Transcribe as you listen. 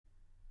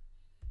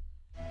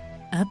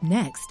Up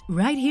next,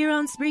 right here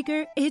on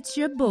Spreaker, it's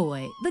your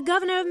boy, the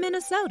governor of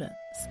Minnesota.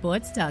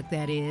 Sports talk,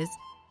 that is.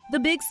 The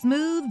big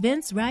smooth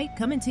Vince Wright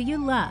coming to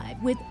you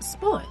live with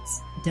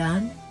sports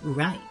done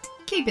right.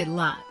 Keep it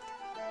locked.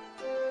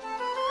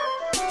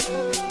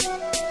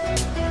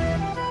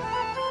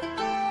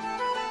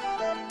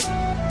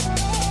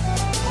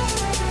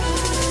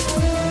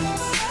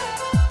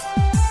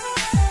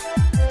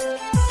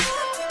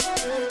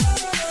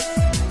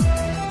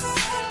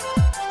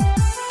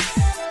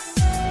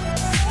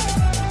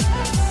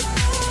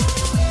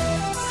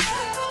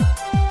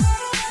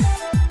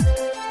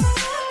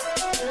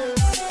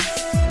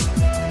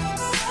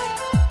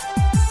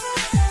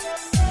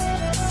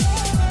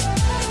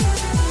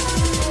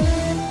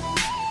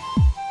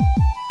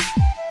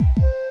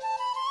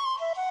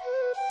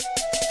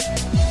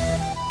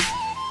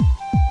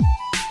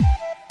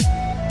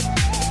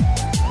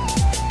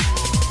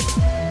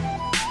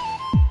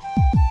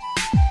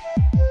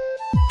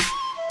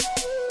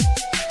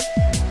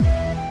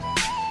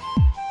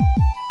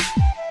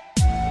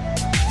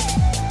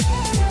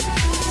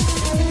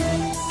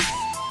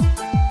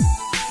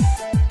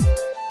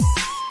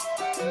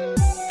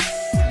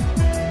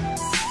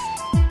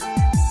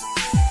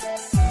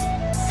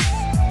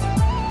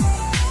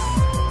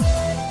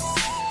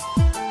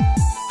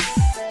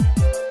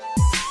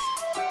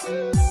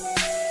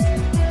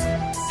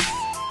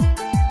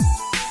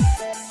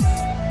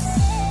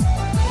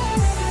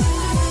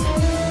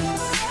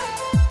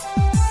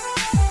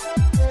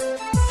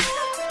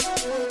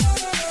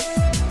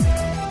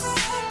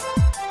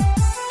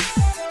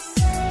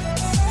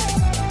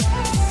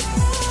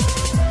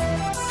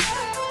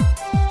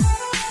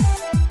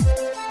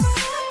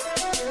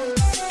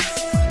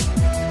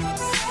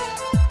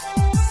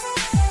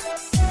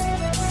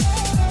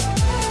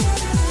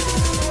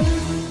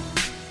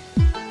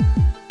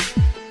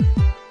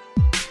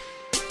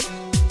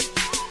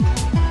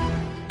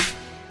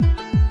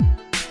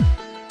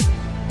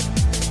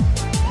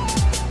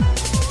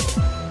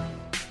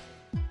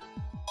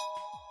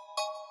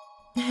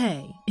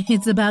 Hey,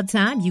 it's about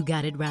time you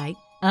got it right.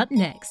 Up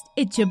next,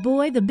 it's your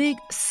boy, the big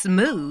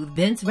smooth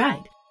Vince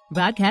Wright,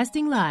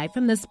 broadcasting live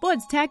from the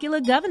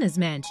Sports-tacular Governor's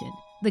Mansion,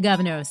 the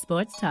governor of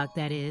sports talk,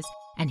 that is,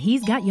 and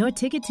he's got your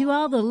ticket to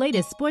all the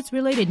latest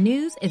sports-related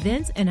news,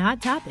 events, and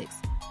hot topics.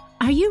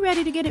 Are you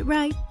ready to get it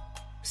right?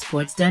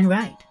 Sports done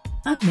right.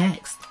 Up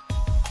next.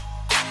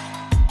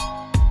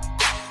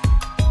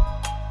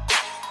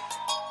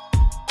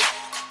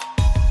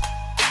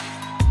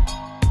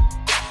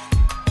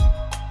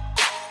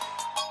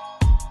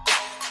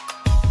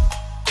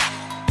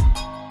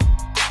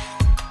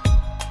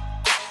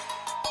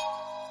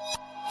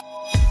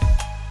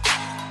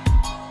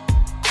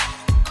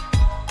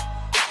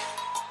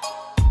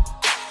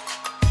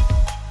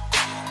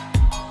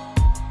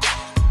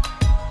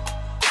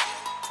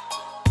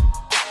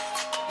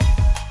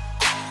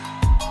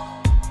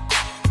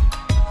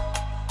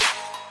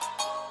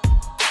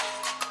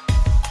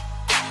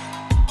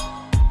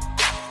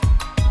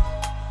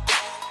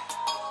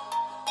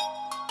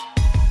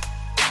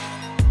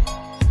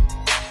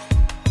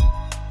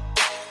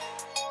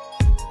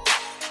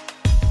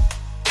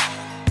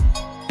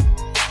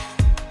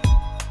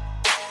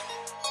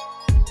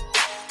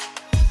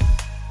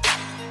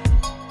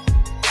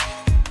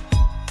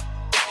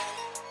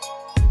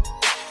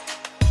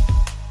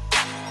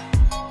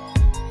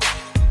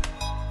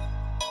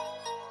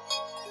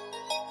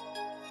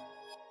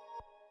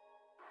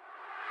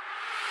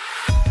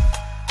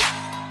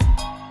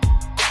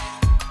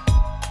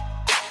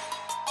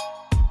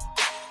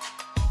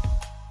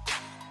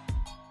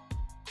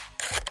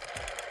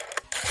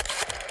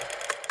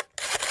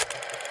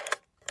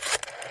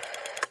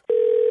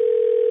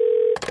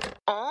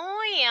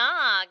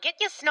 Get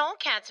your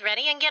snowcats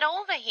ready and get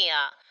over here.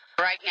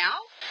 Right now?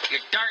 You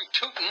darn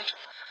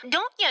tootin'.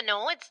 Don't you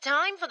know it's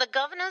time for the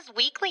governor's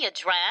weekly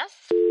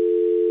address?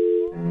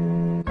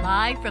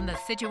 Live from the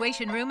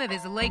Situation Room of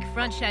his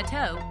lakefront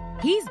chateau,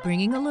 he's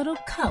bringing a little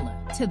color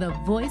to the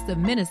voice of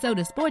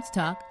Minnesota sports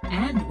talk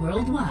and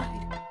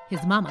worldwide.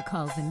 His mama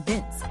calls him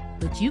Vince,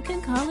 but you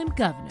can call him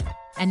Governor.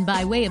 And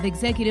by way of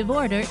executive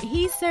order,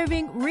 he's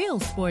serving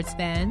real sports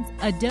fans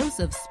a dose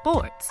of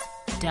sports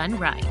done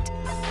right.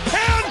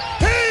 And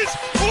he's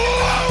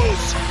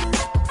loose!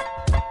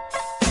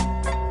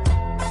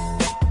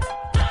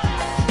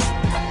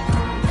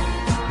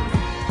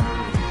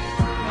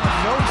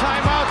 No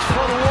timeouts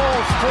for the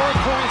Wolves.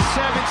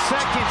 4.7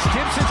 seconds.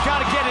 Gibson's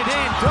got to get it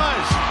in.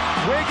 Does.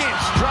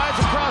 Wiggins drives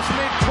across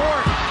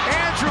midcourt.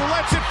 Andrew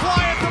lets it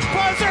fly at the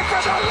buzzer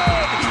for the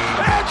win.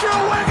 Andrew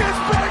Wiggins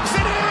banks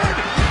it in.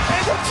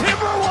 And the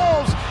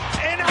Timberwolves,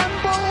 an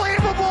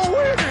unbelievable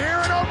win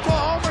here in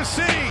Oklahoma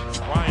City.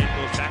 Ryan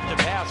goes back to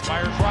pass,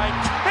 fires right.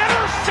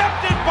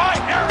 Intercepted by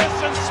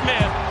Harrison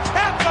Smith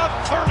at the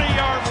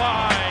 30-yard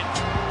line.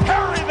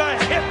 Harry the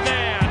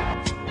Hitman.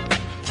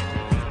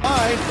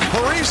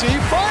 Parisi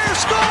fire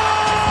scores!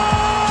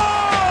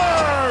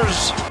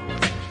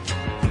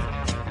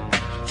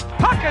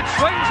 Puckett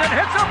swings and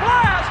hits a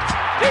blast.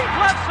 Deep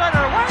left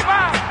center, way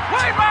back,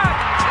 way back.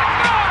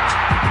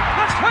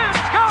 The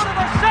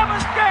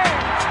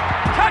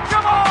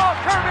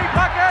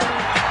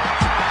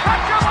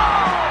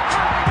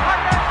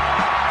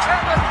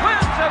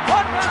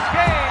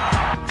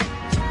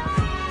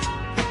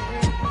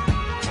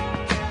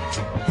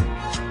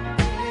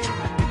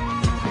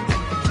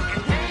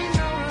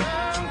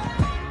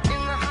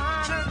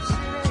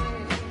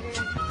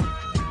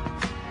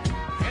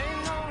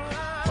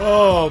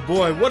Oh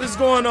boy, what is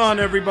going on,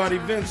 everybody?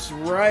 Vince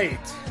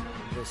Wright,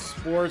 the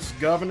sports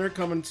governor,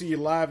 coming to you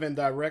live and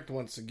direct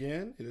once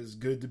again. It is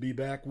good to be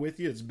back with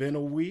you. It's been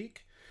a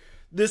week.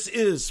 This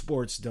is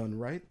Sports Done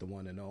Right, the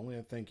one and only.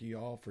 I thank you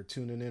all for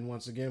tuning in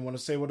once again. I want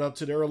to say what up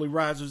to the early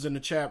risers in the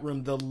chat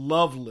room, the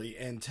lovely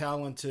and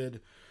talented,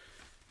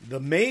 the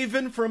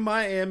maven from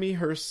Miami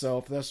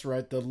herself. That's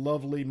right, the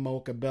lovely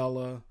Mocha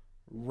Bella.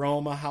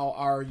 Roma, how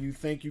are you?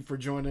 Thank you for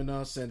joining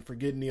us and for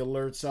getting the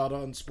alerts out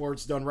on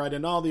Sports Done Right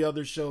and all the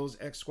other shows,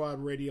 X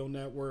Squad Radio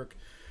Network.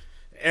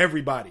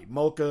 Everybody,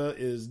 Mocha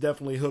is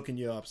definitely hooking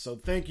you up. So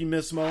thank you,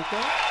 Miss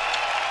Mocha.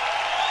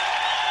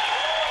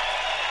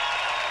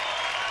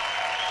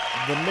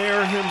 The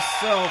mayor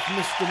himself,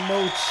 Mr.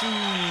 Mo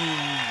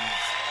Cheese.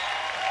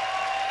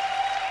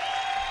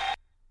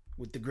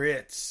 With the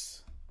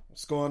grits.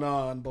 What's going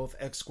on? Both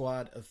X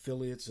Squad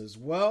affiliates as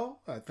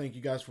well. I thank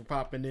you guys for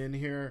popping in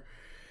here.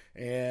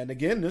 And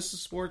again, this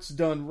is Sports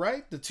Done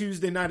Right, the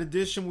Tuesday night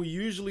edition. We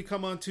usually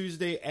come on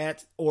Tuesday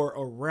at or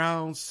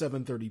around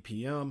 7:30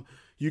 p.m.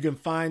 You can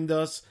find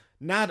us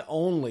not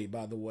only,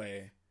 by the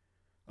way,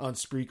 on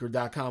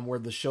Spreaker.com, where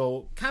the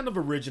show kind of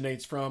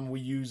originates from. We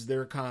use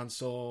their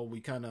console.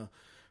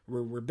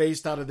 We're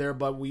based out of there,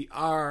 but we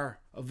are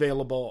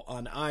available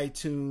on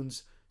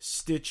iTunes,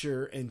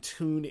 Stitcher, and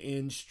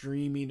TuneIn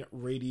streaming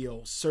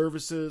radio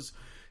services.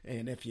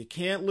 And if you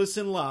can't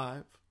listen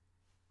live,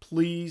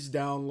 please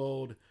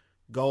download,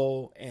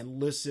 go,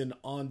 and listen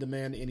on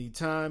demand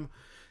anytime.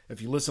 If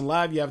you listen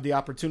live, you have the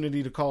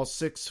opportunity to call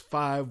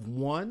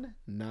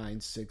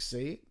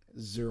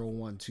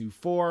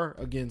 651-968-0124.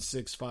 Again,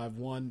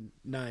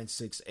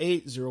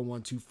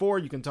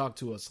 651-968-0124. You can talk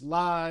to us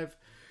live.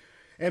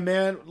 And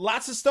man,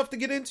 lots of stuff to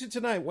get into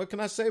tonight. What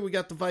can I say? We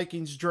got the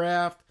Vikings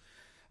draft,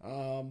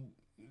 the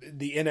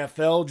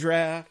NFL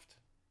draft,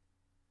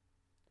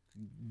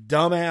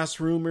 dumbass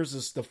rumors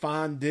of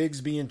Stephon Diggs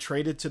being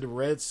traded to the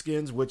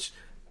Redskins, which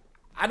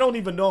I don't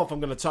even know if I'm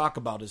going to talk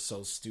about. It's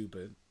so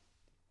stupid.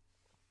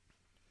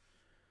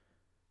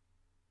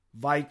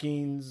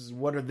 Vikings,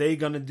 what are they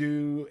going to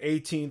do?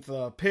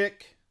 18th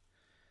pick.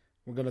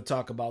 We're going to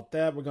talk about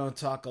that. We're going to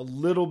talk a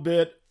little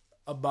bit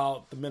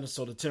about the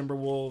Minnesota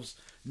Timberwolves.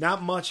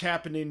 Not much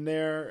happening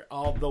there,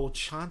 although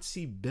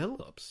Chauncey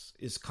Billups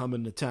is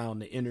coming to town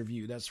to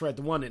interview. That's right,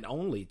 the one and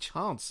only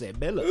Chauncey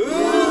Billups.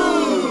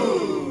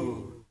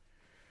 Ooh!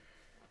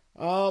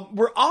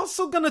 We're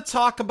also going to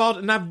talk about,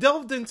 and I've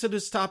delved into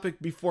this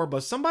topic before,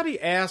 but somebody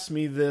asked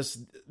me this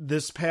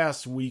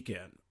past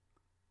weekend.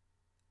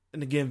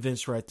 And again,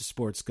 Vince Wright, the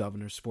sports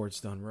governor, Sports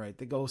Done Right.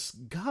 They go,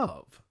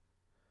 Gov,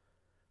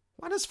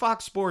 why does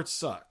Fox Sports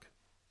suck?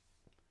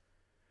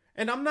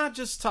 And I'm not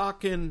just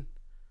talking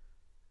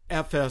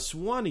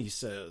FS1, he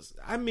says.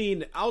 I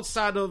mean,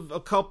 outside of a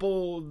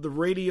couple of the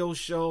radio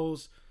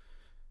shows.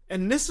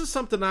 And this is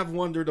something I've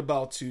wondered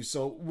about too.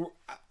 So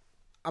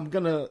I'm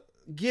going to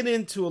get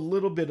into a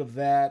little bit of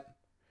that.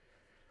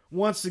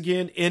 Once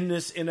again, in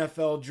this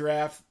NFL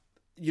draft,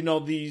 you know,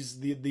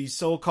 these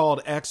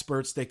so-called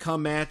experts, they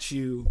come at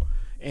you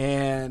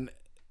and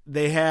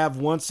they have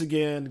once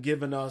again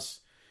given us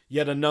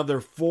yet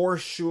another for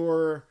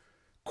sure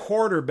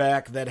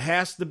quarterback that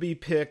has to be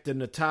picked in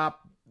the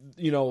top,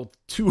 2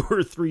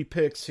 or 3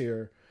 picks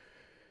here.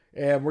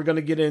 And we're going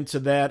to get into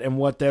that and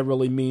what that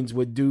really means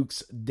with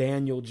Duke's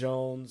Daniel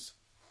Jones.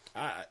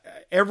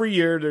 Every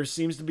year there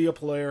seems to be a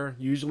player,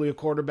 usually a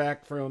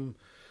quarterback from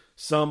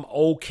some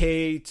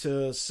okay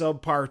to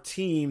subpar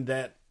team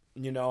that,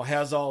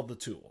 has all the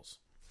tools.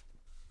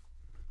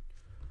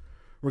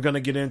 We're going to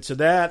get into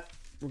that.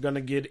 We're going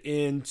to get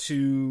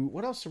into,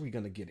 what else are we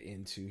going to get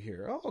into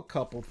here? Oh, a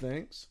couple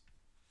things.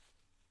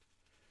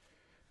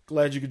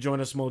 Glad you could join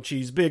us, Mo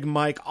Cheese. Big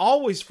Mike,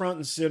 always front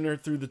and center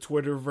through the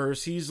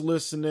Twitterverse. He's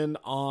listening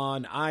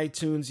on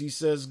iTunes. He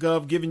says,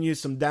 Gov, giving you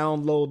some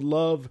download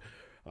love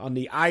on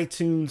the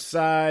iTunes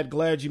side.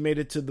 Glad you made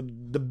it to the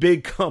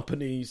big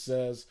company, he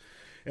says.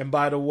 And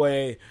by the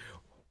way,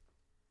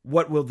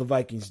 what will the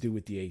Vikings do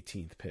with the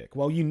 18th pick?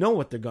 Well, you know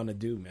what they're going to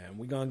do, man.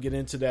 We're going to get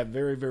into that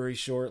very, very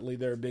shortly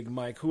there, Big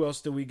Mike. Who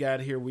else do we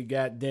got here? We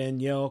got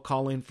Danielle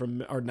calling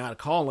from, or not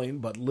calling,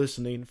 but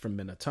listening from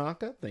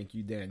Minnetonka. Thank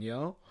you,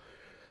 Danielle.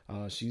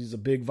 She's a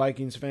big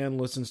Vikings fan,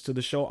 listens to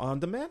the show on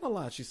demand a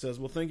lot. She says,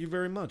 well, thank you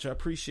very much. I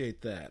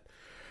appreciate that.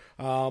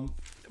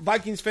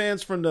 Vikings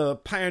fans from the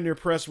Pioneer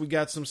Press, we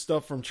got some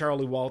stuff from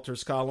Charlie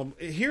Walters' column.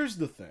 Here's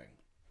the thing.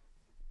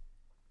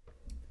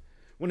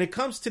 When it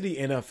comes to the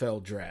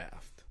NFL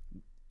draft,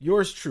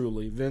 yours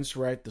truly, Vince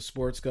Wright, the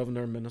sports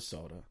governor of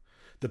Minnesota,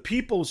 the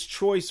People's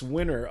Choice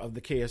winner of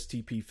the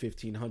KSTP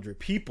 1500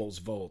 People's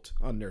Vote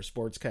on their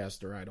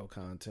Sportscaster Idol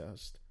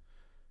contest,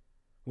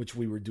 which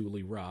we were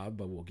duly robbed,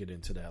 but we'll get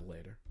into that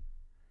later.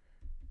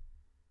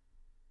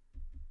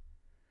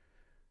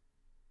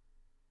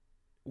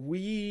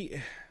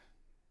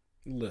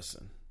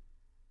 Listen,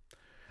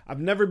 I've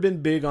never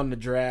been big on the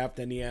draft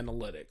and the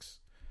analytics.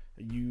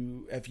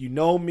 If you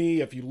know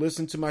me, if you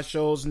listen to my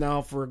shows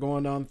now for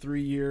going on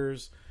 3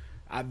 years,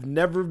 I've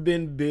never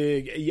been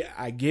big. Yeah,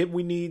 I get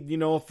we need, a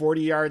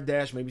 40-yard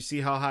dash, maybe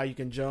see how high you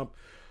can jump.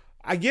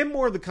 I get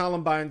more of the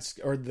combine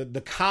or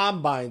the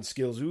combine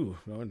skills. Ooh,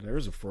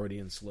 there's a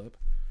Freudian slip.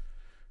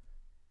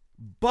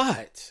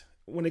 But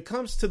when it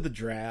comes to the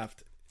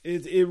draft,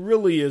 it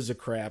really is a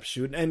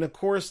crapshoot. And of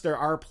course, there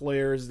are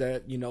players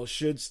that, you know,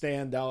 should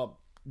stand out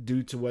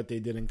due to what they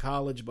did in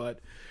college. But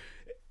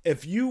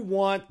if you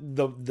want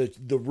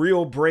the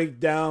real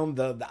breakdown,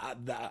 the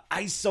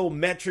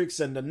isometrics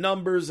and the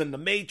numbers and the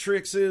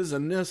matrices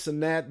and this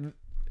and that,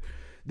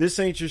 this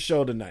ain't your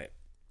show tonight.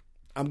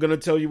 I'm going to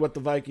tell you what the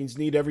Vikings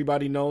need.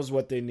 Everybody knows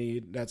what they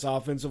need. That's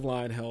offensive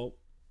line help.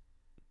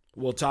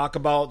 We'll talk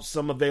about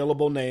some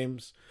available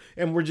names,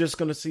 and we're just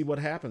going to see what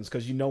happens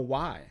because you know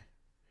why.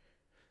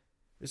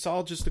 It's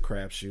all just a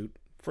crapshoot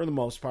for the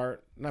most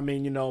part. I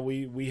mean, you know,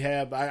 we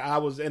have. I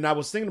was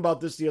thinking about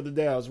this the other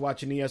day. I was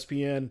watching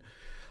ESPN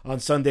on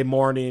Sunday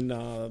morning,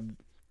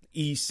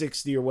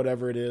 E60 or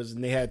whatever it is,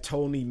 and they had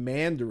Tony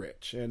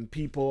Mandarich, and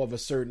people of a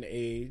certain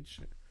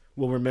age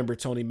will remember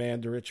Tony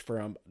Mandarich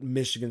from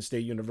Michigan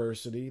State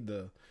University.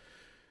 The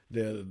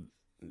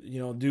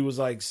dude was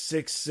like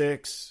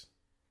 6'6",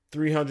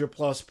 300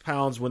 plus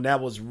pounds when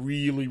that was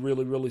really,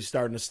 really, really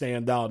starting to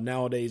stand out.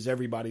 Nowadays,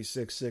 everybody's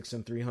 6'6"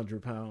 and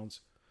 300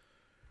 pounds.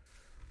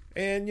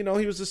 And, you know,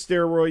 he was a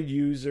steroid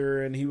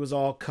user and he was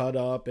all cut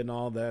up and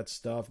all that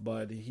stuff,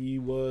 but he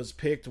was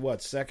picked,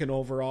 second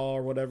overall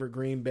or whatever,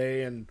 Green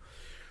Bay, and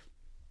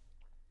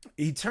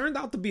he turned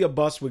out to be a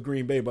bust with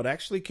Green Bay, but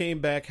actually came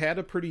back, had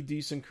a pretty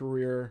decent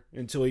career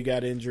until he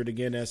got injured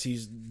again, as he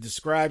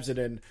describes it.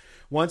 And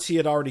once he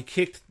had already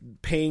kicked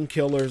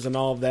painkillers and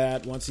all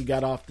that, once he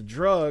got off the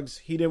drugs,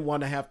 he didn't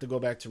want to have to go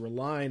back to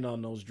relying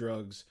on those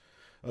drugs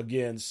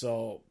again.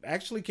 So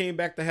actually came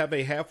back to have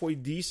a halfway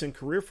decent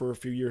career for a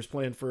few years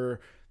playing for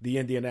the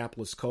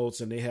Indianapolis Colts.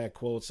 And they had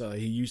quotes,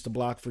 he used to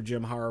block for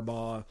Jim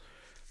Harbaugh,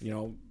 you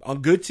know,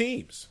 on good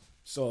teams.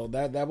 So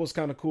that was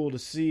kind of cool to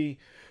see.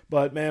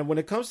 But, man, when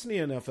it comes to the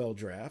NFL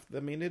draft, I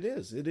mean, it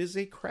is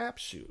a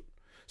crapshoot.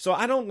 So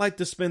I don't like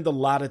to spend a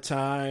lot of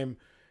time.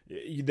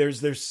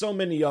 There's so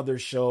many other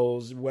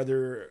shows,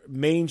 whether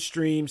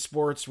mainstream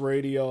sports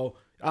radio.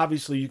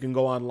 Obviously, you can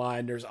go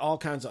online. There's all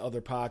kinds of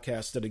other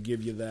podcasts that'll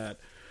give you that.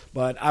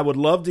 But I would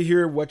love to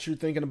hear what you're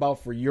thinking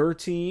about for your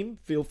team.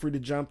 Feel free to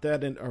jump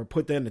that in or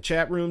put that in the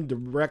chat room.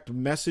 Direct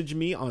message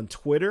me on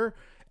Twitter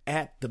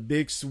at the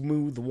Big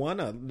Smooth One.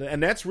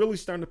 And that's really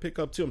starting to pick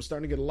up too. I'm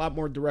starting to get a lot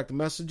more direct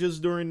messages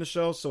during the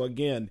show. So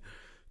again,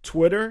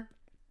 Twitter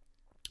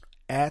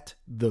at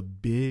the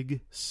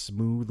Big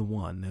Smooth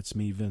One. That's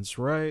me, Vince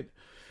Wright.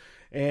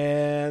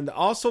 And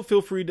also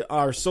feel free to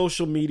our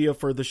social media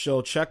for the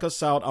show. Check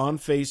us out on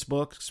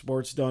Facebook,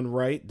 Sports Done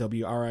Right,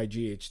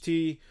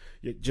 WRIGHT.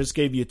 It just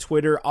gave you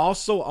Twitter.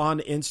 Also on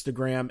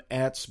Instagram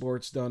at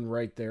Sports Done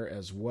Right there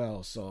as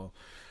well. So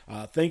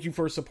thank you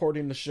for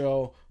supporting the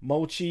show.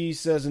 Mochi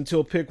says,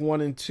 until pick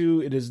 1 and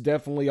 2, it is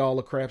definitely all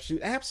a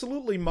crapshoot.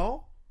 Absolutely,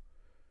 Mo.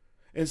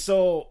 And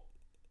so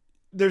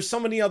there's so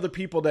many other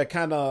people that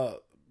kind of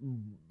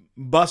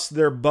bust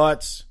their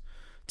butts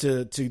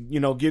to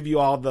you know, give you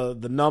all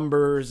the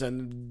numbers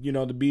and, you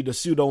know, to be the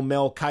pseudo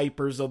Mel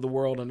Kipers of the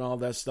world and all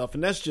that stuff.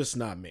 And that's just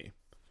not me.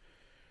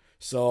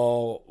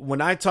 So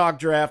when I talk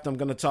draft, I'm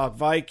going to talk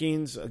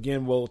Vikings.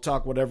 Again, we'll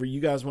talk whatever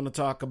you guys want to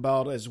talk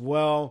about as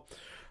well.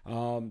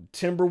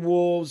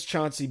 Timberwolves,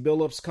 Chauncey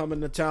Billups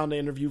coming to town to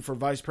interview for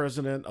Vice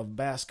President of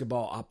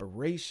Basketball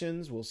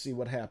Operations. We'll see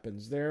what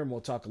happens there, and we'll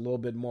talk a little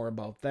bit more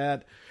about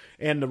that.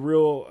 And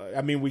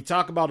we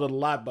talk about it a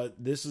lot, but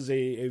this is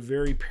a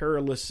very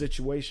perilous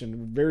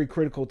situation, very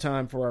critical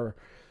time for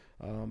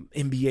our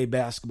NBA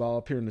basketball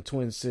up here in the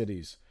Twin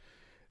Cities.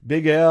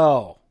 Big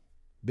L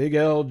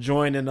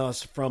joining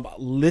us from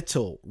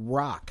Little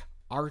Rock,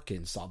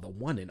 Arkansas, the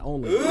one and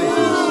only.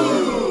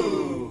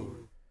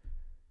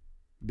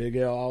 Big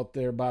L out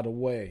there, by the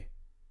way,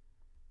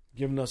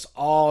 giving us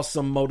all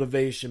some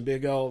motivation.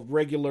 Big L,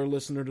 regular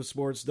listener to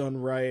Sports Done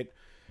Right,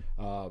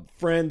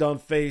 friend on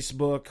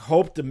Facebook.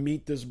 Hope to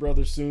meet this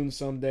brother soon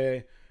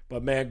someday.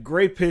 But, man,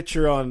 great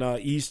picture on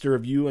Easter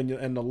of you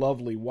and the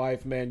lovely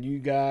wife, man. You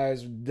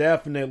guys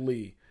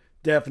definitely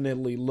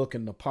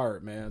looking the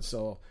part, man.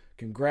 So,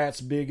 congrats,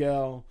 Big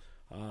L.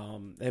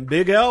 And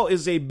Big L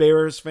is a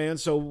Bears fan,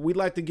 so we'd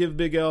like to give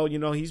Big L, you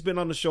know, he's been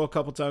on the show a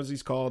couple times.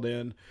 He's called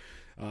in.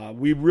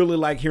 We really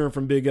like hearing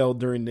from Big L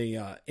during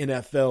the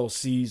NFL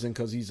season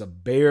because he's a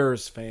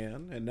Bears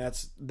fan, and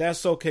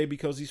that's okay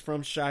because he's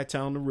from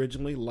Chi-Town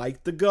originally,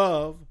 like the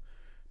Gov.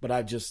 But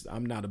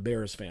I'm not a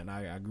Bears fan.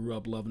 I grew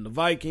up loving the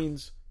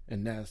Vikings,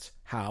 and that's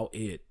how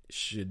it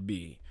should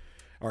be,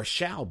 or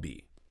shall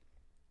be.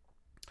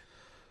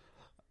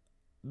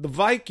 The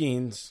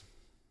Vikings,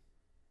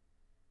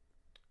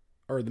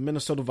 or the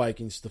Minnesota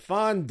Vikings,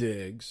 Stephon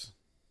Diggs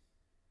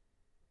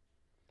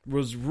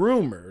was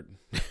rumored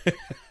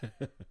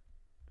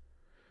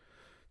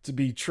to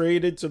be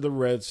traded to the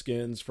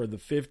Redskins for the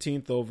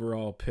 15th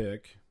overall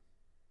pick.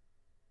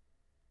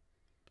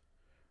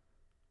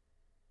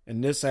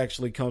 And this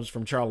actually comes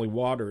from Charlie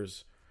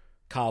Waters'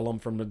 column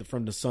from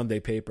the Sunday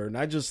paper. And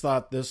I just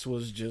thought this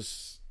was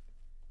just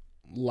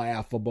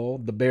laughable.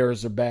 The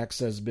Bears are back,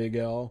 says Big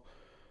L.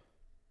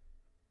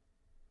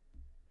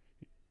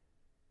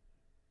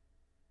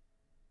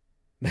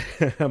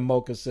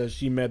 Mocha says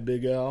she met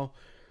Big L.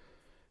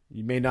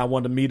 You may not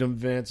want to meet him,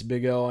 Vince.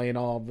 Big L ain't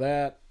all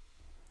that.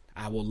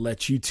 I will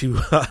let you two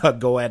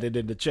go at it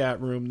in the chat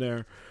room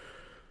there.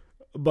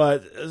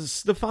 But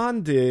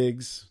Stephon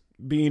Diggs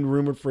being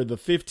rumored for the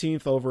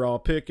 15th overall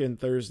pick in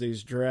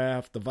Thursday's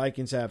draft. The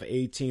Vikings have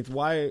 18th.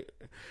 Why?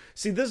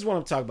 See, this is what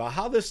I'm talking about.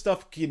 How this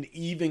stuff can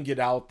even get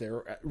out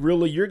there.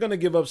 Really, you're going to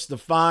give up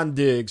Stephon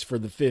Diggs for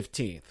the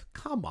 15th.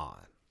 Come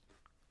on.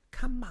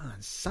 Come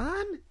on,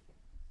 son.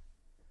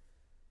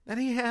 That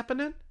ain't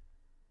happening.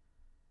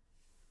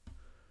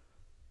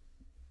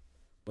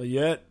 But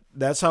yet,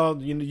 that's how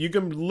you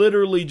can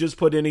literally just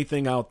put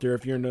anything out there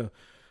if you're in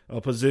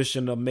a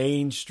position of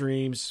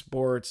mainstream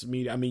sports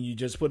media. I mean, you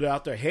just put it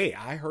out there. Hey,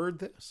 I heard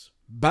this.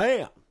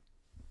 Bam.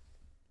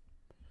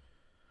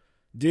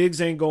 Diggs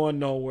ain't going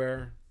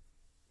nowhere.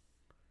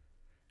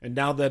 And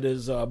now that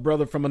his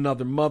brother from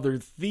another mother,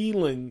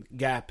 Thielen,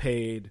 got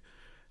paid,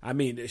 I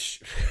mean,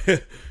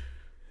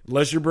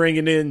 unless you're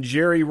bringing in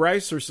Jerry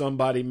Rice or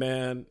somebody,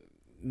 man,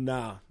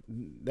 nah,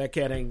 that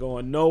cat ain't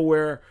going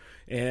nowhere.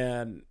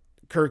 And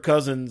Kirk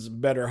Cousins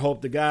better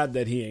hope to God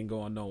that he ain't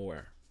going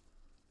nowhere.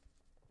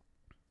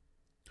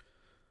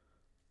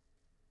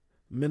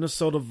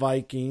 Minnesota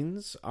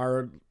Vikings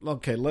are,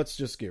 okay, let's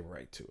just get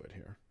right to it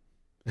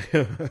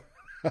here.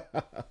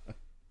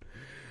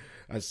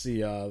 I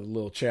see a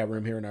little chat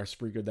room here in our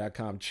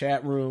Spreaker.com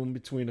chat room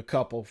between a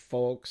couple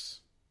folks.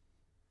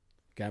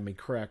 Got me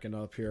cracking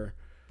up here.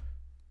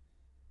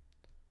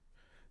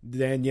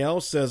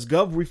 Danielle says,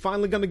 Gov, we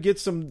finally going to get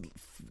some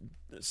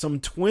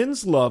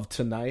Twins love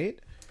tonight.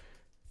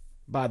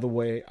 By the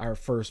way, our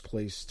first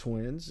place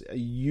Twins.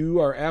 You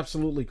are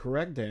absolutely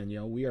correct,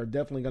 Danielle. We are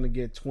definitely going to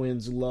get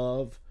Twins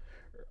love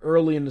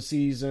early in the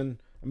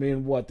season. I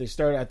mean, they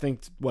started, I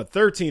think,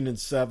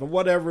 13-7,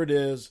 whatever it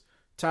is,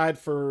 tied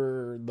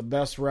for the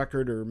best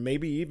record or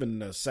maybe even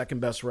the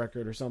second best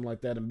record or something like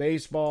that in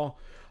baseball.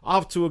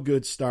 Off to a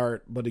good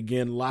start, but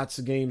again, lots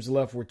of games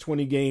left. We're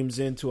 20 games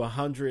into a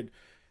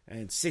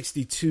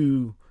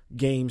 162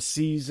 game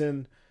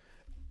season.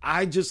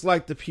 I just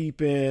like to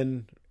peep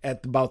in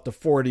at about the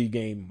 40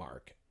 game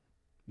mark.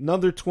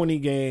 Another 20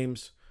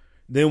 games,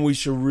 then we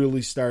should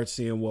really start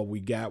seeing what we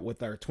got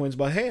with our Twins.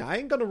 But hey, I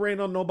ain't going to rain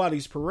on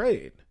nobody's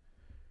parade.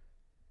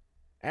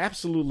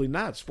 Absolutely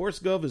not.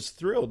 SportsGov is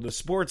thrilled. The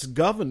sports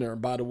governor,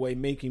 by the way,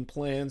 making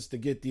plans to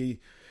get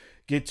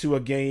to a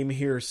game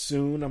here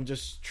soon. I'm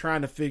just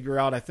trying to figure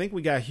out. I think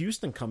we got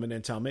Houston coming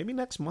in town, maybe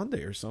next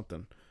Monday or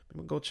something. I'm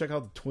going to go check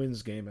out the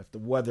Twins game if the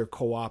weather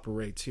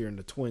cooperates here in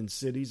the Twin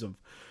Cities of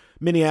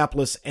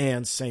Minneapolis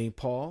and St.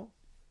 Paul.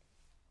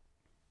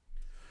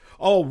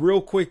 Oh,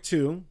 real quick,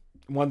 too,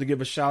 I wanted to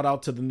give a shout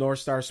out to the North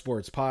Star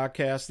Sports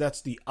Podcast. That's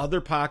the other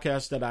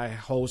podcast that I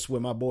host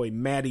with my boy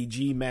Matty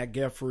G, Matt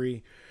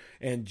Geffrey,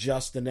 and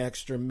Justin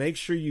Extra. Make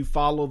sure you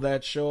follow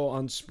that show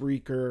on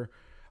Spreaker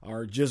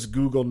or just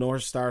Google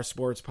North Star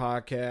Sports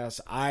Podcast.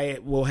 I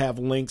will have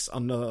links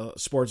on the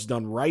Sports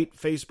Done Right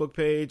Facebook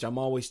page. I'm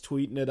always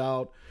tweeting it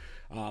out.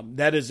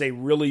 That is a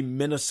really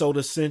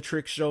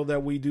Minnesota-centric show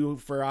that we do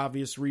for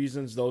obvious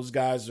reasons. Those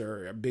guys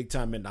are big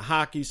time into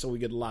hockey, so we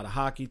get a lot of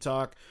hockey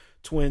talk,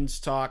 Twins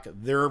talk.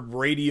 They're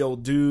radio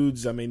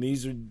dudes. I mean,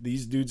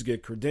 these dudes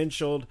get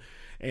credentialed.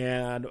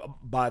 And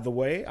by the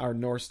way, our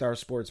North Star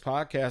Sports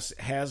Podcast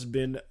has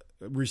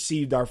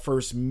received our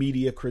first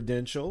media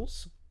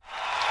credentials.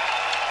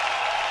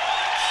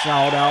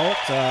 Shout out.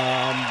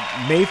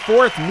 May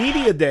 4th,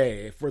 Media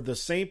Day for the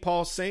St.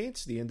 Paul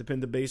Saints, the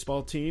independent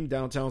baseball team,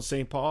 downtown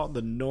St. Paul,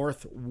 the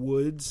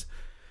Northwoods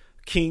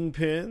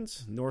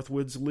Kingpins,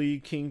 Northwoods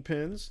League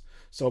Kingpins.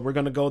 So we're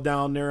going to go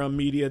down there on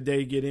Media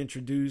Day, get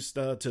introduced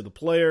to the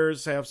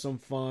players, have some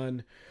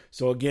fun.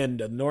 So again,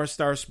 the North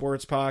Star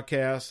Sports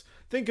Podcast,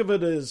 think of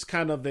it as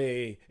kind of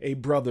a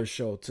brother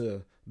show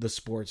to the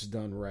Sports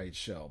Done Right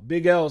show.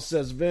 Big L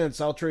says, Vince,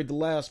 I'll trade the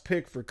last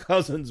pick for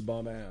Cousins,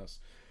 bum ass.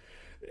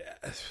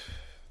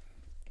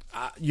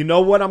 You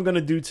know what I'm going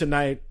to do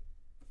tonight?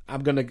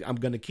 I'm going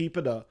to keep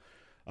it a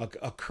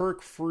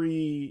Kirk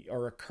free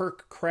or a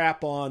Kirk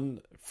crap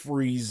on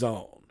free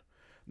zone.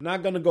 I'm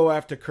not going to go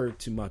after Kirk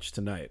too much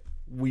tonight.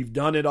 We've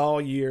done it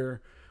all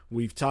year.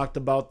 We've talked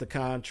about the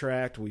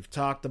contract. We've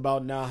talked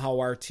about now how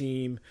our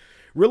team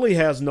really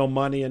has no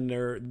money in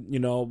there. You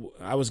know,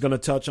 I was going to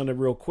touch on it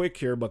real quick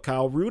here, but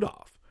Kyle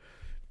Rudolph,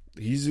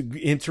 he's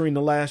entering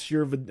the last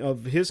year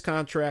of his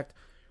contract.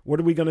 What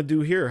are we going to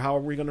do here? How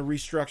are we going to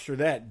restructure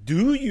that?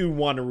 Do you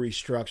want to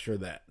restructure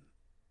that?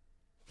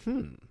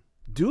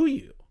 Do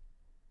you?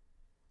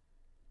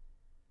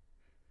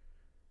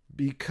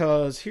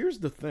 Because here's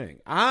the thing.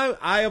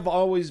 I have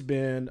always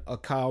been a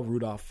Kyle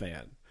Rudolph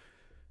fan.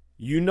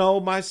 You know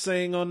my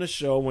saying on the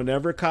show,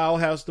 whenever Kyle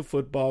has the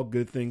football,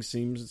 good things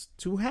seems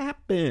to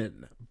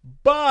happen.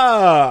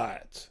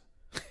 But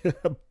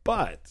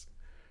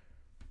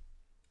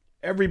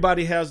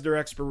everybody has their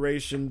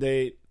expiration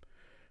date.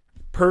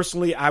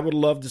 Personally, I would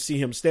love to see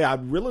him stay.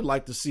 I'd really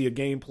like to see a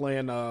game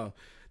plan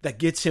that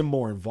gets him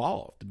more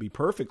involved, to be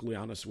perfectly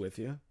honest with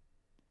you.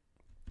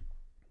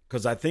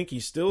 because I think he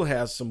still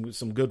has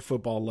some good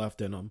football left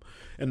in him.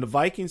 And the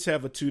Vikings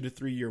have a 2 to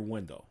 3 year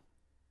window.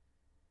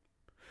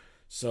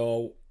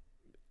 So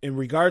in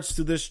regards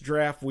to this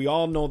draft, we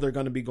all know they're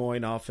going to be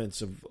going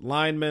offensive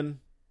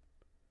linemen.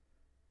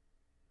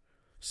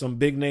 Some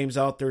big names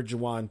out there: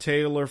 Jawaan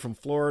Taylor from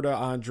Florida,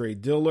 Andre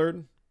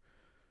Dillard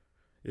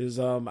is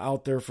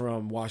out there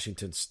from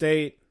Washington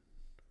State.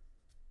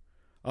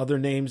 Other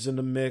names in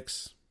the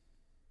mix.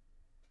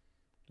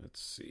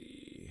 Let's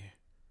see.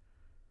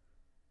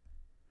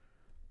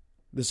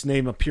 This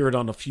name appeared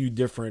on a few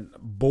different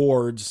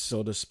boards,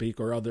 so to speak,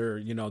 or other,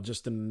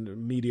 just in the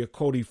media.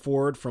 Cody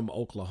Ford from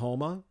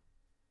Oklahoma.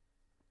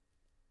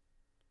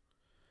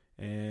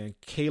 And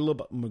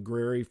Caleb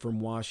McGrary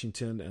from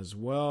Washington as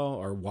well,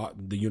 or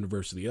the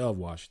University of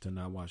Washington,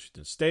 not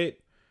Washington State.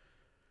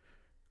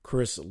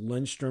 Chris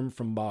Lindstrom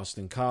from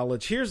Boston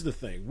College. Here's the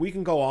thing. We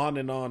can go on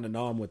and on and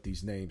on with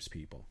these names,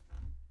 people.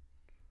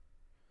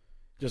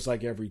 Just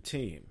like every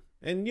team.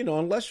 And,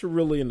 unless you're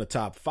really in the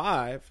top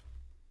 5,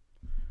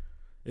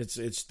 it's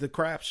the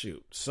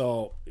crapshoot.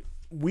 So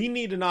we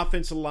need an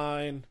offensive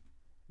line,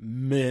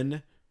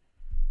 men,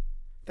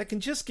 that can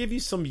just give you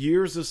some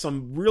years of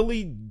some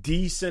really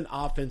decent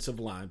offensive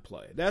line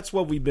play. That's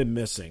what we've been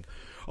missing.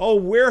 Oh,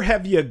 where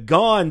have you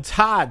gone,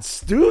 Todd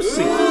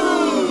Stussy?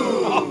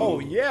 Oh,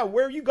 yeah,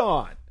 where you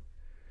gone?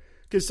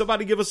 Can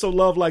somebody give us some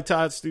love like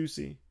Todd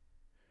Stussy?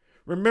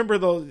 Remember,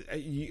 though,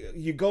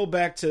 you go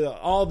back to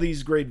all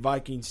these great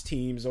Vikings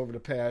teams over the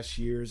past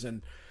years,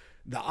 and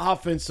the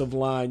offensive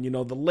line,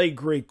 the late,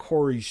 great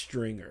Corey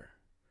Stringer.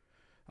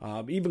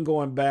 Even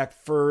going back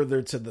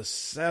further to the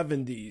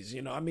 70s,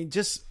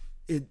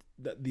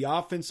 the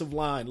offensive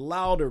line,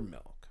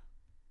 Loudermilk,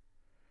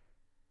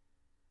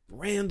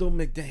 Randall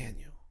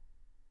McDaniel.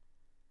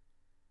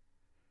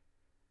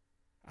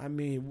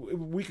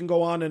 We can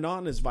go on and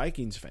on as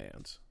Vikings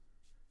fans.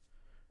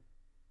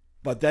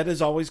 But that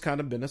has always kind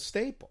of been a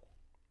staple.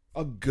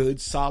 A good,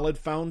 solid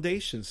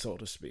foundation, so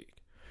to speak.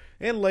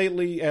 And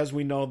lately, as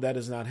we know, that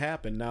has not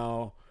happened.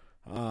 Now,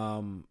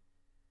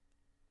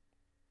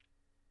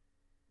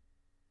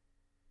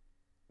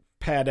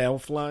 Pat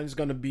Elflein is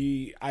going to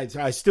be,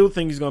 I still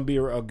think he's going to be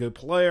a good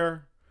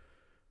player.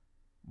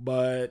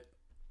 But,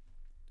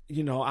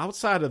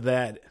 outside of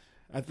that,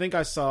 I think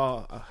I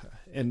saw,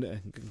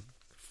 and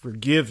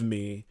forgive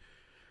me,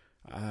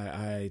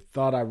 I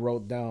thought I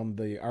wrote down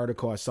the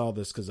article. I saw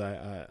this because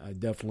I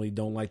definitely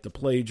don't like to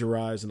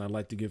plagiarize, and I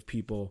like to give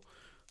people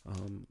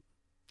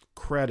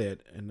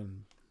credit.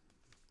 And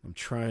I'm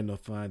trying to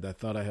find, I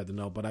thought I had to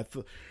know, but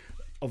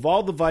of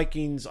all the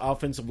Vikings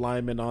offensive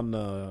linemen on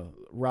the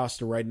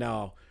roster right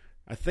now,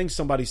 I think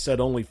somebody said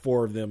only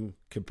 4 of them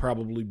could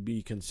probably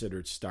be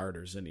considered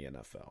starters in the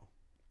NFL.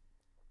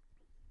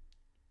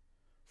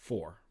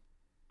 4.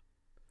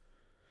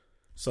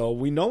 So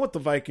we know what the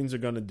Vikings are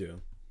going to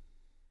do.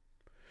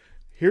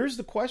 Here's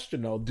the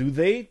question, though.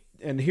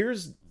 And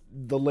here's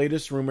the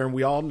latest rumor, and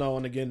we all know,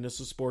 and again, this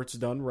is Sports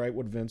Done Right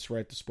with Vince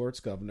Wright, the sports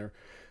governor.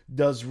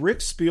 Does Rick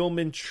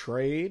Spielman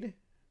trade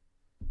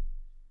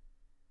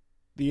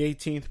the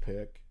 18th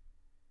pick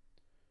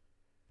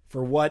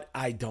for what?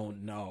 I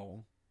don't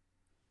know.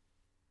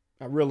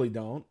 I really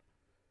don't.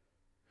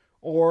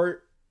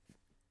 Or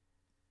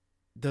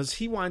does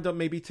he wind up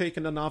maybe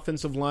taking an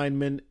offensive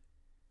lineman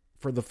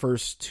for the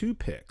first 2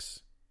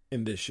 picks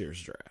in this year's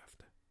draft?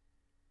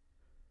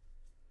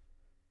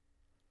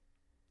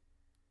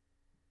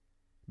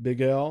 Big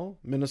L,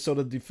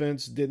 Minnesota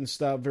defense didn't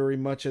stop very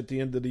much at the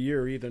end of the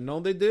year either. No,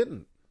 they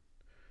didn't.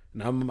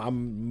 And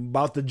I'm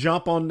about to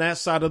jump on that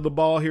side of the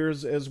ball here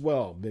as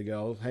well, Big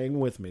L. Hang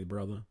with me,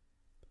 brother.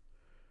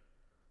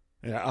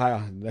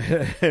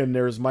 And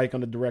there's Mike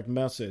on the direct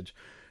message.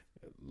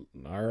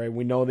 All right,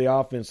 we know the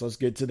offense. Let's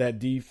get to that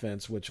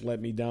defense, which let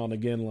me down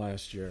again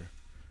last year.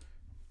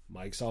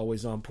 Mike's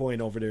always on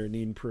point over there in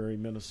Eden Prairie,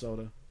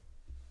 Minnesota.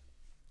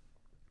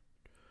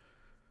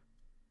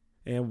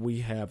 And we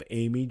have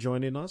Amy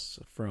joining us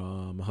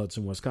from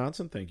Hudson,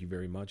 Wisconsin. Thank you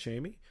very much,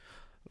 Amy.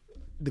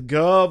 The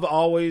Gov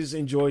always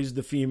enjoys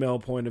the female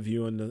point of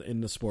view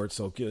in the sports.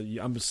 So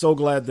I'm so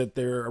glad that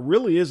there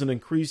really is an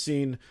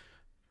increasing,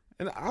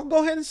 and I'll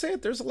go ahead and say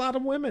it, there's a lot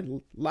of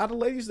women, a lot of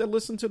ladies that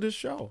listen to this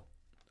show.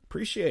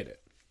 Appreciate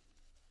it.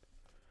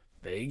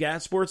 They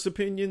got sports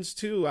opinions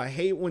too. I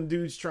hate when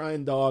dudes try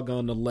and dog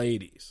on the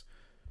ladies.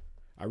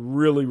 I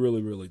really,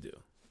 really, really do.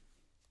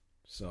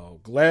 So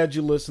glad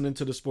you're listening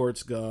to the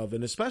Sports Gov,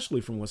 and especially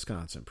from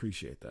Wisconsin.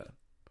 Appreciate that.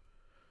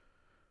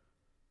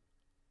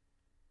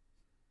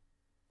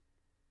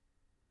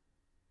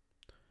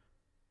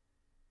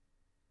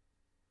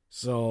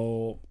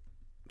 So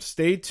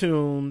stay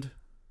tuned.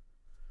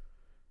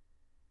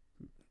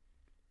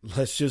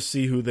 Let's just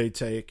see who they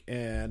take,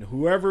 and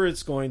whoever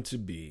it's going to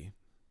be.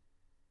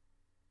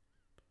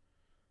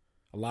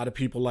 A lot of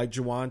people like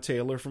Jawaan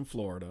Taylor from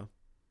Florida.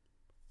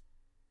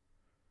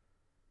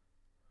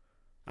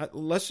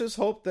 Let's just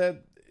hope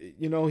that,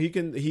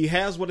 he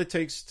has what it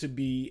takes to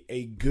be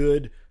a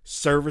good,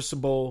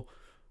 serviceable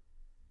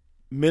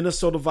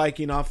Minnesota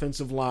Viking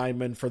offensive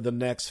lineman for the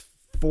next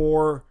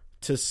 4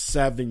 to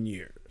 7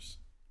 years.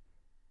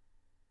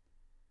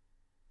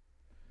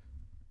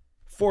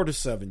 4 to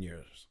 7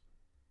 years.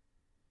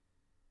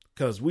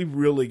 Because we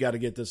really got to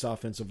get this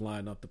offensive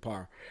line up to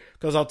par.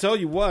 Because I'll tell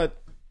you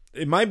what,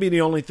 it might be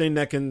the only thing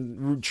that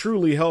can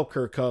truly help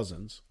Kirk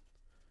Cousins.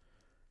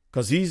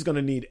 Because he's going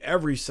to need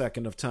every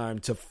second of time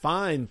to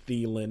find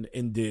Thielen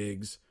and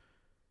Diggs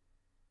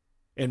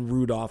and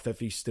Rudolph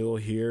if he's still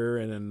here.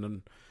 And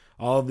then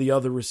all the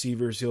other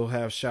receivers he'll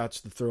have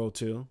shots to throw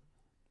to.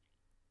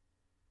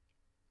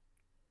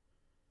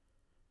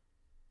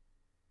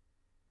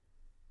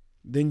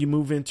 Then you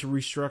move into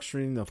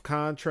restructuring of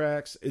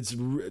contracts.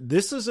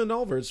 This isn't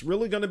over. It's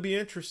really going to be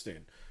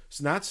interesting.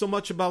 It's not so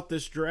much about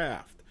this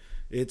draft.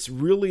 It's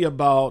really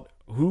about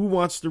who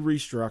wants to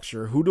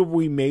restructure, who do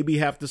we maybe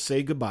have to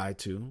say goodbye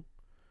to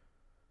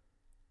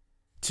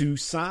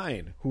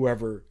sign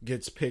whoever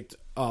gets picked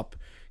up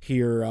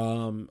here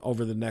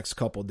over the next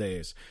couple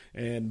days.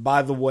 And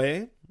by the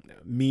way,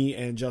 me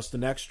and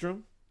Justin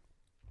Ekstrom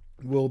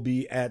will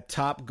be at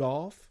Top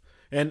Golf.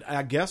 And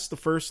I guess the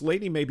First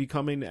Lady may be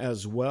coming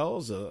as well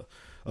as a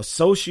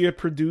associate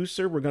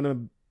producer.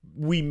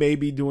 We may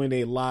be doing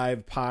a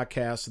live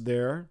podcast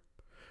there,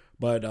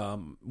 but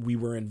we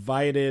were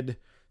invited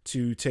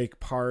to take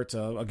part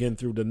again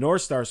through the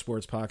North Star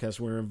Sports Podcast.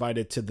 We were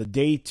invited to the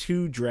Day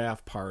 2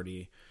 draft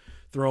party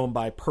thrown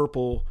by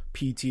Purple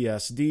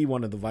PTSD,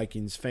 one of the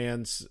Vikings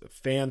fan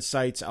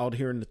sites out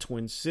here in the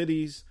Twin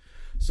Cities.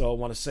 So I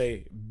want to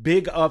say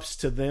big ups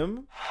to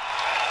them.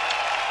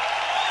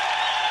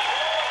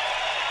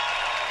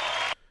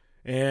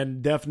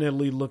 And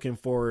definitely looking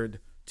forward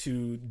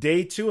to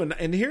Day 2.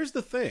 And here's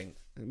the thing,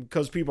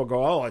 because people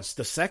go, oh, it's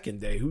the second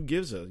day. Who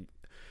gives a...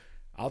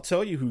 I'll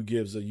tell you who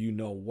gives a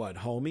you-know-what,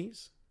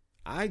 homies.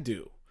 I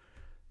do.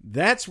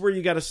 That's where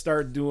you got to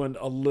start doing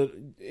a little...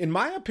 In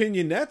my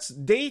opinion, that's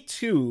Day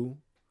 2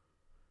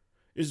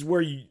 is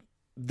where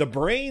the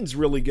brains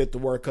really get to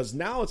work. Because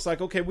now it's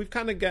like, okay, we've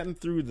kind of gotten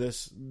through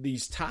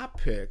these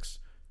top picks.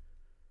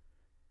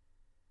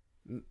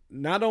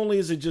 Not only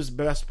is it just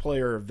best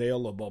player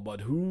available,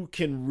 but who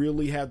can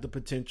really have the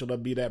potential to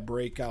be that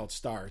breakout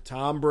star?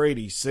 Tom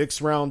Brady, 6th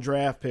round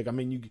draft pick. I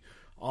mean, you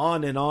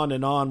on and on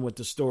and on with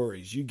the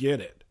stories. You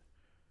get it.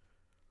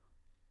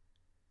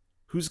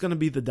 Who's going to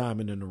be the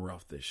diamond in the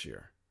rough this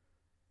year?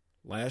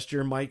 Last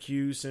year, Mike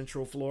Hughes,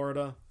 Central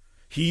Florida.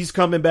 He's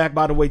coming back,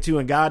 by the way, too,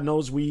 and God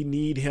knows we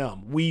need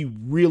him. We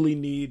really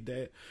need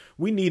that.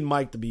 We need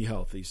Mike to be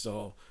healthy.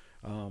 So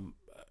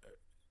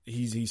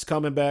he's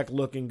coming back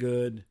looking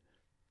good.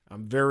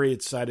 I'm very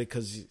excited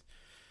because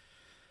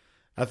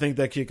I think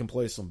that kid can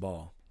play some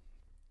ball.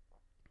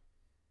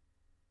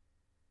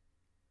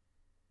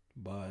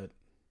 But,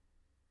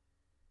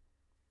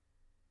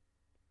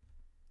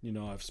 you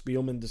know, if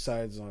Spielman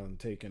decides on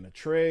taking a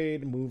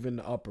trade,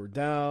 moving up or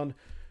down.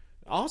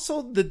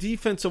 Also, the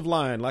defensive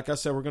line. Like I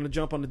said, we're going to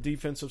jump on the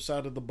defensive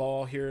side of the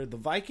ball here. The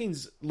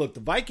Vikings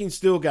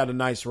still got a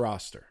nice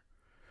roster.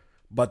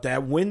 But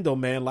that window,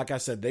 man, like I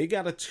said, they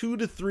got a 2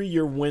 to 3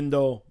 year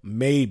window,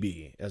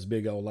 maybe, as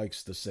Big O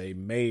likes to say,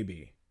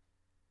 maybe.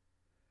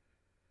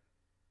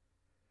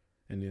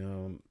 And, you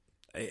know,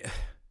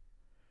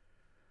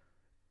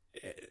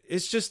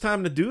 it's just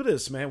time to do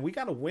this, man. We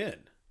got to win.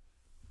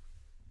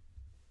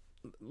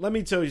 Let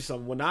me tell you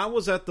something. When I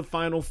was at the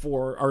Final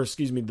Four,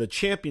 the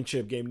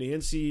championship game, the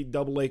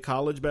NCAA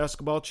College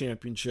Basketball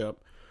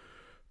Championship,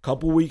 a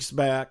couple weeks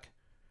back,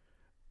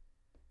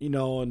 you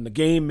know, and the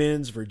game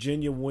ends,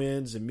 Virginia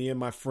wins, and me and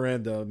my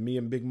friend, me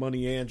and Big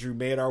Money Andrew,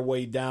 made our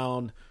way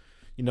down,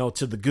 you know,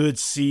 to the good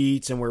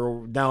seats, and we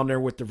were down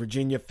there with the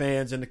Virginia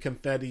fans, and the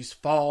confetti's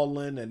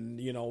falling, and,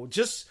 you know,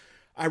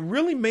 I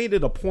really made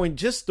it a point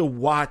just to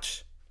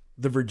watch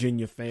the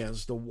Virginia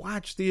fans, to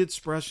watch the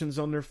expressions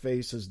on their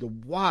faces, to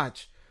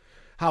watch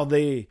how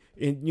they,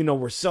 you know,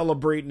 were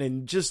celebrating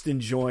and just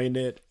enjoying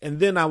it. And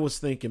then I was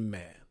thinking,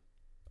 man,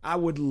 I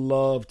would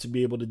love to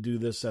be able to do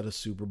this at a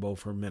Super Bowl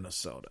for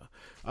Minnesota.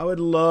 I would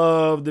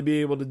love to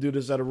be able to do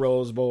this at a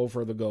Rose Bowl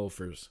for the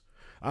Gophers.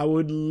 I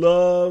would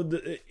love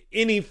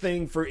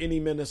anything for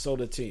any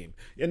Minnesota team.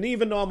 And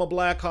even though I'm a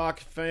Blackhawk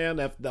fan,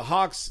 if the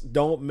Hawks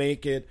don't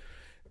make it,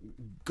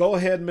 go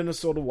ahead,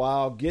 Minnesota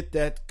Wild, get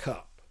that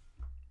cup.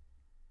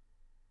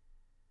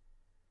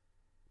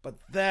 But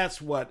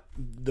that's what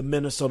the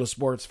Minnesota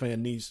sports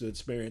fan needs to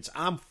experience.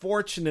 I'm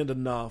fortunate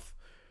enough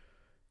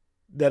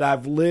that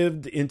I've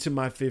lived into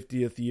my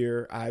 50th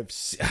year. I've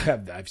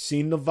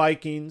seen the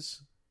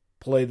Vikings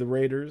play the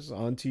Raiders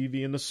on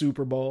TV in the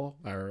Super Bowl.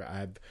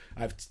 Or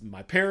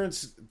my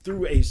parents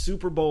threw a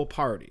Super Bowl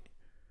party.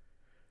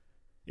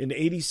 In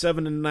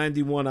 87 and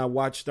 91, I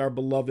watched our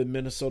beloved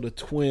Minnesota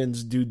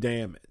Twins do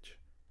damage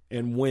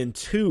and win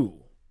 2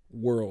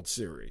 World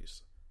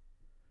Series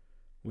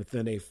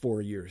within a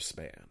 4-year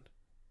span.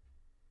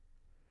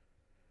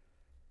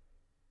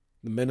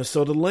 The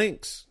Minnesota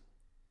Lynx.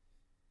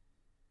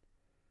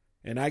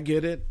 And I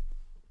get it.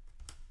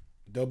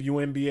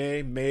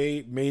 WNBA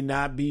may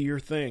not be your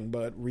thing,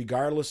 but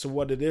regardless of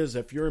what it is,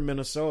 if you're in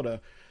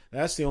Minnesota,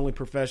 that's the only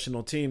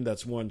professional team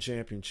that's won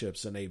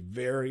championships in a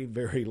very,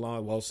 very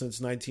long, since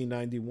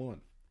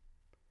 1991.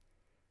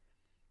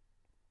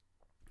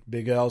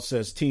 Big L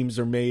says teams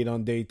are made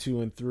on day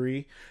 2 and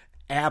 3.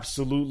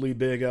 Absolutely,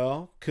 Big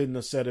L. Couldn't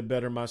have said it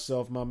better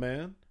myself, my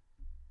man.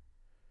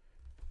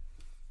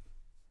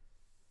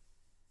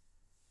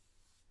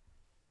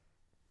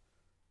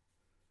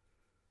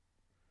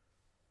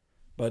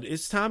 But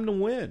it's time to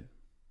win.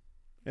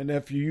 And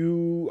if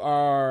you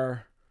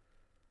are...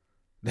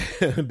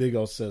 Big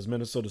O says,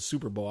 Minnesota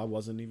Super Bowl, I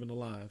wasn't even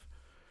alive.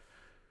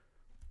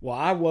 Well,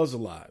 I was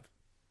alive.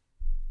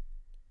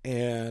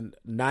 And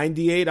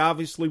 98,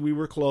 obviously, we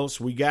were close.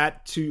 We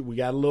got a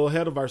little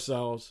ahead of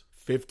ourselves.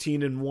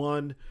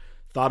 15-1.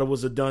 Thought it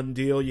was a done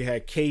deal. You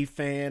had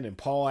K-Fan and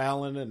Paul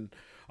Allen and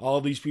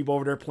all these people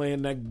over there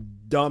playing that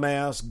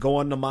dumbass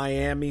Going to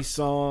Miami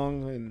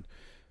song.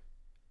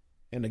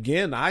 And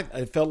again, I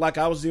felt like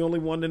I was the only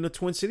one in the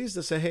Twin Cities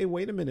that said, hey,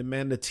 wait a minute,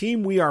 man. The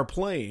team we are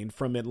playing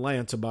from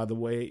Atlanta, by the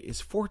way,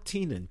 is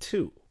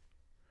 14-2.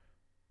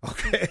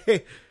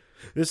 Okay?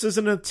 This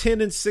isn't a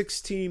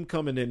 10-6 team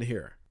coming in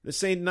here.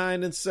 This ain't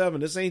 9-7.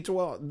 This ain't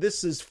 12.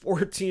 This is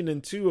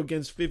 14-2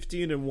 against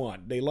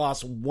 15-1. They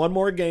lost one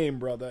more game,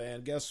 brother.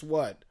 And guess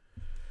what?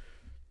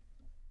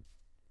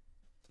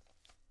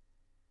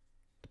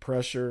 The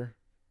pressure.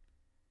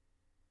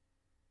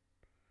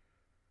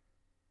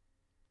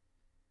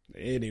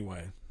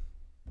 Anyway,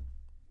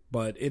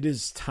 but it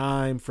is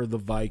time for the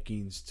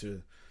Vikings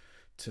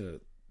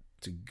to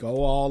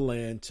go all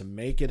in, to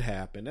make it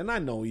happen. And I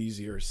know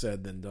easier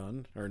said than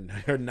done, or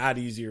not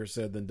easier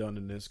said than done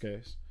in this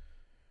case.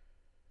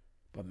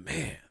 But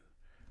man,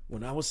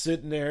 when I was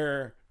sitting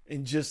there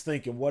and just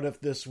thinking, what if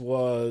this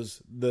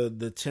was the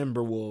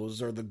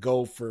Timberwolves or the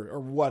Gopher or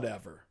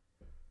whatever?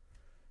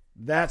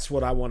 That's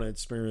what I want to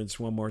experience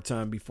one more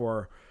time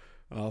before.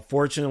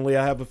 Fortunately,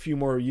 I have a few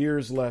more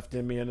years left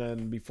in me, and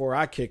then before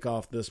I kick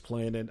off this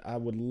planet, I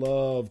would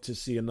love to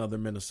see another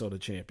Minnesota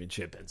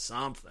championship and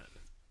something.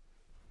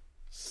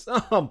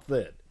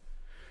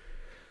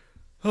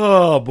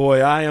 Oh, boy,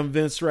 I am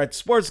Vince Wright,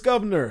 Sports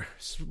Governor.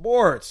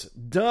 Sports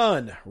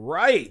done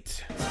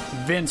right.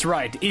 Vince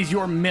Wright is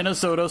your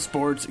Minnesota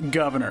Sports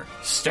Governor.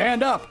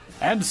 Stand up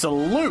and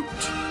salute.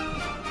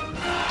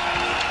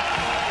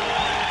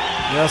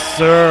 Yes,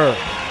 sir.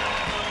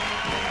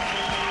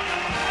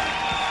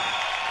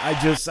 I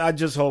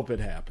just hope it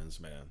happens,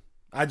 man.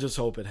 I just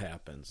hope it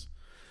happens.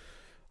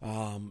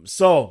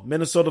 So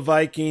Minnesota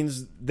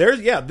Vikings,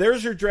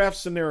 there's your draft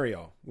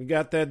scenario. We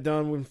got that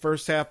done in the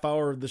first half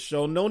hour of the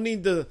show. No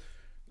need to,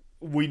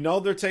 we know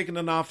they're taking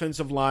an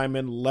offensive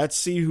lineman. Let's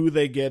see who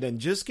they get and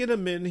just get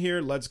them in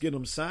here. Let's get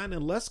them signed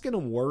and let's get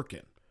them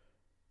working.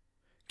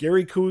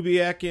 Gary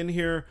Kubiak in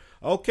here.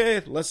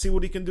 Okay, let's see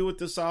what he can do with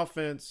this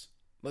offense.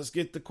 Let's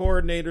get the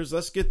coordinators.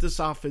 Let's get this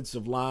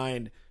offensive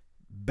line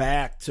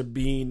back to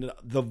being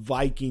the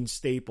Viking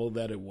staple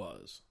that it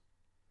was.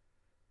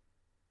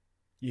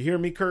 You hear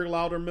me, Kurt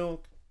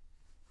Loudermilk?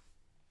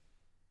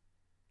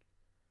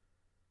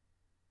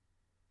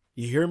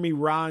 You hear me,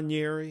 Ron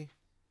Yeri?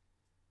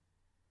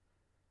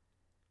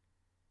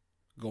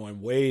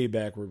 Going way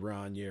back with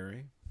Ron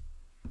Yeri.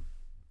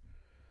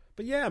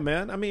 But yeah,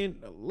 man, I mean,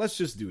 let's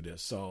just do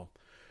this. So,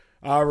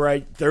 all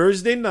right,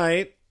 Thursday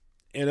night,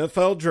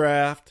 NFL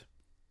Draft.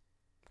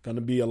 Going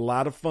to be a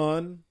lot of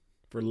fun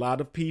for a lot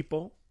of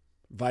people.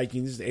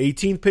 Vikings, the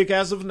 18th pick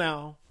as of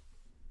now.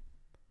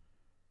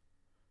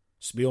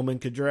 Spielman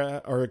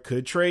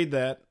could trade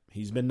that.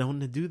 He's been known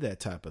to do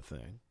that type of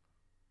thing.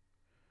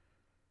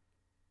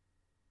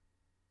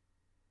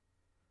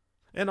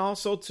 And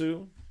also,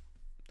 too,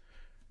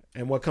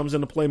 and what comes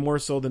into play more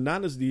so than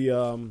not is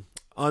the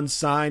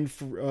unsigned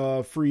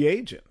free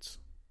agents.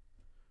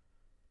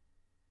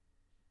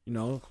 You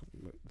know,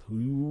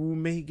 who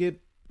may get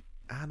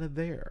out of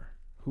there?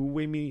 Who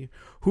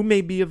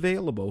may be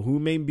available? Who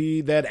may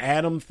be that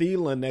Adam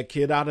Thielen, that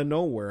kid out of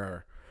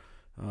nowhere?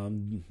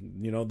 You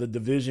know, the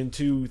Division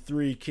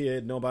 2-3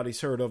 kid nobody's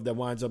heard of that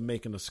winds up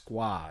making a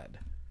squad.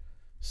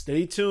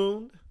 Stay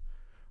tuned.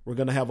 We're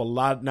going to have a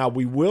lot. Now,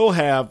 we will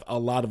have a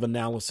lot of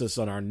analysis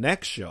on our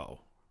next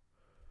show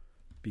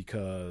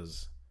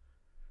because,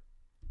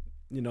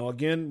 you know,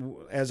 again,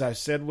 as I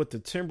said with the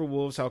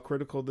Timberwolves, how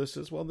critical this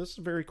is. Well, this is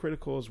very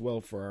critical as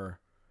well for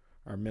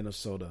our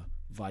Minnesota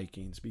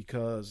Vikings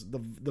because the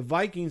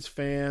Vikings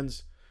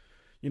fans,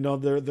 you know,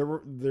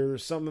 they're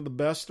some of the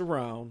best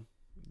around.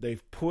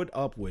 They've put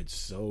up with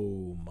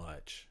so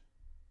much.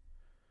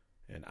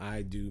 And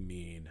I do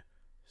mean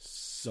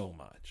so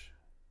much.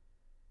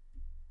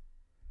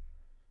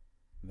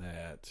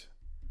 That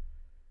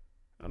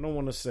I don't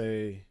want to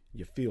say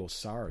you feel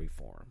sorry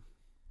for them,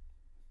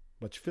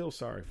 but you feel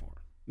sorry for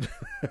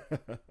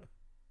them.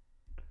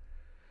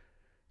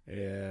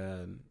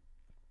 And,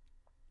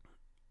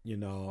 you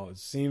know, it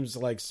seems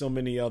like so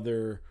many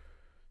other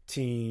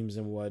teams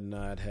and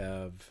whatnot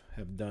have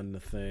done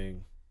the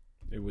thing.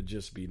 It would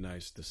just be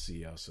nice to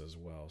see us as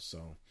well.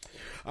 So,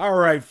 all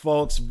right,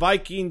 folks.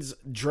 Vikings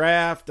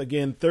draft,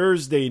 again,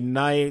 Thursday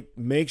night.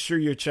 Make sure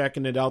you're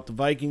checking it out. The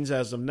Vikings,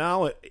 as of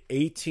now, at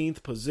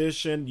 18th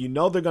position. You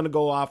know they're going to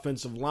go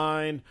offensive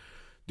line.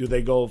 Do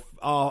they go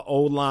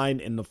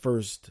O-line in the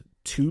first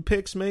two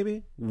picks,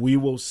 maybe? We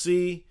will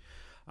see.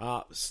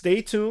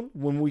 Stay tuned.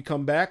 When we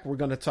come back, we're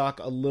going to talk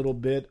a little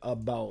bit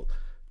about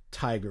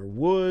Tiger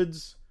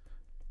Woods.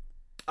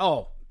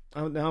 Oh,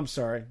 I'm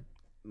sorry.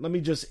 Let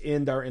me just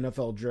end our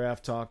NFL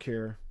draft talk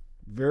here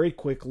very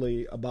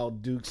quickly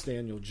about Duke's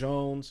Daniel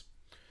Jones.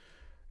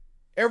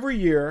 Every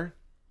year,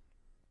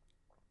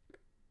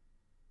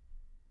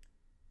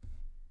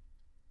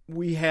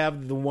 we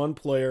have the one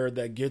player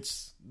that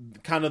gets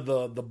kind of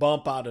the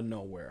bump out of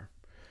nowhere.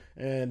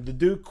 And the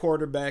Duke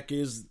quarterback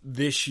is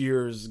this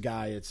year's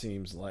guy, it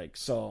seems like.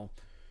 So,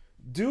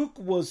 Duke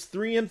was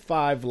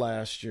 3-5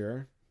 last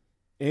year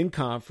in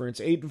conference,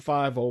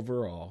 8-5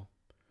 overall.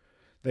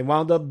 They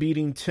wound up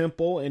beating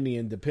Temple in the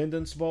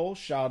Independence Bowl.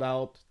 Shout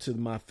out to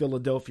my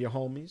Philadelphia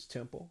homies,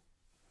 Temple.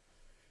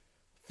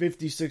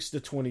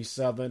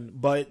 56-27.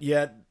 But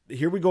yet,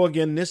 here we go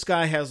again. This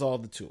guy has all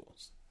the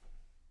tools.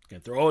 Can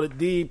throw it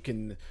deep,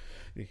 can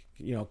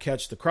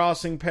catch the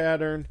crossing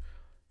pattern,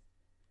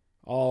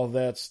 all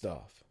that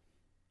stuff.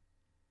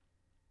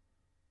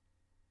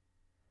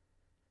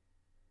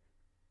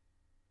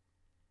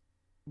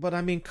 But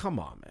I mean, come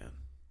on, man.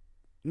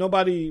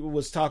 Nobody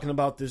was talking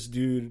about this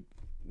dude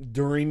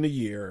during the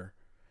year,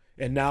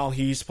 and now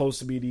he's supposed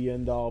to be the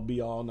end-all,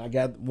 be-all. And I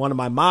got one of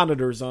my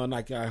monitors on.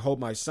 I hope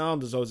my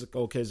sound is always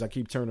okay as I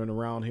keep turning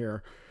around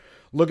here,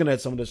 looking at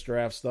some of this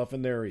draft stuff,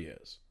 and there he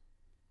is.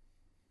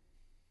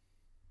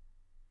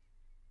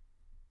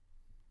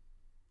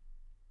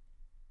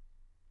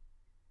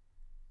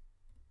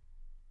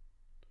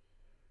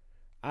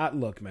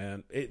 Look,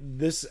 man,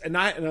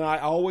 I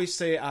always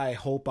say I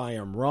hope I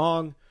am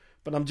wrong,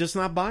 but I'm just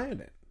not buying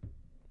it.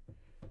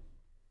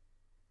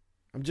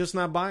 I'm just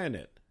not buying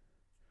it.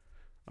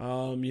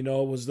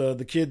 It was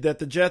the kid that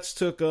the Jets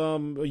took a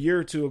year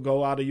or two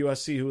ago out of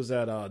USC. Who was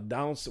that?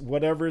 Downs,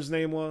 whatever his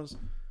name was.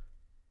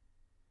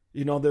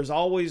 There's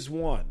always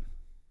one.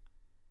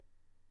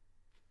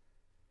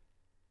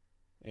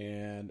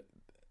 And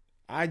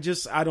I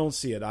don't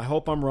see it. I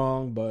hope I'm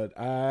wrong, but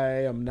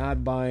I am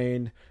not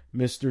buying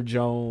Mr.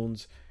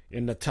 Jones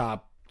in the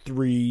top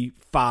 3,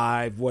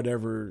 5,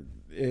 whatever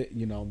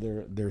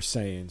they're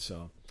saying.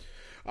 So,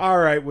 all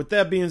right. With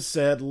that being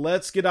said,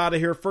 let's get out of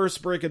here.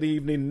 First break of the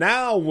evening.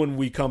 Now, when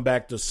we come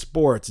back to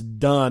Sports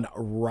Done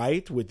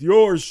Right with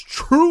yours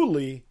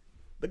truly,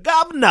 the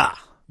governor,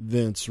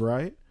 Vince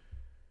Wright.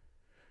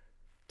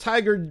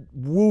 Tiger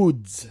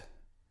Woods.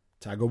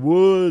 Tiger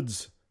Wood,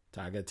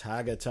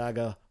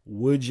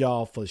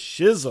 y'all, for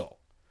shizzle.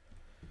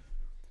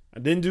 I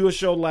didn't do a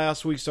show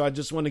last week, so I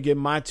just want to get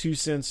my 2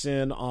 cents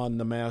in on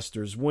the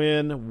Masters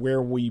win,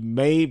 where we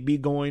may be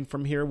going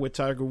from here with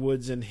Tiger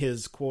Woods in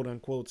his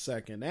quote-unquote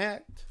second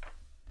act.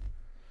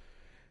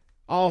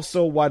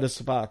 Also, why does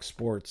Fox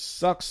Sports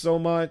suck so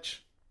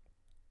much?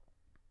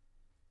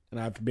 And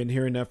I've been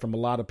hearing that from a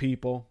lot of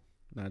people,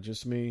 not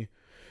just me.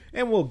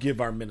 And we'll give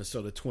our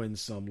Minnesota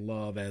Twins some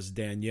love, as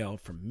Danielle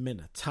from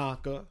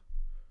Minnetonka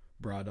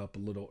brought up a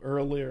little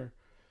earlier.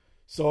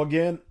 So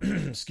again,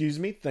 excuse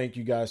me, thank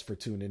you guys for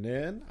tuning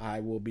in.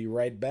 I will be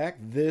right back.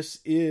 This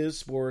is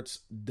Sports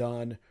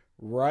Done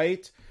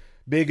Right.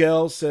 Big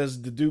L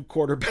says the Duke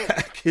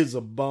quarterback is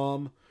a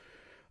bum.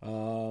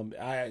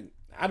 I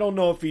don't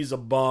know if he's a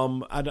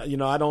bum. I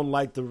don't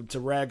like to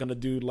rag on a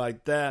dude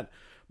like that.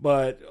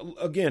 But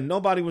again,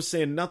 nobody was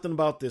saying nothing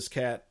about this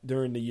cat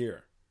during the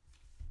year.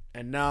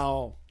 And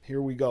now,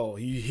 here we go.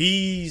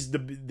 He's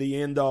the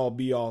end-all,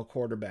 be-all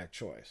quarterback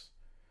choice.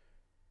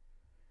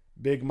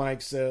 Big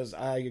Mike says,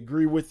 I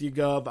agree with you,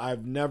 Gov.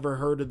 I've never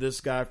heard of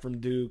this guy from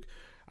Duke.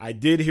 I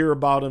did hear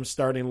about him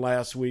starting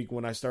last week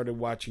when I started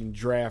watching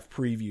draft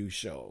preview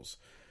shows.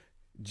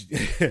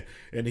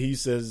 And he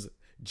says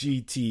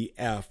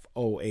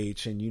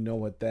GTFOH, and you know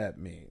what that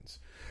means.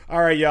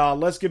 All right, y'all,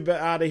 let's get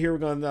out of here. We're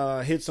going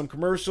to hit some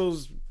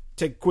commercials,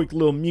 take a quick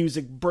little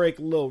music break,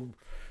 a little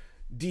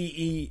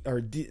DNCE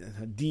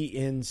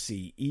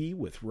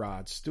with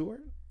Rod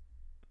Stewart.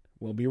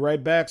 We'll be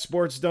right back.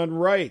 Sports Done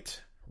Right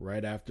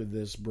after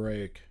this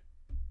break.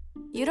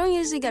 You don't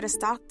usually get a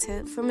stock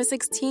tip from a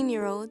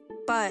 16-year-old,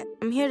 but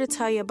I'm here to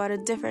tell you about a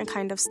different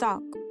kind of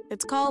stock.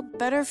 It's called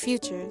Better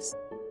Futures,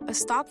 a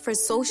stock for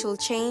social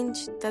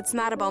change that's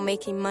not about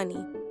making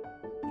money.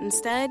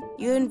 Instead,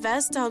 you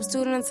invest to help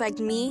students like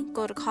me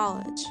go to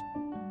college.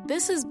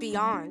 This is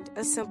beyond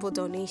a simple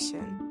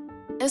donation.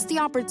 It's the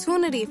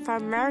opportunity for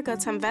America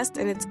to invest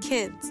in its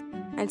kids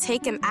and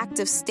take an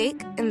active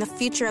stake in the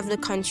future of the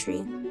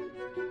country.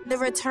 The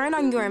return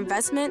on your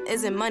investment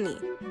isn't money.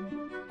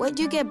 What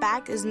you get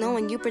back is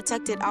knowing you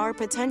protected our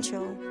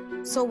potential.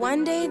 So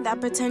one day,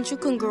 that potential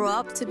can grow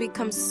up to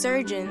become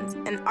surgeons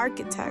and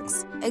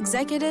architects,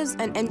 executives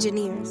and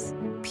engineers,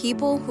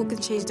 people who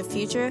can change the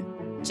future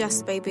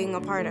just by being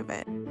a part of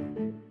it.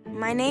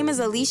 My name is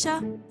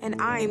Alicia, and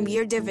I'm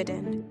your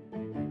dividend.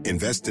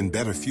 Invest in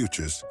better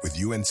futures with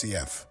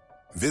UNCF.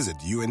 Visit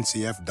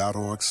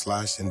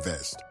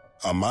uncf.org/invest.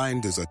 A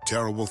mind is a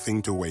terrible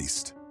thing to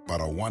waste, but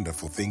a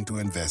wonderful thing to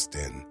invest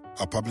in.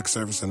 A public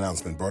service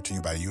announcement brought to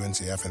you by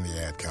UNCF and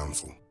the Ad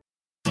Council.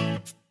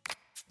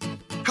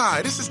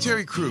 Hi, this is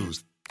Terry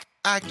Crews.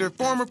 Actor,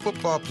 former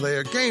football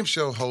player, game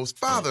show host,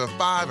 father of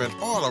 5, and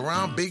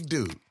all-around big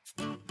dude.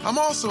 I'm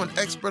also an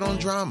expert on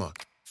drama.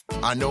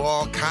 I know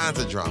all kinds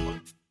of drama.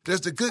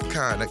 There's the good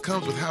kind that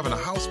comes with having a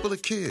house full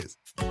of kids.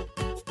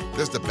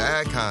 There's the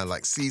bad kind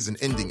like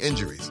season-ending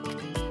injuries.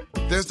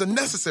 There's the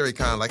necessary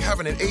kind like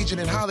having an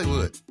agent in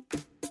Hollywood.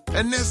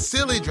 And there's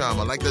silly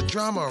drama like the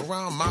drama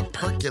around my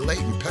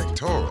percolating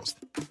pectorals.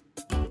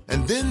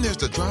 And then there's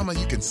the drama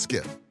you can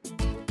skip.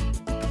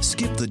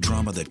 Skip the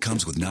drama that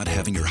comes with not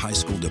having your high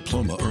school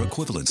diploma or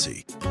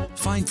equivalency.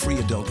 Find free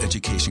adult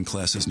education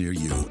classes near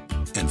you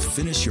and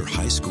finish your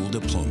high school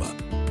diploma.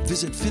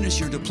 Visit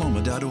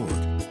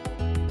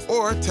finishyourdiploma.org.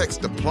 Or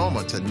text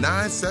diploma to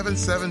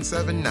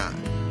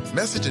 97779.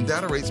 Message and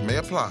data rates may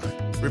apply.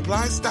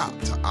 Reply STOP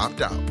to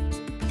opt out.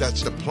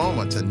 That's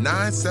diploma to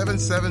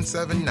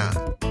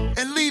 97779.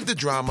 And leave the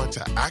drama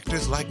to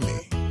actors like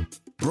me.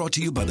 Brought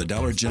to you by the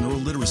Dollar General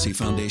Literacy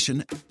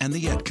Foundation and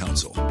the Ad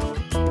Council.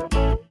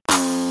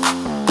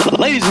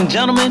 Ladies and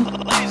gentlemen,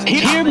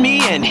 hear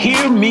me and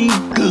hear me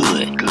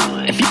good.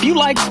 If you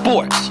like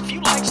sports,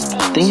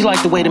 then you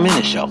like the Wait a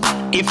Minute Show.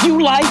 If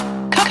you like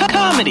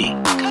comedy,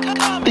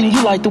 then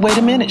you like the Wait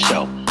a Minute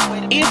Show.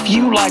 If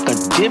you like a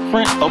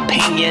different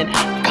opinion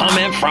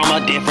coming from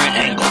a different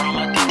angle,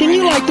 then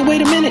you like the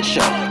Wait a Minute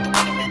Show.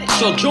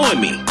 So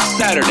join me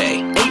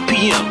Saturday, 8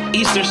 p.m.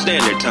 Eastern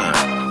Standard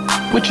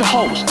Time with your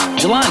host,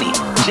 Jelani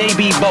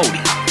J.B.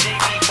 Bodie.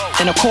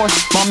 And of course,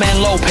 my man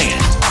Lopan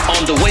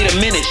on the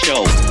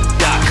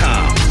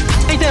WaitAMinuteShow.com.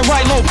 Ain't that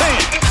right, Lopan?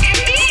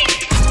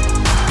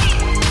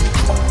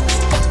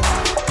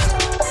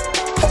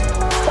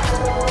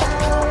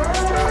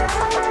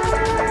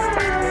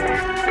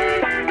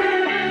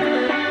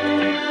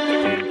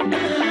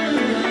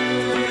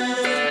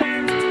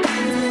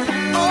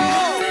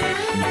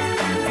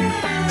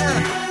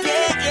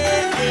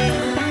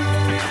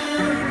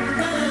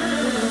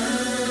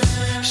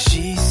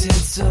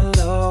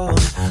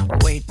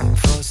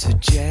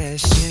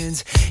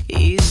 Suggestions.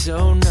 He's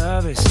so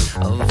nervous,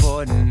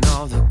 avoiding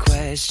all the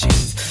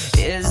questions.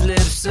 His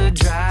lips are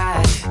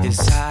dry, his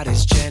heart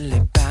is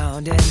gently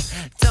pounding.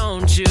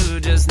 Don't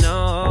you just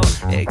know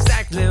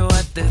exactly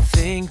what they're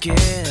thinking?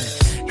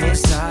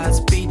 His heart's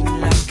beating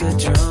like a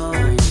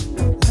drum.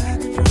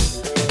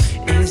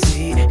 Is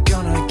he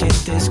gonna get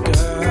this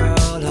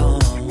girl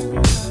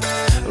home?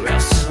 Real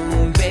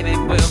soon, baby,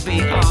 we'll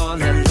be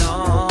all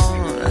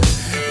alone.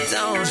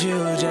 Don't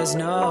you just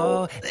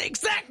know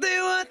exactly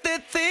what they're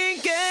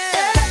thinking?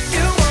 If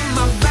you want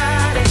my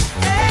body,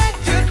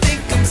 if you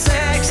think I'm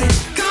sexy,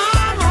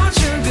 come on,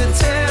 sugar,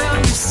 tell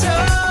me so.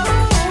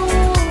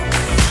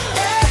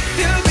 If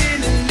you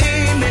really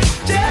need me,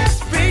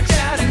 just reach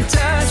out and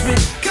touch me.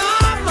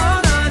 Come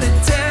on, honey,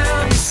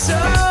 tell me so.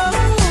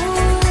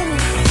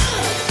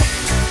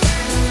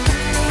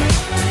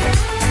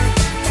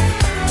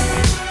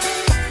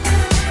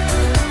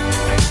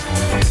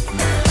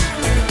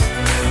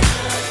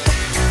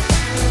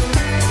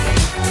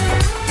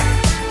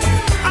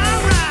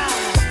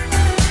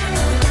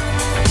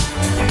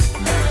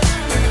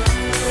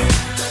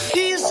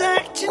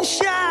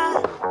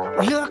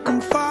 Looking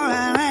for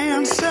an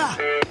answer.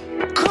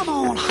 Come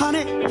on,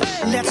 honey,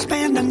 let's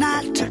spend the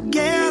night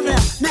together.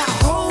 Now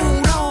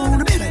hold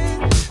on a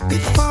minute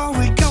before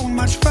we go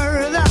much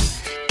further.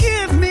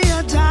 Give me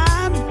a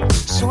dime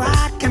so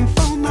I can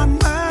phone my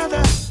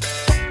mother.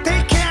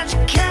 They catch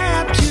a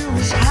cab to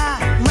his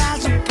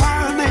high-rise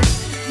apartment.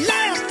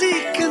 Last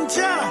he can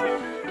tell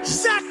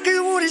exactly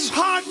what his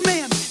heart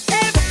meant.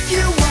 If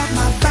you want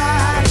my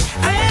body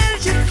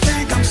and you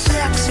think I'm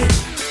sexy,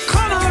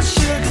 come on,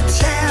 sugar,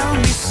 tell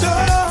me so.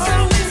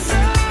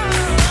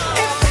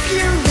 If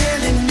you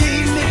really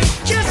need me,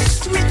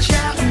 just reach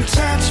out and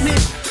touch me.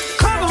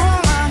 Come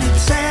on, honey,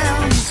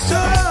 tell me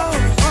so.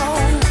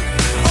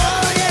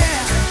 Oh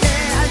yeah,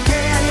 yeah,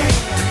 yeah, yeah.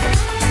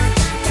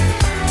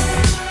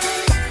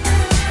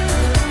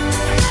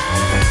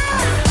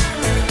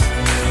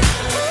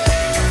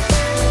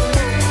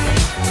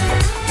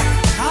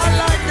 I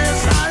like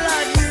this, I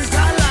like this, I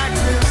like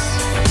this.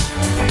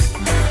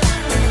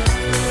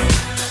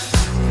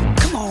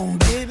 Come on,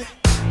 baby,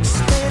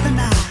 stay the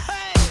night.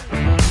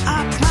 I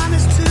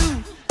promise to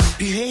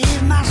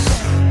behave myself.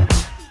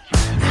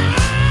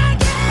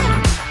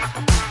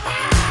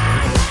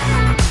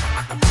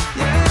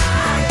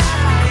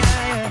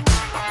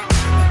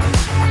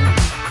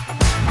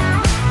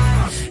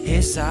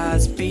 His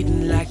heart's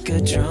beating like a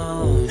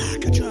drum.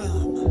 Like a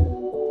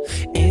drum.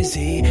 Is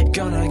he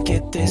gonna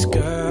get this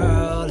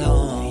girl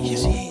home?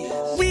 Yes, he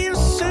is. Real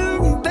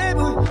soon, baby,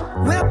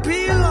 we'll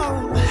be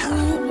alone.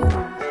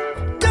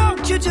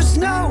 Don't you just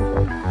know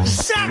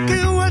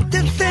exactly what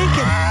they're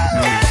thinking?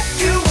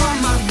 If you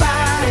want my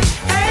body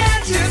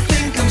and you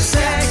think I'm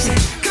sexy,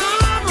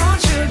 come on,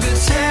 sugar,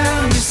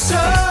 tell me so.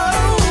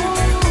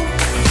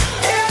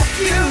 If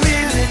you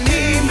really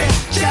need me,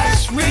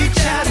 just reach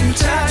out and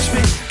touch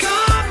me.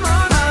 Come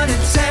on, honey,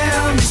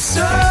 tell me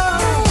so.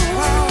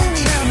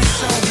 Tell me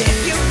so, baby. If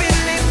you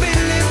really,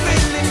 really,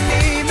 really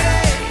need me,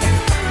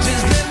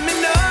 just let me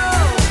know.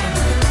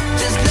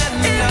 Just let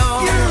me know.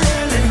 If you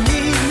really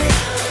need me,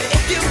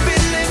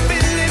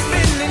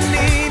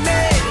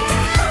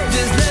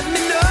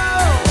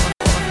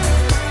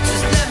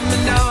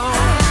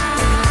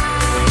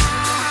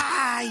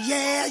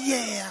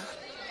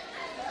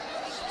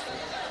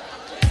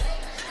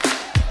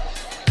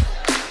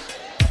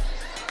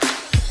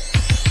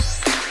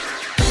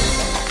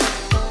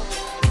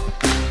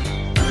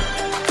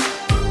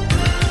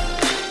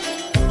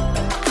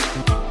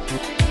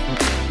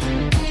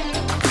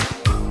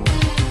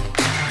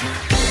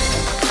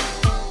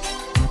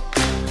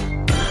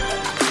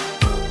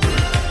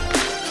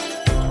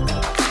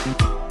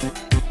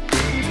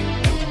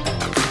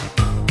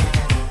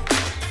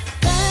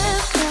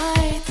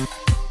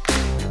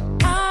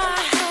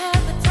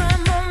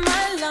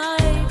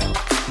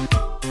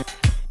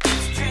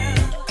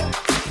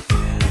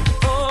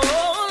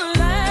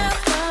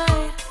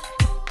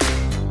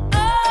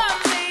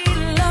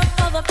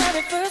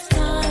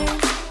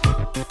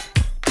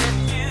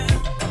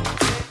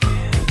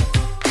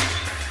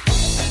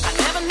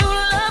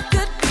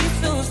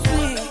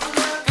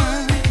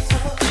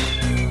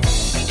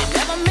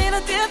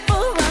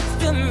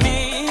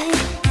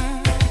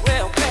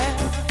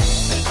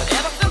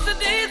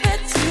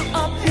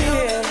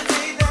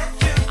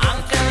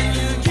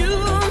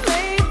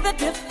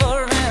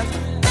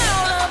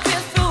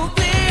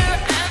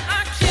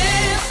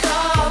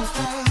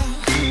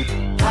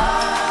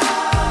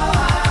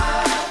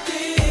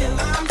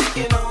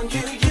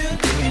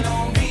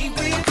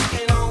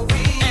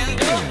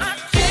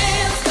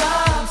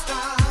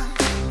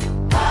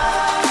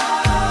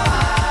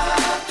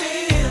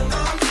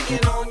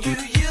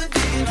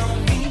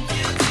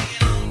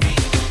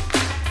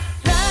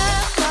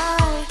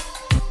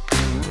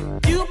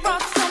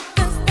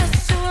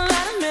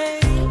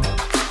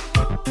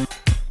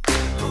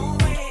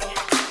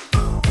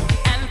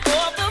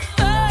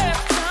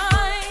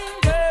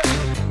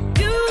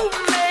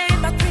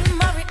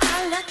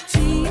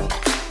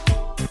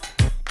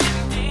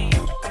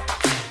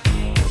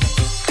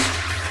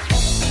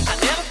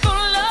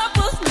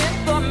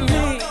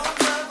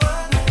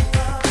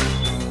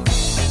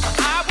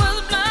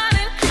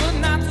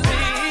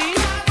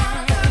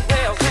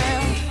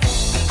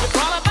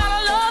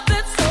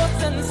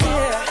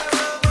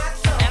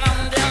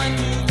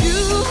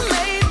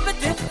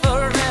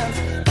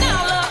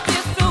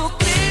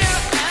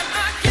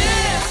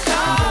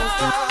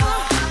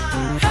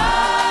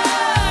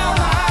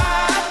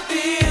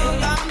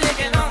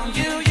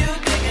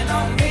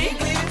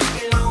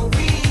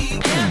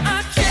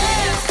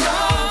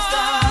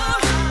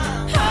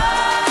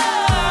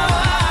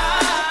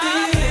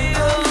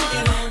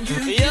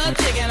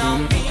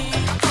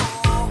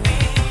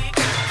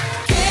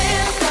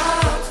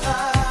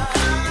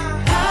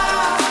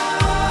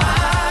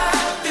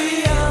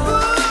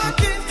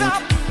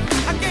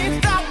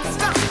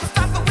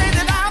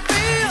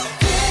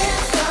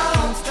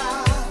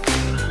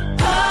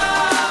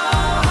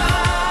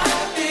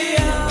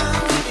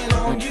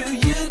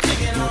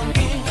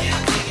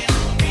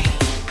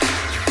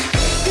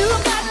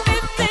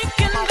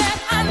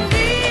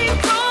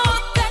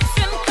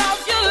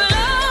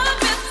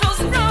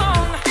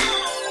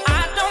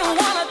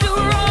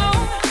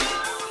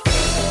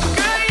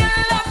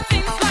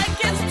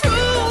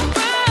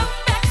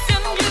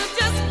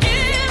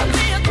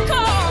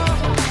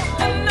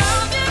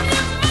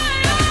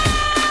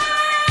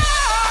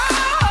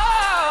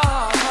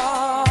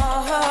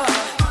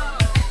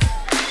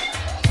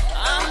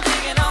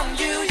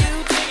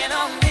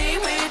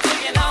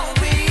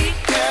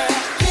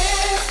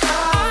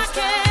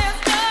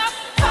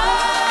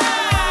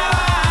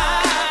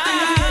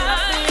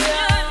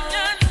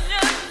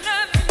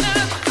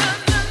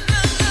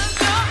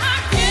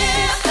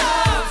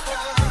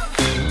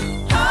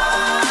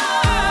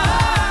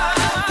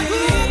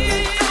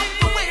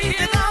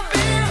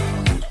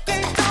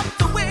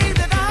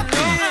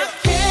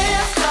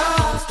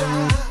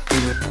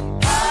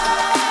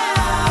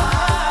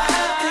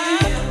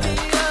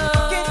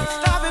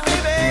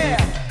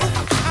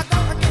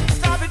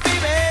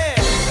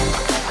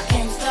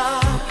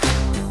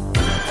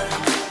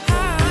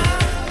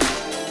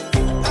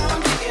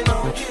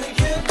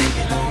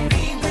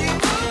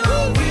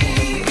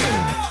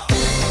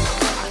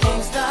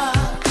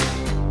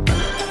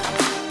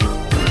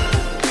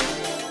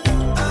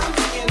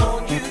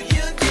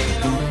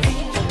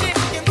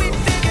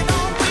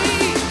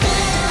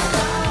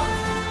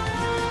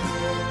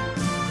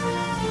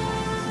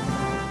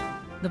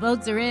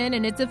 votes are in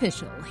and it's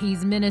official.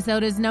 He's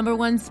Minnesota's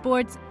 #1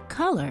 sports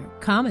color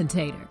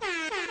commentator.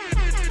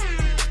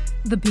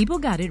 The people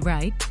got it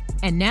right,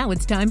 and now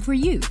it's time for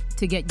you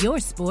to get your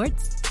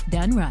sports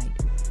done right.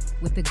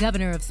 With the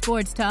governor of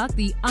sports talk,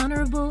 the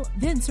Honorable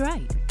Vince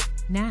Wright.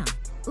 Now,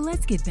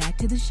 let's get back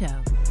to the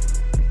show.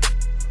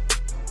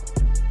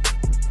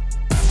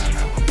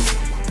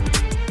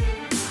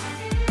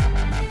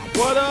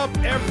 What up,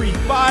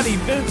 everybody?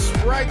 Vince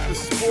Wright, the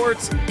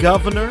sports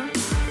governor.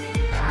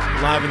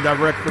 Live and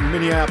direct from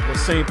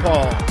Minneapolis, St.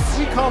 Paul.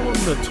 We call them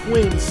the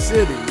Twin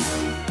Cities.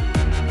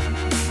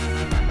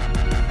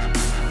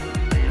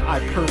 I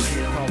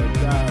personally call it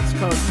God's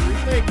country.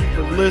 Thank you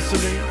for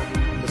listening.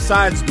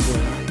 Besides the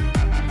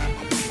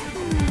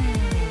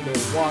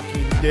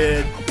Walking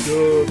Dead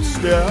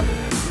dubstep.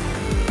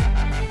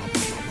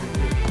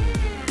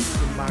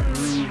 Put my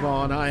groove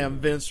on. I am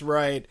Vince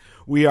Wright.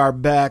 We are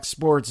back.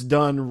 Sports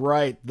Done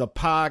Right. The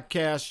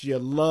podcast you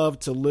love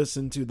to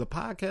listen to. The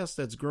podcast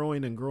that's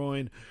growing and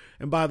growing.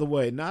 And by the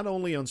way, not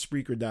only on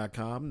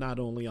Spreaker.com, not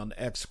only on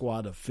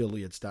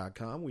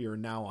XSquadAffiliates.com, we are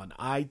now on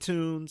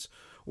iTunes.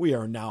 We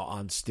are now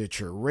on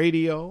Stitcher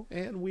Radio,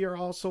 and we are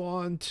also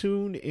on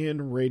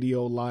TuneIn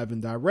Radio Live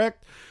and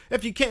Direct.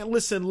 If you can't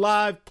listen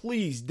live,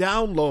 please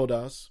download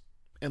us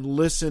and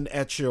listen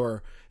at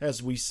your,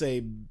 as we say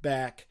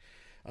back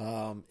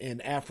in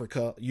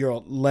Africa,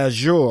 your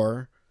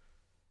leisure.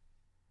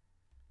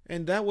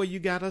 And that way you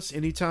got us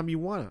anytime you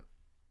want.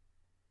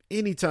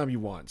 Anytime you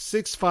want.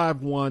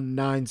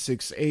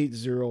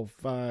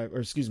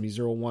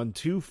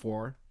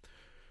 651-968-0124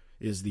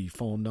 is the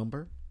phone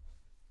number.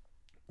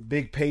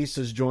 Big Pace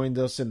has joined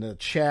us in the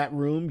chat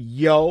room.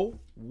 Yo,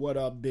 what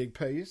up, Big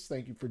Pace?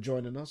 Thank you for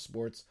joining us.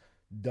 Sports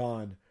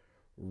Done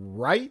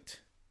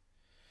Right.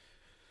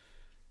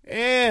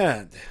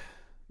 And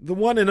the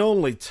one and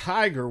only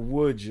Tiger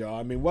Woods, y'all.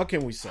 I mean, what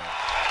can we say?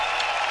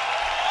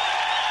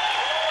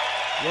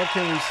 What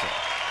can we say?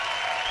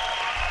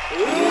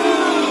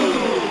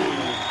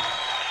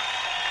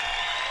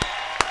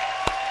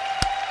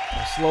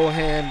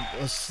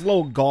 A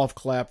slow golf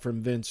clap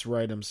from Vince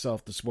Wright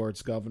himself, the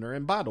sports governor.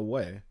 And by the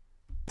way,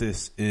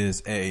 this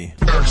is a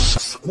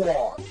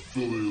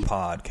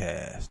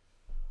podcast.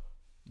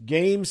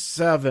 Game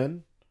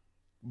 7,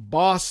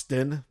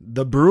 Boston,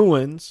 the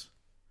Bruins,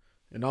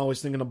 and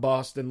always thinking of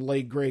Boston,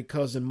 late great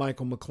cousin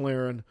Michael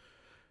McLaren,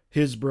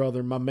 his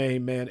brother, my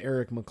main man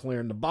Eric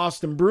McLaren. The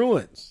Boston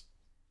Bruins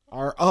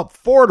are up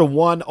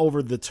 4-1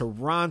 over the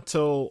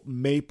Toronto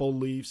Maple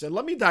Leafs. And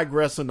let me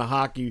digress into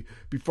hockey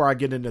before I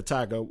get into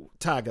Tiger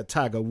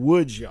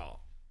Woods,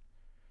 y'all.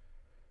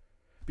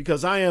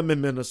 Because I am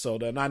in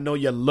Minnesota, and I know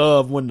you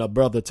love when the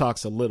brother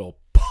talks a little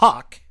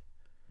puck.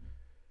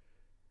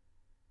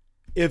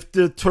 If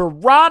the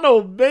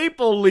Toronto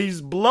Maple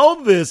Leafs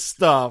blow this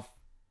stuff,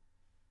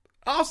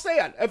 I'll say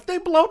it. If they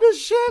blow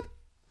this shit,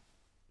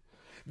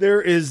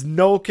 there is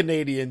no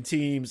Canadian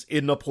teams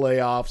in the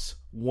playoffs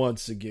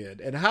once again.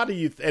 And how do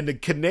you and the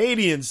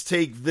Canadians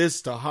take this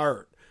to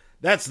heart?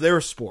 That's their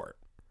sport.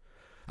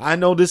 I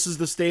know this is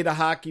the state of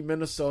hockey,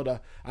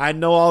 Minnesota. I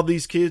know all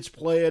these kids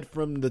play it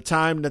from the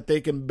time that they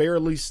can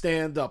barely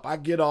stand up. I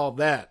get all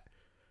that.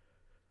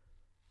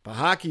 But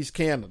hockey's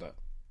Canada.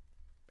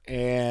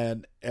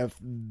 And if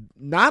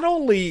not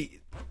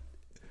only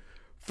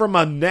from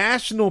a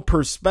national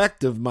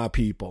perspective, my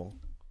people,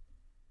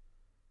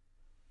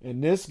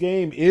 and this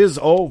game is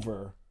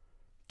over.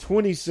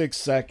 26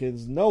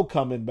 seconds, no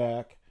coming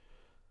back.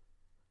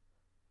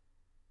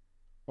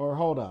 Or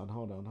hold on.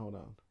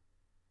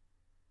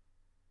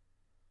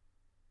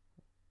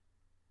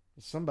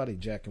 Somebody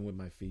jacking with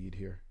my feed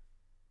here.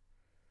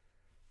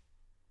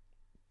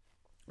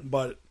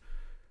 But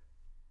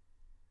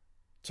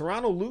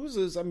Toronto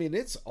loses, I mean,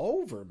 it's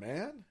over,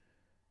 man.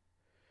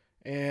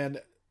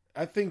 And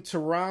I think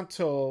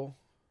Toronto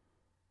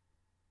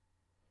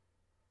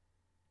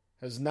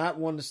has not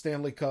won the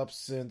Stanley Cup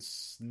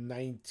since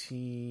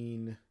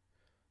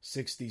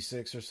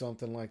 1966 or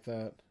something like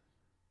that.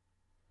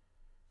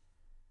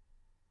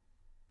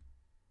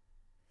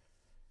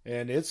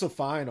 And it's a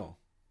final.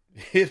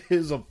 It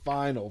is a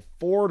final.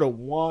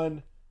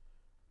 4-1.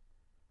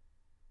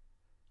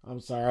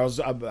 I'm sorry.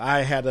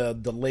 I had a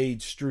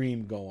delayed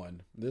stream going.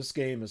 This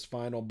game is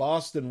final.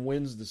 Boston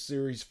wins the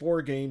series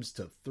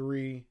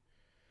 4-3.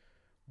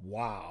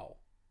 Wow.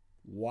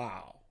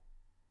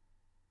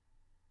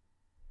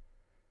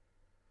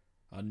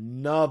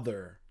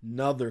 Another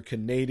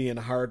Canadian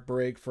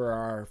heartbreak for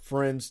our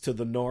friends to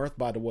the north.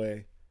 By the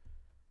way,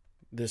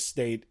 this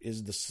state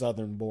is the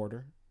southern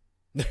border.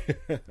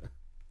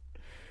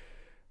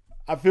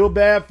 I feel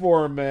bad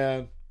for him,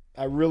 man.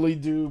 I really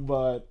do,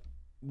 but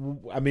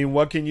I mean,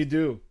 what can you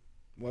do?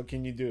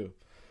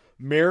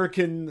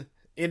 American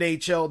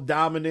NHL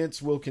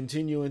dominance will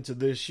continue into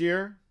this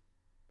year.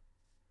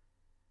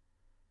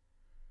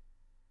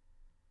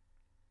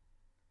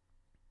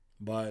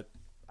 But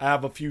I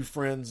have a few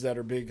friends that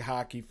are big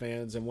hockey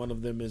fans, and one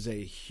of them is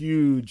a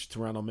huge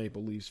Toronto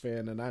Maple Leafs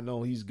fan, and I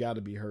know he's got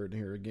to be hurting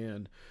here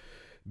again.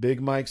 Big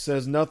Mike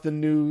says, nothing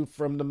new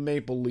from the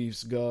Maple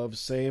Leafs, Gov.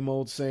 Same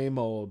old, same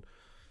old.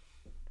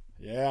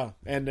 Yeah,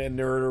 and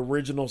their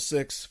original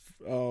 6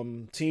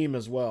 team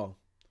as well.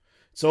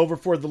 It's over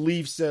for the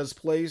Leafs says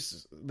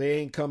place. They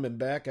ain't coming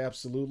back,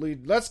 absolutely.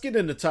 Let's get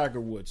into Tiger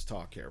Woods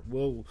talk here.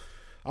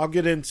 I'll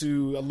get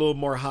into a little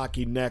more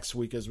hockey next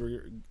week as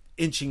we're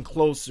inching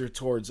closer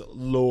towards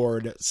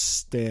Lord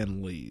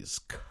Stanley's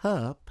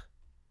Cup.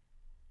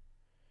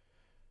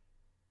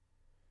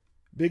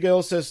 Big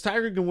L says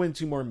Tiger can win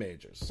 2 more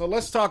majors. So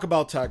let's talk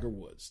about Tiger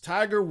Woods.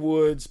 Tiger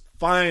Woods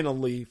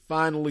finally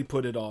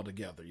put it all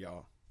together,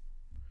 y'all.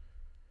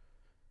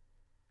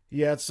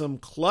 He had some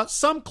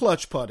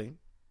clutch putting.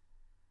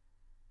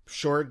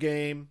 Short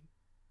game,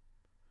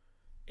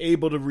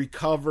 able to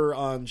recover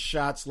on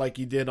shots like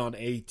he did on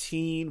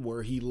 18,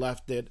 where he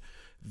left it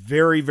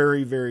very,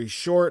 very, very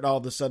short. All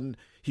of a sudden,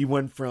 he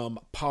went from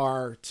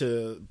par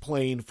to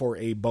playing for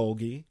a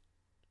bogey.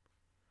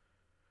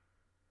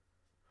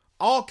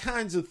 All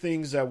kinds of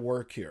things at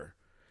work here.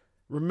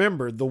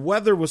 Remember, the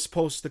weather was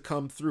supposed to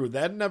come through.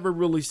 That never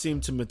really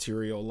seemed to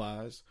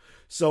materialize.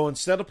 So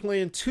instead of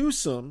playing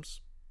twosomes,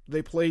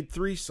 they played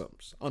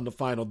threesomes on the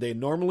final day.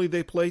 Normally,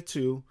 they play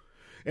 2.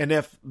 And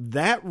if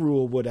that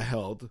rule would have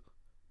held,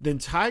 then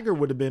Tiger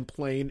would have been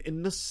playing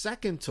in the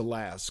second to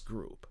last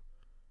group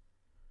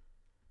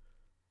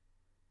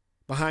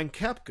behind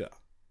Koepka.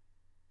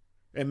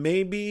 And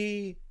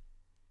maybe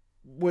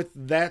with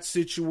that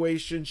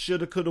situation,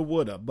 shoulda, coulda,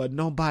 woulda. But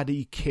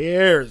nobody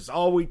cares.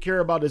 All we care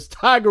about is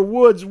Tiger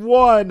Woods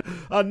won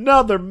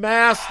another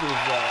Masters.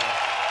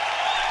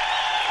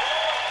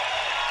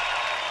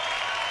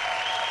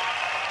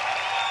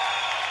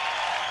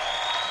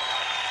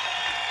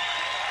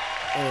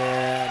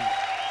 And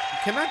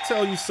can I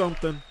tell you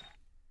something?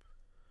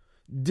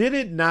 Did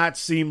it not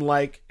seem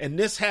like, and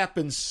this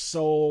happens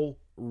so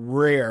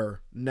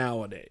rare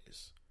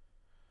nowadays,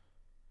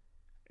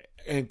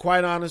 and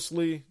quite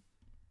honestly,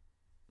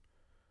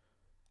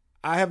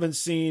 I haven't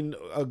seen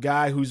a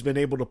guy who's been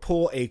able to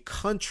pull a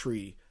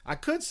country, I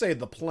could say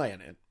the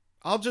planet,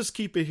 I'll just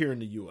keep it here in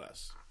the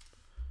U.S.,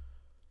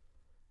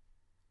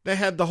 they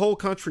had the whole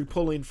country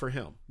pulling for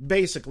him,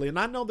 basically. And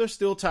I know there's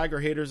still Tiger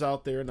haters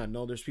out there, and I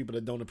know there's people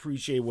that don't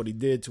appreciate what he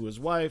did to his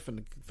wife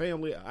and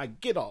family. I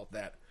get all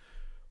that.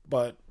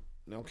 But,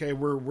 okay,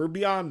 we're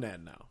beyond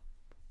that now.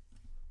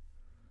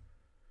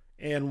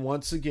 And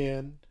once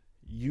again,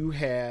 you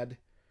had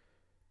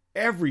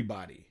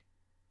everybody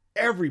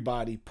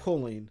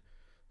pulling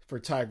for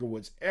Tiger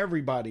Woods.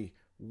 Everybody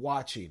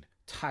watching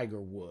Tiger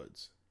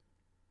Woods.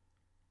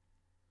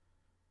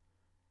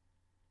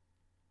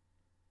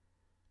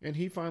 And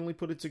he finally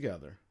put it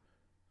together.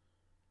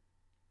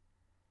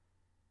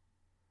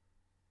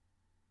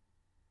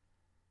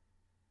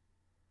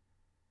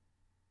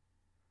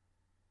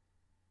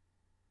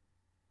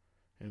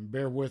 And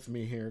bear with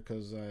me here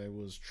because I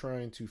was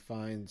trying to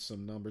find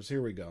some numbers.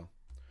 Here we go.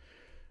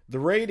 The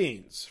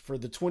ratings for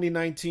the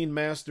 2019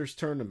 Masters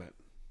Tournament.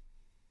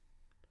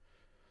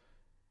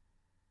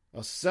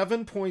 A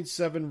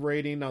 7.7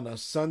 rating on a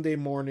Sunday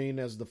morning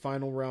as the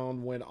final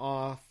round went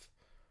off.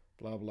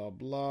 Blah, blah,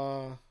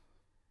 blah.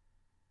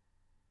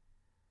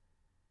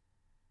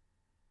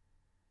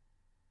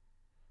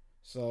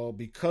 So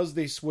because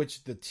they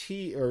switched the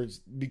tea, or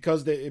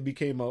because it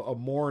became a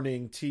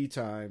morning tea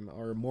time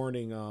or a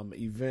morning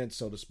event,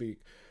 so to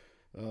speak,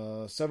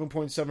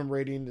 7.7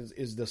 rating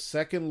is the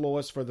second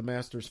lowest for the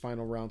Masters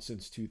final round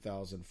since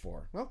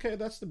 2004. Okay,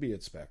 that's to be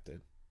expected.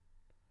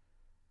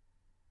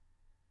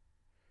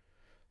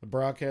 The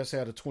broadcast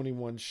had a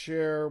 21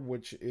 share,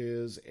 which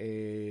is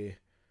a...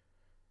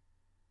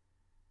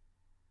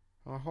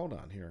 Oh, hold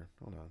on here.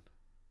 Hold on.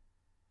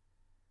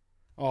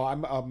 Oh,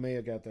 I may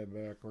have got that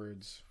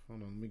backwards.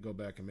 Hold on, let me go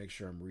back and make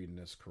sure I'm reading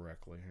this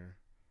correctly here.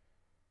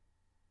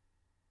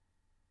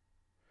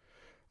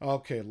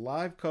 Okay,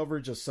 live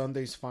coverage of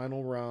Sunday's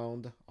final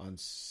round on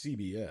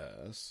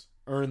CBS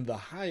earned the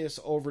highest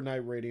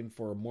overnight rating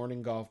for a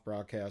morning golf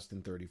broadcast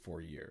in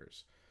 34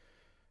 years.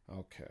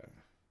 Okay.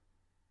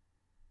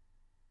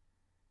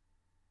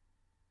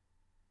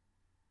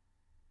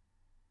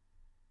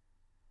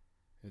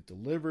 It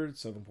delivered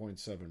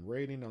 7.7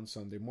 rating on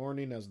Sunday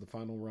morning as the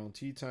final round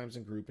tee times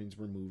and groupings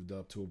were moved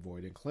up to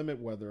avoid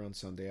inclement weather on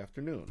Sunday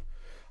afternoon.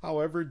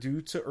 However,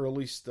 due to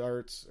early tee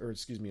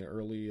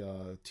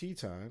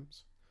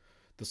times,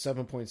 the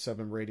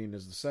 7.7 rating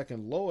is the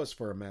second lowest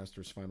for a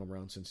Masters final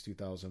round since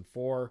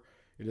 2004.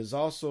 It has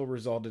also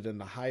resulted in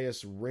the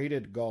highest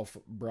rated golf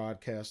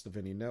broadcast of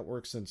any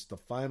network since the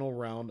final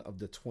round of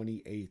the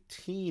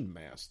 2018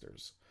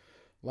 Masters.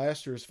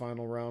 Last year's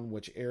final round,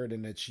 which aired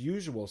in its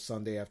usual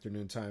Sunday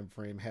afternoon time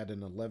frame, had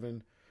an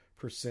 11%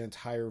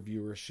 higher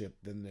viewership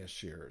than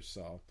this year's.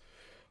 So,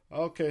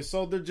 okay,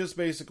 so they're just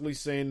basically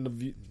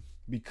saying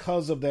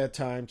because of that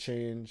time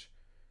change,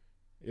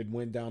 it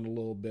went down a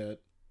little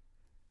bit.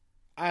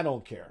 I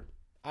don't care.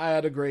 I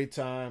had a great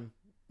time.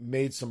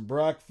 Made some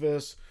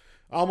breakfast.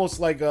 Almost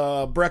like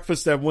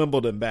breakfast at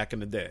Wimbledon back in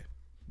the day.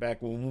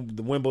 Back when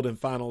the Wimbledon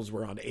finals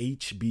were on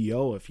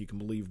HBO, if you can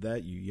believe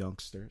that, you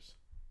youngsters.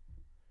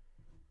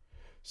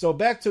 So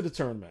back to the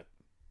tournament.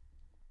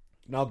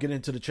 And I'll get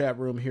into the chat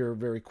room here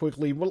very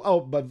quickly.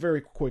 But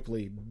very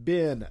quickly,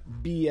 Ben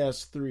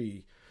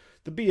BS3,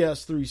 the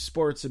BS3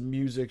 Sports and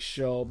Music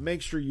Show.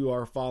 Make sure you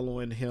are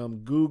following him.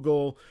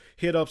 Google,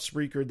 hit up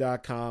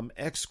Spreaker.com,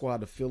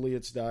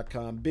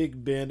 XSquadAffiliates.com.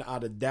 Big Ben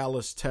out of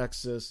Dallas,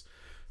 Texas.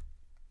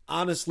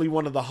 Honestly,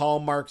 one of the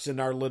hallmarks in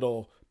our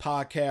little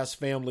podcast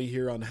family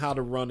here on how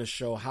to run a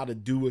show, how to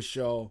do a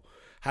show,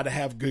 how to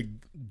have good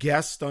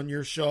guests on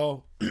your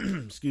show.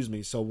 Excuse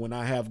me. So when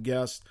I have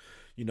guests,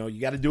 you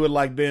got to do it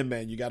like Ben,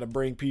 man. You got to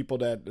bring people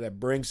that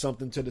bring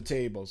something to the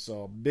table.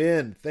 So,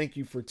 Ben, thank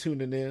you for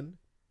tuning in.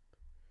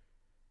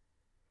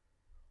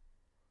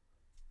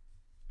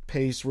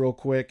 Pace real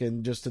quick,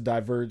 and just to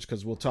diverge,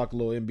 because we'll talk a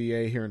little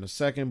NBA here in a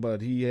second,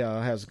 but he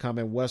has a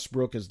comment,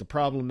 Westbrook is the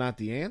problem, not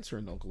the answer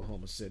in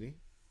Oklahoma City.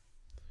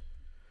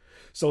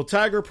 So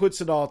Tiger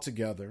puts it all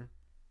together.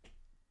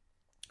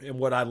 And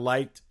what I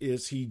liked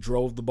is he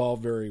drove the ball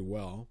very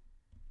well.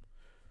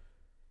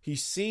 He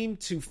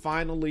seemed to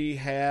finally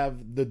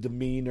have the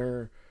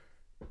demeanor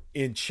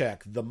in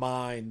check, the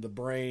mind, the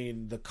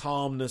brain, the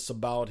calmness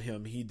about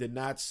him. He did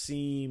not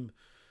seem,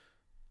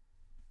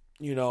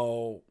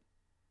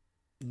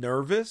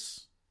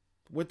 nervous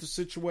with the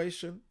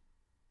situation.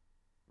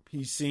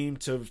 He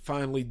seemed to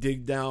finally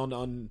dig down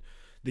on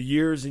the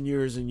years and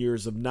years and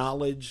years of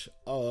knowledge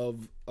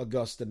of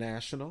Augusta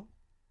National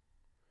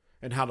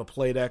and how to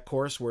play that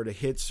course, where to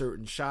hit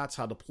certain shots,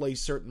 how to play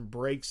certain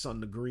breaks on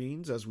the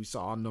greens, as we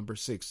saw on number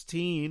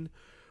 16,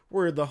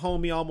 where the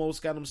homie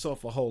almost got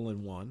himself a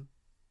hole-in-one.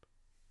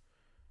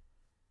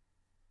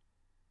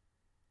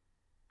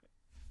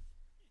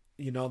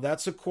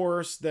 That's a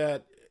course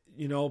that,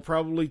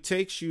 probably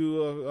takes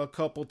you a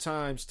couple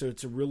times to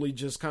really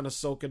just kind of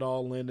soak it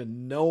all in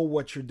and know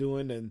what you're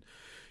doing. And,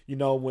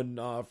 when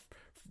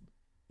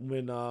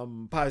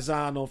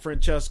Paisano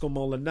Francesco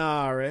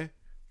Molinari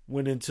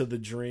went into the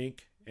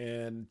drink,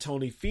 and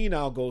Tony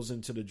Finau goes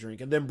into the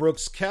drink, and then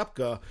Brooks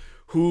Koepka,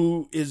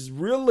 who is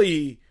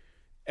really,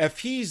 if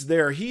he's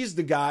there, he's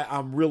the guy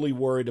I'm really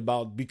worried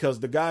about, because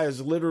the guy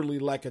is literally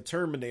like a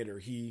Terminator.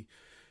 He,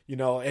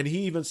 and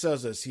he even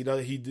says this, he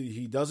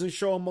doesn't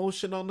show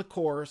emotion on the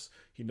course.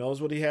 He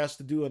knows what he has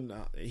to do, and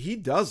he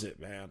does it,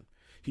 man.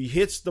 He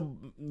hits the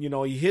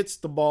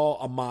ball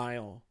a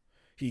mile.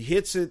 He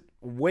hits it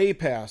way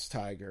past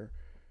Tiger.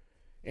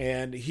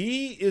 And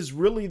he is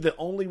really the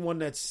only one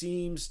that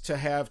seems to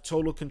have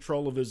total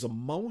control of his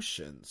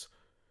emotions,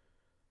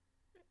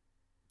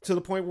 to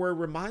the point where it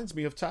reminds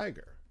me of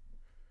Tiger.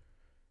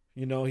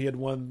 He had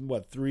won,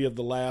 3 of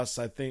the last,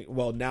 I think,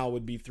 now it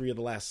would be 3 of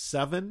the last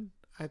 7,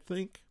 I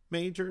think,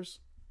 majors.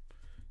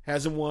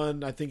 Hasn't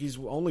won, I think he's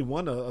only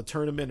won a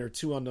tournament or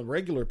 2 on the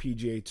regular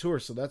PGA Tour,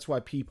 so that's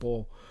why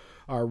people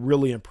are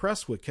really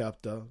impressed with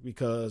Koepka,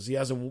 because he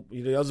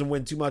doesn't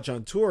win too much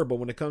on tour, but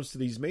when it comes to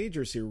these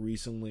majors here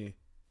recently,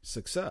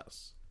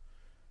 success.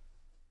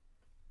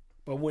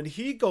 But when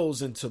he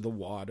goes into the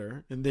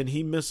water, and then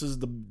he misses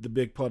the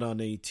big putt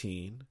on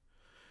 18,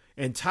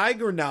 and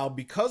Tiger now,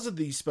 because of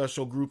these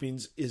special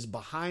groupings, is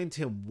behind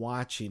him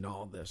watching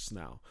all this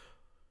now.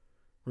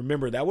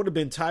 Remember, that would have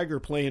been Tiger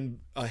playing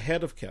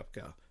ahead of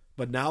Koepka,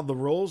 but now the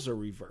roles are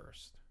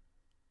reversed.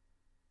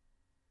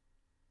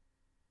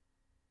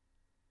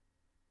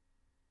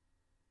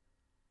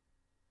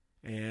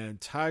 And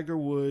Tiger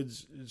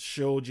Woods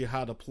showed you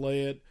how to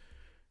play it.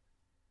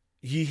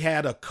 He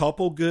had a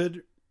couple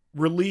good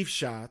relief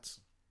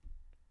shots.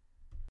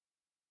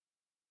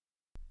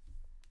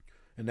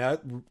 And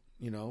that,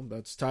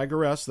 that's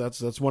Tiger-esque.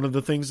 That's one of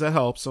the things that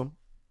helps him.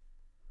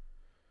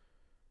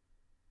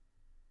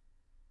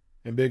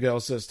 And Big L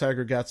says,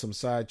 Tiger got some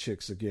side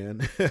chicks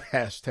again.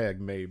 Hashtag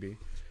maybe.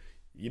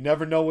 You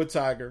never know with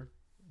Tiger.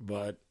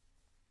 But,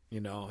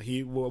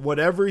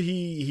 whatever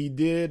he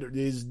did,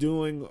 is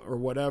doing, or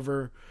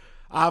whatever,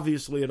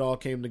 obviously it all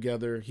came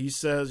together. He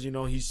says,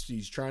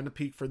 he's trying to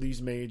peak for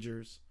these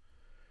majors.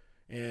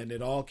 And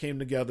it all came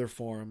together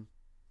for him.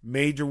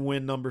 Major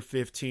win number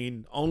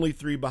 15. Only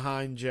 3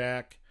 behind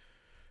Jack.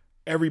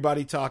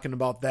 Everybody talking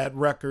about that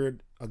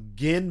record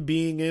again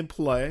being in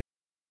play.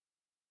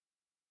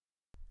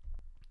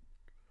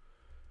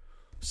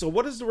 So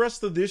what does the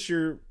rest of this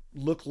year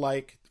look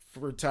like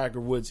for Tiger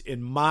Woods,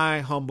 in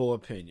my humble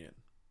opinion?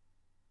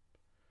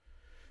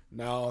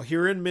 Now,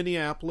 here in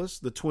Minneapolis,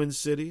 the Twin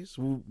Cities,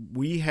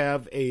 we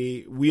have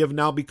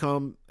now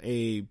become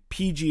a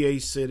PGA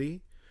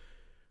city.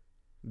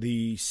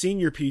 The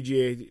senior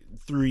PGA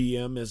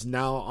 3M is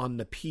now on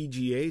the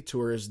PGA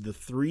Tour as the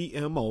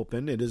 3M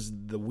Open. It is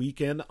the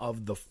weekend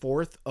of the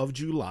 4th of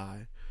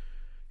July.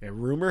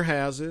 And rumor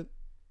has it,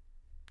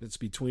 it's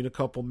between a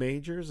couple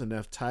majors, and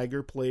if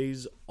Tiger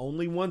plays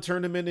only one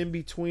tournament in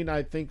between,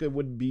 I think it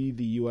would be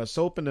the U.S.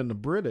 Open and the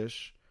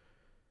British.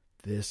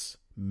 This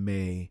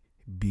may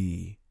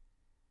be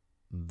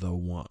the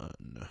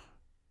one.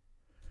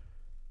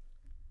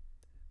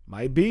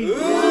 Might be.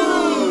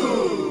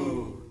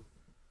 Ooh!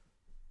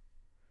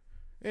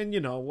 And,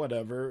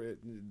 whatever.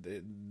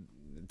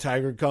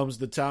 Tiger comes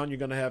to town, you're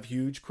going to have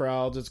huge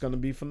crowds. It's going to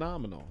be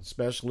phenomenal,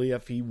 especially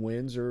if he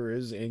wins or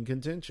is in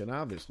contention.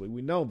 Obviously,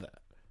 we know that.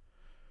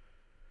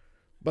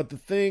 But the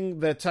thing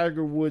that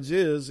Tiger Woods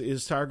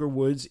is Tiger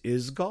Woods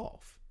is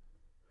golf.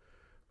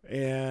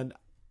 And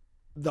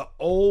the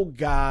old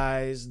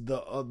guys,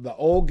 the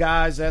old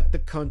guys at the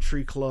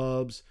country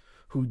clubs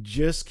who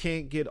just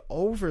can't get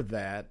over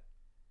that.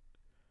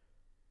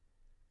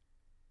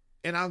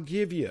 And I'll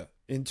give you,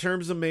 in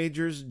terms of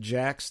majors,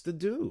 Jack's the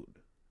dude.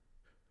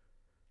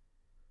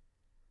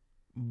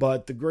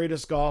 But the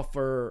greatest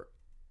golfer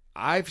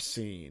I've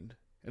seen,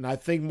 and I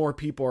think more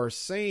people are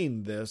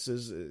saying this,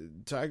 is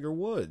Tiger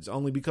Woods,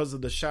 only because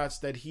of the shots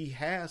that he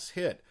has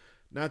hit.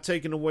 Not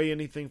taking away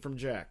anything from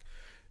Jack.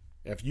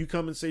 If you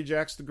come and say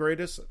Jack's the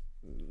greatest,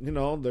 you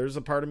know, there's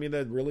a part of me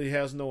that really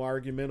has no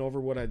argument over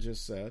what I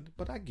just said,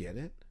 but I get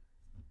it.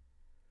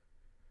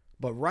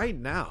 But right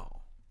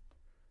now,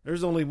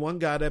 there's only one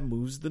guy that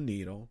moves the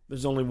needle.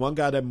 There's only one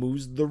guy that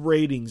moves the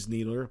ratings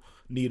needle,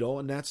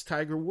 and that's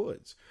Tiger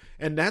Woods.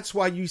 And that's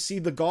why you see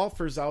the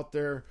golfers out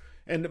there,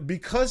 and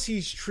because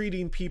he's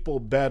treating people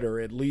better,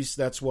 at least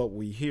that's what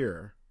we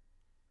hear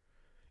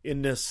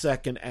in this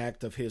second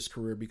act of his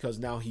career, because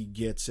now he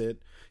gets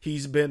it.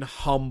 He's been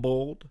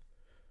humbled.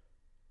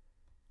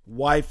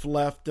 Wife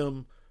left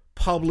him.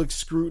 Public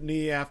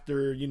scrutiny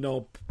after, you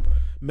know,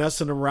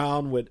 messing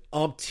around with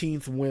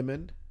umpteenth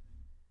women.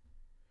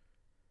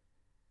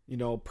 You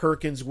know,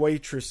 Perkins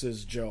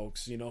waitresses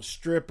jokes, you know,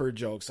 stripper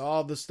jokes,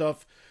 all the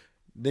stuff.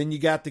 Then you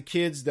got the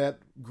kids that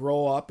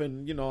grow up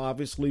and, you know,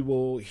 obviously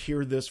will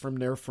hear this from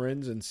their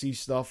friends and see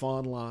stuff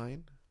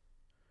online.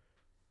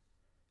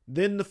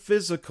 Then the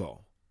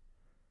physical.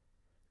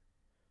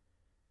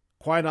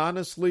 Quite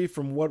honestly,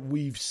 from what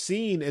we've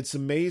seen, it's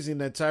amazing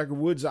that Tiger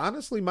Woods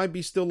honestly might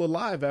be still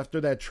alive after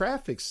that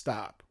traffic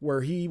stop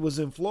where he was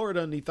in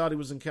Florida and he thought he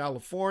was in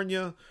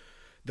California.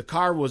 The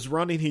car was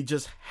running. He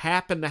just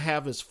happened to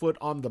have his foot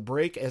on the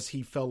brake as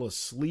he fell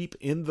asleep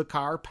in the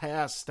car,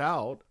 passed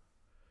out.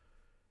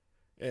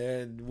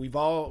 And we've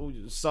all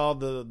saw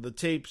the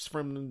tapes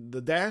from the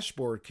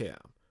dashboard cam.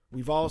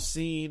 We've all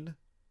seen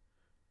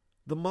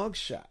the mug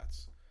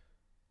shots.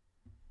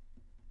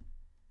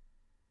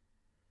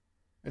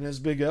 And as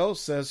Big L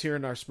says here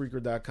in our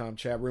Spreaker.com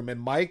chat room,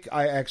 and Mike,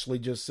 I actually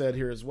just said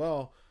here as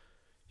well,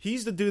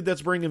 he's the dude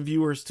that's bringing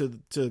viewers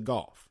to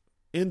golf.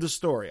 End of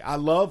story. I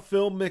love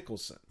Phil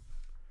Mickelson.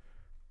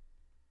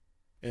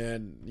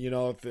 And, you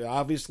know,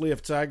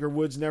 if Tiger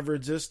Woods never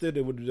existed,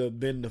 it would have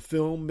been the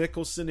Phil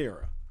Mickelson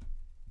era.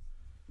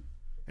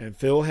 And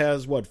Phil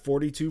has,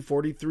 42,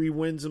 43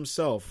 wins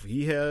himself.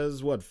 He has,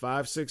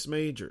 5, 6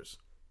 majors.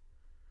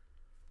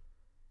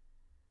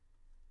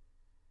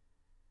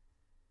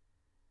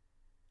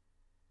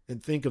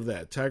 And think of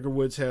that. Tiger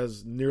Woods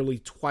has nearly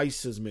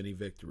twice as many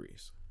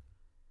victories.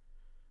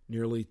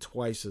 Nearly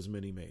twice as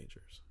many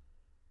majors.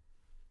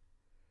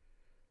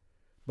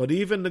 But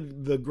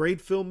even the great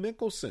Phil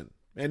Mickelson.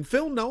 And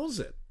Phil knows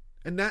it.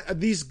 And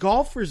these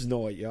golfers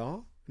know it,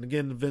 y'all. And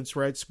again, Vince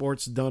Wright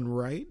Sports Done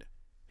Right.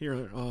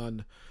 Here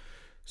on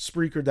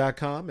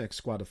Spreaker.com,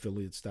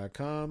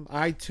 XSquadAffiliates.com,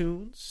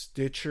 iTunes,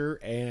 Stitcher,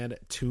 and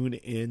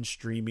TuneIn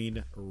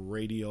streaming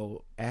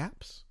radio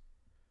apps,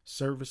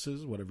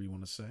 services, whatever you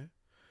want to say.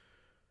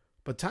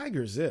 But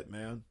Tiger's it,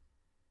 man.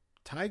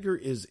 Tiger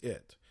is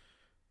it.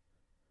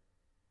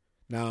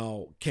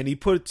 Now, can he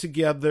put it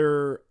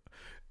together?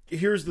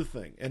 Here's the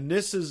thing, and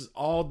this is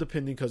all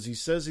depending because he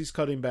says he's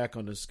cutting back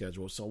on his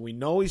schedule, so we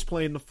know he's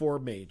playing the 4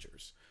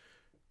 majors.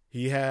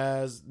 He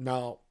has,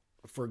 now,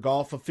 for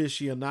golf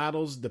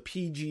aficionados, the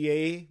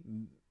PGA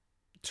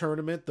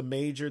tournament, the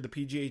major, the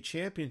PGA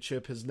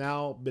Championship has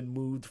now been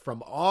moved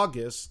from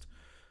August.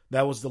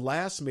 That was the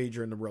last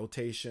major in the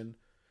rotation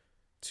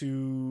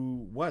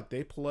to what?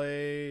 They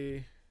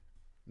play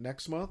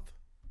next month?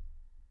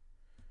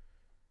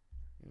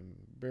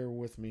 Bear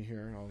with me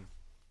here. I'll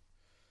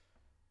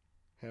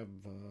have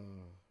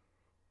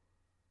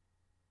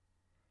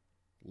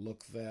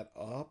look that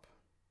up.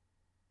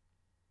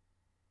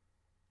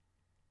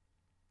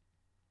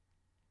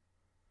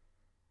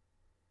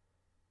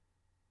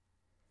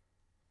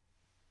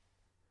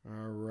 All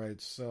right,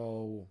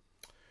 so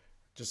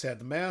just had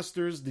the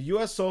Masters. The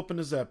U.S. Open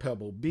is at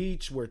Pebble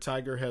Beach, where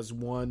Tiger has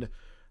won,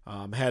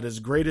 had his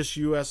greatest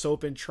U.S.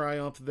 Open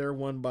triumph there,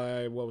 won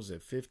by,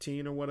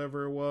 15 or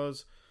whatever it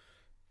was.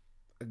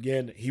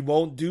 Again, he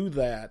won't do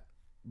that,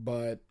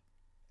 but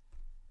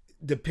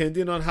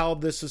depending on how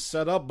this is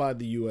set up by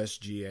the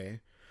USGA,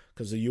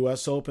 because the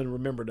U.S. Open,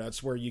 remember,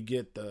 that's where you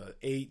get the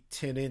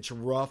 8-10-inch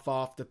rough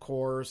off the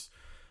course.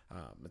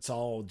 It's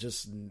all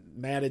just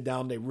matted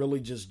down. They really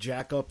just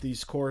jack up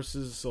these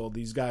courses so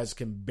these guys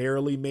can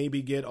barely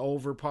maybe get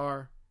over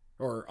par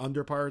or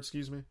under par,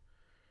 excuse me.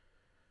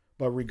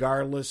 But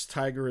regardless,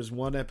 Tiger has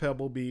won at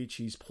Pebble Beach.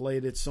 He's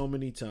played it so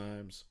many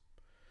times.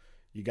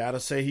 You got to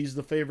say he's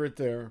the favorite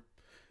there.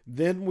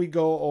 Then we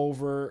go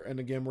over, and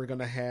again, we're going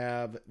to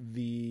have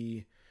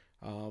the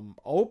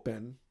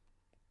Open.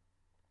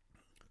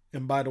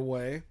 And by the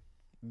way,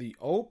 the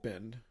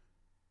Open...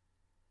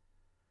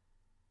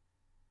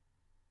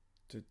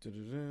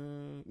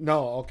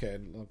 No, okay,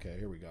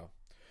 here we go.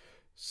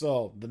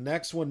 So the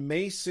next one,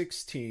 May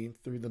 16th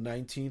through the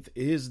 19th,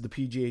 is the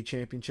PGA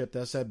Championship.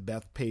 That's at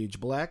Bethpage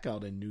Black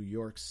out in New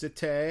York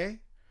City,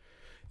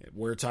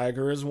 where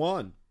Tiger has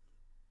won.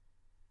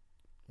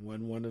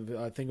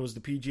 I think it was the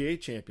PGA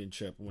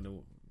Championship when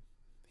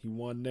he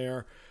won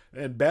there.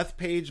 And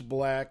Bethpage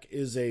Black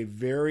is a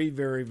very,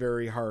 very,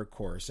 very hard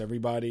course.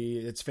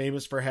 It's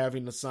famous for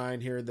having the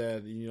sign here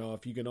that,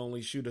 if you can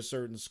only shoot a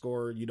certain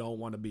score, you don't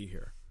want to be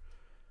here.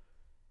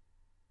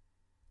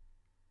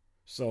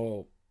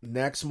 So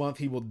next month,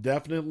 he will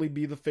definitely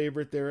be the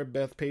favorite there at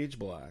Bethpage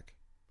Black.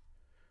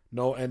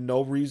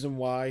 No reason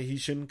why he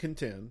shouldn't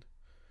contend.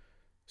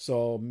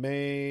 So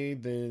May,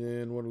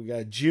 then what do we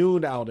got?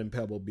 June out in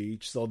Pebble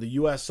Beach. So the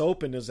U.S.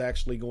 Open is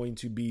actually going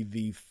to be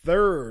the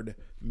third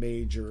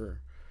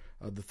major,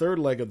 the third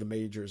leg of the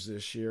majors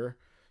this year.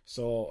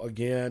 So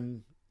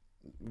again,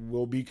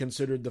 will be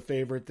considered the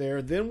favorite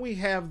there. Then we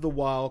have the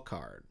wild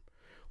card.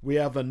 We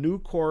have a new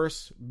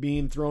course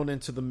being thrown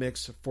into the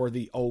mix for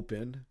the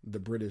Open, the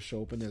British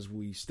Open, as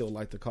we still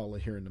like to call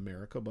it here in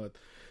America, but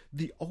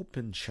the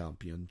Open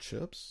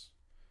Championships.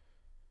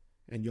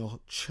 And your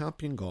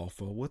champion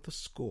golfer with a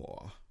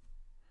score.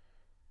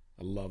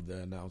 I love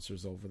the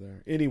announcers over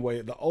there.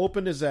 Anyway, the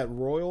Open is at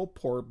Royal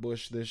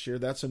Portbush this year.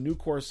 That's a new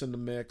course in the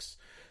mix.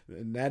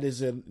 And that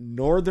is in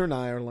Northern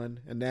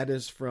Ireland. And that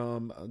is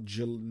from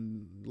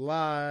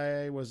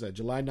July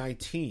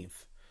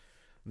 19th.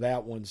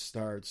 That one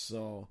starts.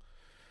 So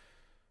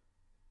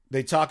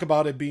they talk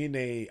about it being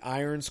a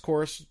irons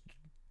course.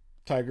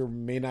 Tiger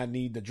may not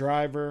need the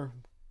driver,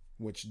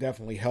 which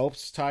definitely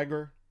helps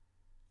Tiger.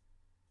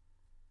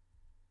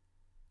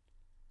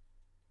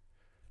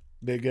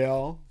 Big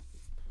L,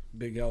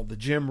 the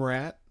gym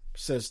rat,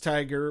 says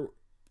Tiger's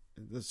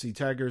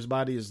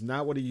body is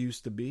not what he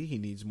used to be. He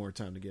needs more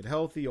time to get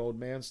healthy, old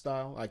man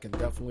style. I can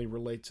definitely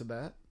relate to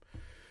that.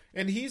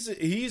 And he's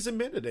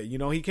admitted it.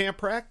 He can't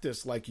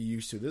practice like he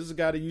used to. This is a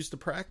guy that used to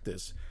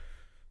practice,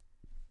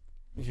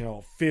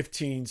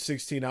 15,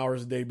 16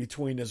 hours a day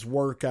between his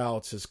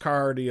workouts, his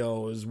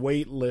cardio, his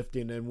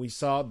weightlifting. And we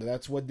saw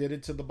that's what did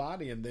it to the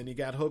body. And then he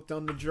got hooked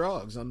on the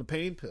drugs, on the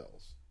pain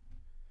pills.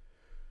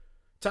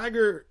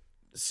 Tiger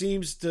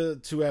seems to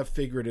have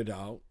figured it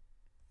out,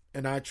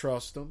 and I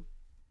trust him.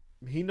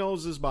 He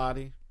knows his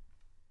body.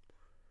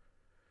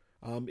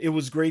 It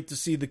was great to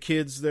see the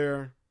kids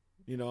there.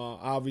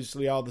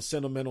 Obviously all the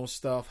sentimental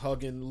stuff,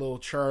 hugging little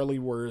Charlie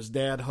where his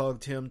dad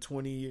hugged him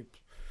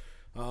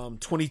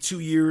 22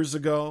 years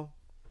ago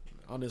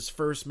on his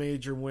first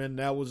major win.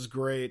 That was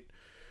great.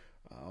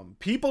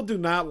 People do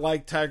not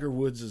like Tiger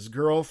Woods'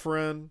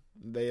 girlfriend.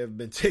 They have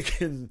been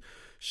taking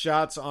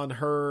shots on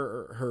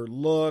her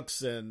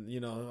looks and,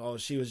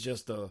 she was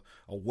just a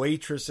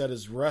waitress at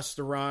his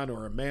restaurant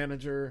or a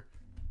manager.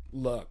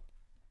 Look,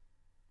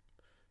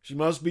 she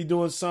must be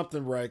doing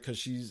something right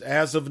because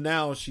as of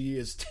now, she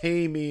is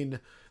taming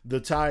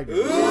the tiger.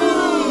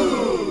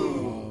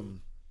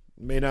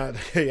 May not,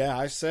 yeah,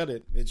 I said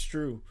it. It's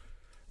true.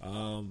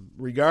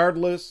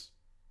 Regardless,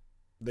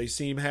 they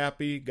seem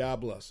happy.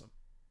 God bless them.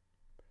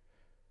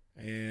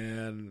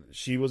 And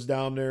she was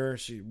down there.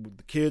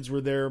 The kids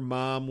were there.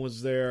 Mom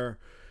was there.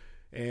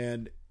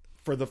 And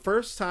for the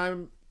first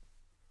time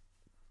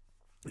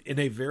in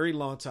a very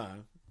long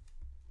time,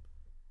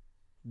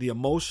 the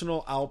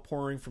emotional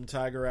outpouring from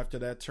Tiger after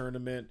that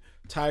tournament,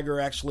 Tiger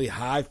actually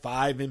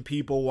high-fiving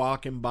people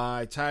walking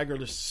by, Tiger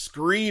just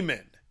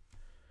screaming.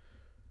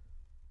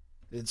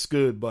 It's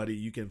good, buddy.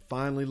 You can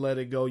finally let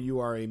it go. You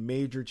are a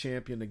major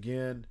champion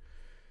again.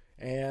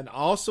 And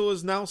also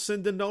is now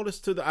sending notice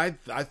to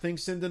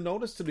sending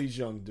notice to these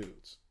young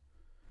dudes.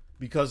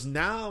 Because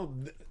now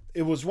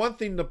it was one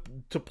thing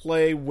to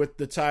play with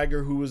the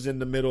Tiger who was in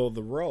the middle of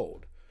the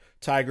road.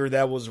 Tiger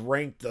that was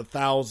ranked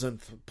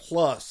 1,000th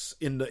plus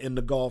in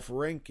the golf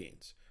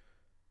rankings.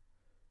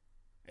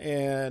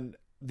 And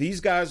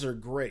these guys are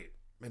great.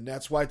 And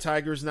that's why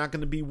Tiger's not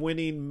going to be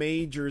winning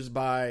majors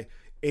by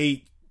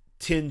 8,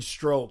 10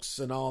 strokes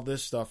and all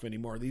this stuff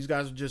anymore. These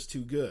guys are just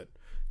too good.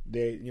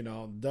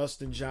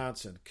 Dustin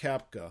Johnson,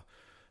 Koepka,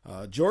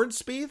 Jordan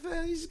Spieth,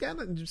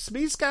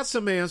 Spieth's got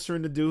some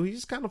answering to do.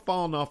 He's kind of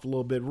fallen off a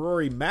little bit.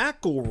 Rory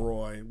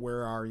McIlroy,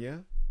 where are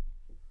you?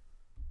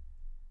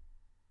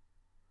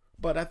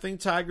 But I think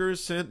Tiger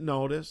has sent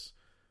notice.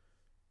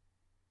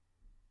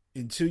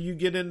 Until you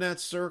get in that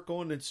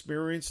circle and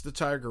experience the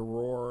Tiger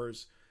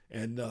roars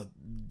and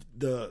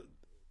the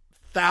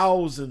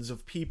thousands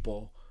of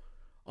people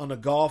on a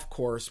golf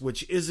course,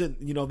 which isn't,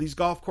 these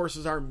golf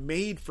courses aren't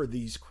made for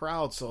these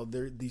crowds. So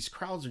these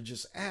crowds are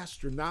just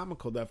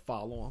astronomical that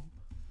follow them.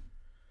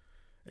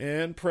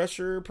 And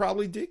pressure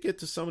probably did get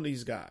to some of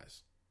these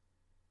guys.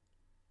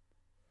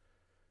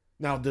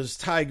 Now, does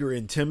Tiger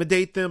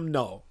intimidate them?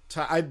 No.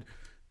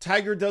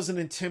 Tiger doesn't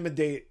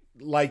intimidate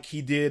like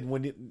he did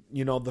when,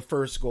 the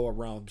first go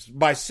around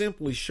by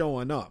simply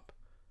showing up.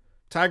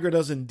 Tiger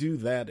doesn't do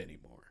that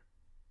anymore.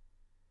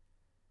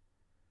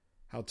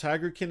 How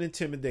Tiger can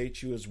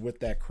intimidate you is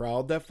with that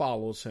crowd that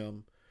follows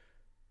him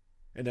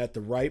And at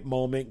the right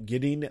moment,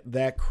 getting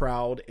that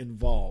crowd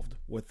involved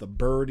with a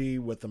birdie,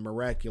 with a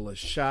miraculous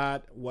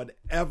shot,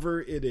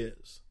 whatever it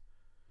is.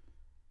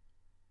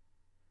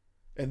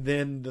 And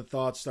then the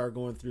thoughts start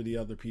going through the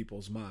other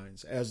people's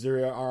minds as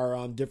there are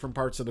on different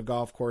parts of the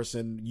golf course,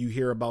 and you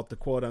hear about the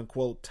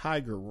quote-unquote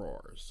Tiger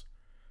roars.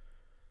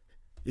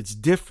 It's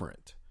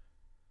different.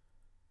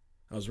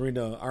 I was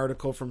reading an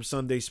article from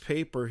Sunday's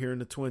paper here in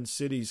the Twin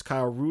Cities.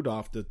 Kyle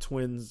Rudolph, the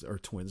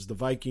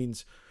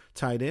Vikings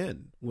tight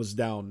end, was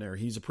down there.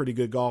 He's a pretty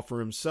good golfer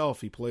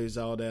himself. He plays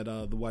out at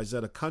the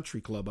Wayzata Country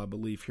Club, I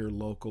believe, here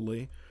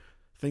locally.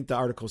 I think the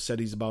article said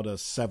he's about a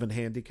 7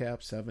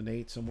 handicap,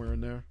 7-8, somewhere in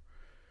there.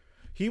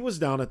 He was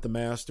down at the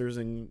Masters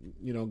and,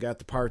 got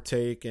to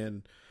partake,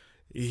 and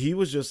he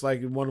was just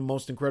like one of the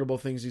most incredible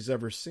things he's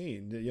ever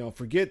seen.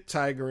 Forget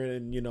Tiger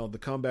and, the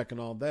comeback and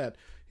all that.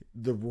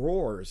 The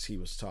roars he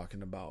was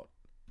talking about.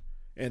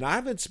 And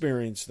I've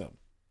experienced them.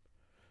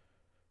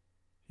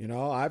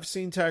 I've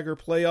seen Tiger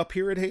play up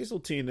here at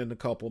Hazeltine in a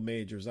couple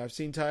majors. I've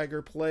seen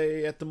Tiger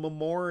play at the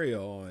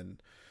Memorial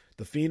and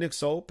the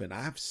Phoenix Open.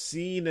 I've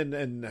seen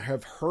and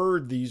have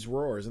heard these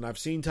roars, and I've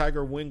seen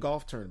Tiger win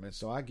golf tournaments,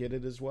 so I get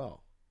it as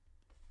well.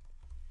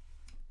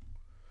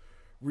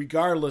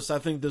 Regardless, I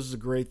think this is a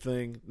great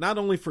thing, not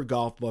only for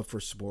golf, but for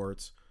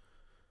sports.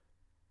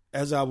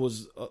 As I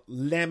was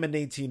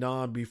laminating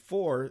on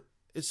before,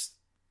 it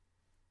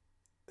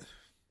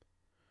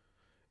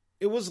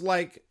was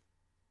like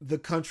the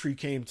country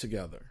came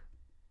together.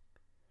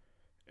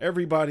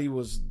 Everybody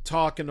was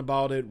talking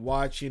about it,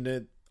 watching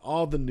it,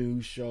 all the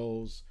news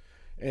shows,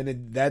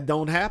 and that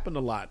don't happen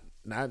a lot.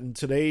 Not in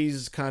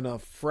today's kind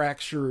of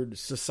fractured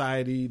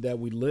society that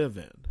we live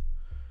in.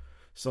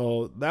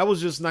 So that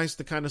was just nice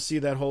to kind of see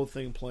that whole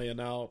thing playing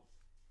out.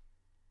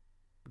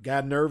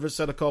 Got nervous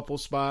at a couple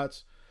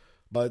spots,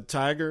 but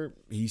Tiger,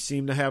 he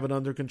seemed to have it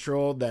under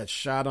control. That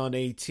shot on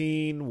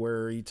 18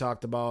 where he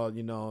talked about,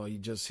 he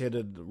just hit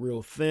it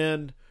real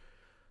thin.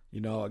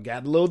 It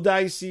got a little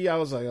dicey. I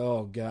was like,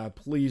 oh, God,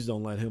 please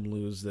don't let him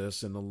lose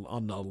this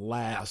on the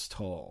last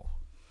hole.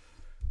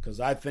 Because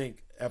I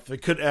think if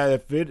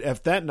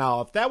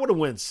that would have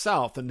went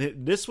south, and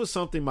this was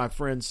something my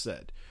friend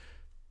said.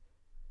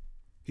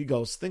 He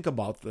goes, think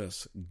about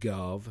this,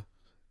 Gov.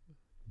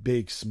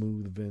 Big,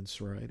 smooth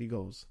Vince, right? He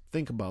goes,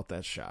 think about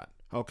that shot.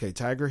 Okay,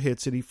 Tiger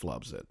hits it, he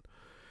flubs it.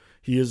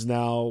 He is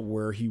now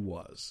where he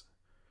was.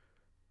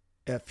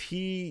 If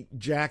he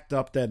jacked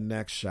up that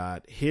next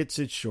shot, hits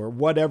it short,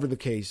 whatever the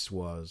case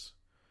was,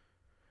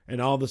 and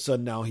all of a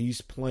sudden now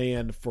he's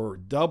playing for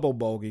double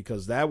bogey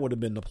because that would have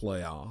been the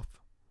playoff.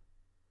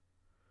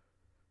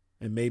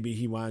 And maybe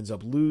he winds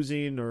up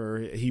losing or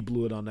he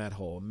blew it on that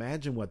hole.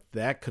 Imagine what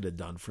that could have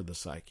done for the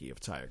psyche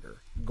of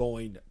Tiger.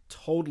 Going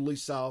totally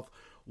south,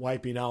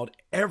 wiping out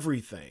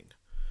everything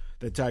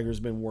that Tiger's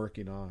been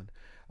working on.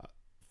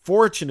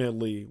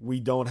 Fortunately, we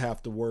don't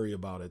have to worry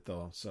about it,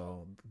 though.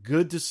 So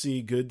good to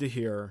see, good to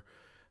hear.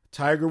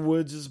 Tiger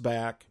Woods is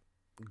back.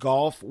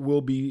 Golf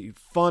will be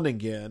fun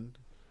again.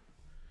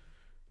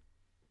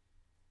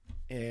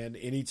 And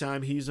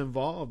anytime he's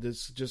involved,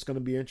 it's just going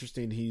to be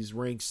interesting. He's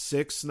ranked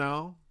 6th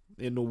now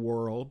in the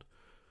world.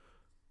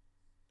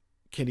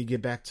 Can he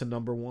get back to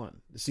number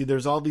 1? See,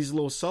 there's all these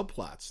little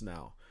subplots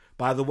now.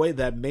 By the way,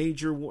 that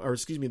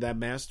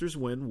Masters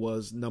win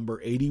was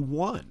number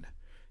 81.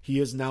 He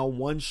is now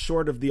 1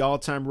 short of the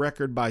all-time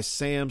record by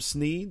Sam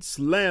Snead.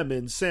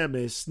 Slammin'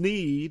 Sammy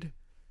Snead.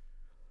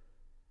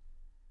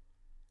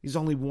 He's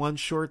only 1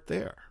 short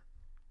there.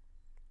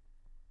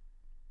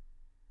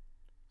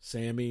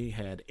 Sammy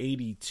had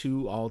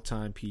 82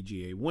 all-time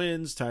PGA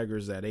wins.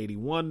 Tiger's at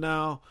 81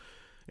 now.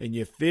 And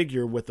you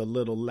figure with a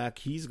little luck,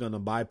 he's going to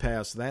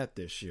bypass that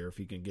this year if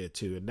he can get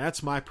to. And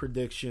that's my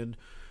prediction.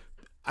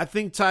 I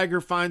think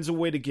Tiger finds a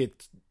way to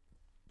get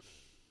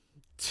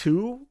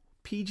 2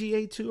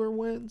 PGA Tour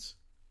wins.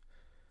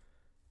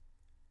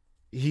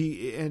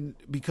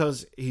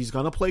 Because he's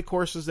going to play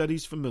courses that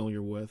he's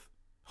familiar with.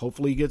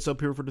 Hopefully he gets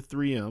up here for the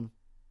 3M.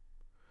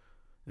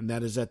 And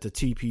that is at the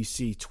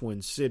TPC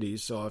Twin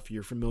Cities. So if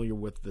you're familiar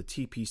with the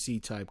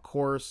TPC type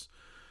course,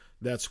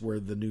 that's where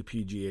the new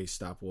PGA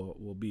stop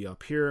will be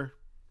up here.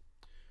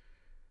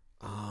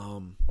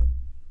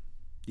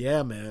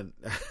 Yeah, man.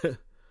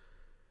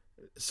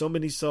 So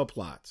many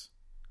subplots.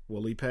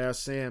 Will he pass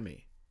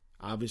Sammy?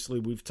 Obviously,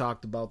 we've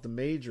talked about the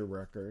major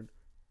record.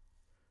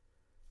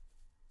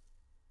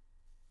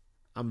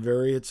 I'm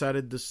very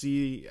excited to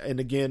see,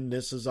 and again,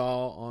 this is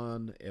all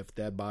on if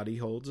that body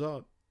holds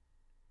up.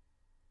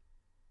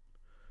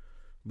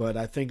 But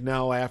I think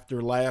now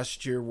after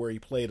last year where he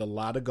played a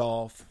lot of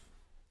golf,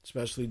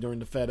 especially during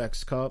the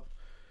FedEx Cup,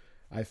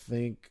 I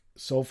think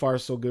so far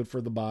so good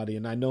for the body.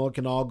 And I know it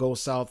can all go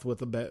south with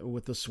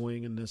the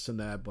swing and this and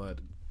that, but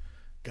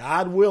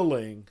God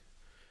willing,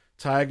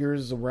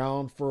 Tiger's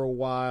around for a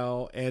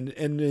while and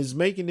is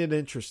making it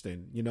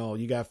interesting. You know,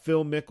 you got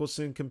Phil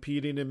Mickelson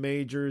competing in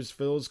majors.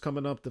 Phil's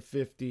coming up to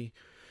 50.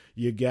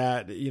 You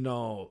got,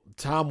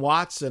 Tom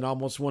Watson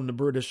almost won the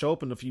British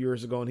Open a few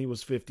years ago, and he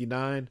was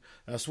 59.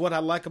 That's what I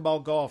like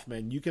about golf,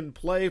 man. You can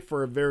play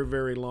for a very,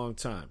 very long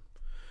time.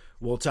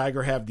 Will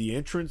Tiger have the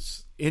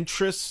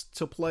interest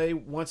to play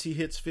once he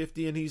hits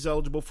 50 and he's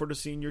eligible for the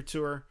senior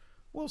tour?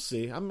 We'll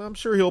see. I'm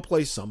sure he'll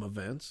play some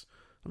events.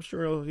 I'm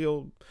sure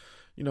he'll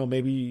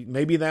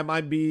maybe that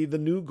might be the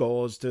new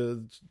goal, is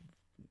to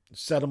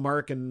set a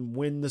mark and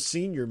win the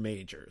senior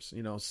majors,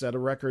 set a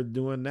record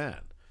doing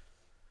that.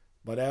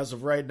 But as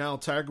of right now,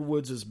 Tiger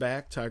Woods is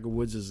back. Tiger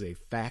Woods is a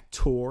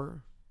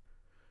factor.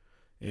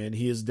 And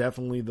he is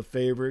definitely the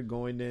favorite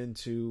going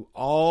into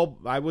all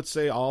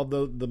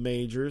the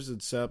majors,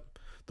 except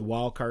the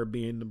wild card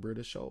being the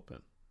British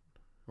Open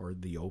or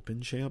the Open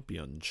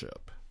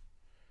Championship.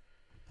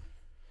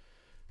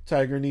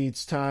 Tiger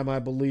needs time, I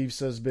believe,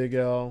 says Big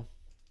L.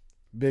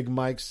 Big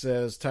Mike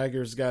says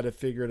Tiger's got it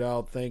figured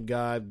out. Thank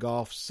God.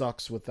 Golf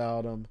sucks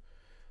without him.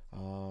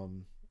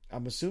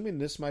 I'm assuming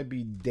this might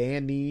be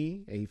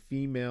Danny, a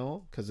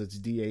female, because it's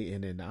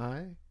Danni.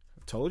 I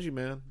told you,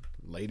 man.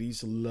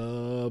 Ladies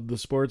love the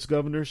Sports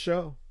Governor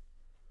show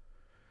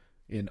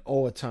in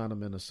Owatonna,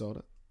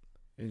 Minnesota.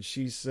 And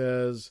she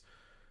says,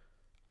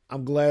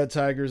 I'm glad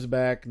Tiger's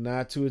back,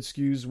 not to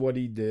excuse what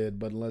he did,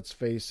 but let's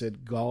face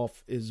it,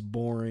 golf is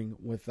boring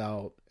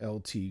without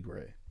El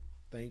Tigre.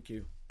 Thank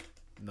you.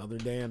 Another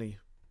Danny.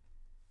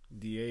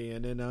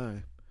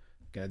 Danni.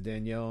 Got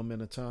Danielle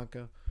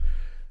Minnetonka.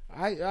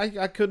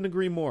 I couldn't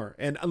agree more.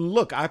 And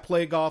look, I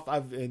play golf.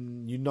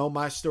 And you know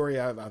my story.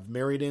 I've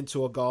married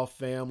into a golf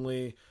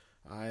family.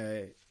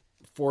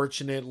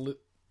 Fortunate,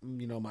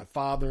 my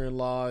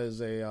father-in-law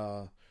is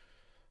a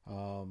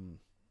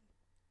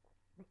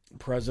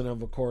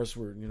president of course,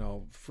 we're,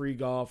 free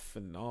golf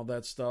and all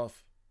that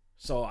stuff.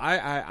 So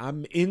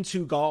I'm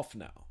into golf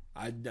now.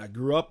 I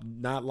grew up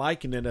not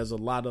liking it, as a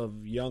lot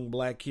of young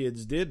black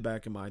kids did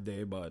back in my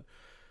day, but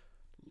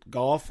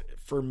golf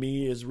for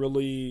me is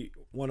really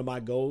one of my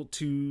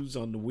go-tos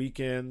on the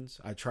weekends.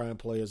 I try and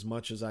play as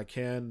much as I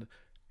can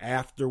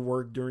after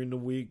work during the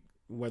week,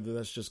 whether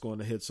that's just going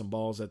to hit some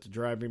balls at the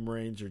driving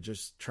range or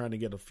just trying to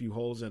get a few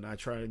holes in. I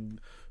try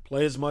and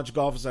play as much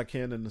golf as I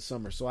can in the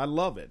summer. So I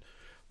love it.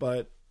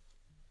 But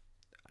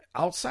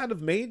outside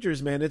of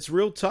majors, man, it's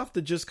real tough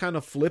to just kind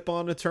of flip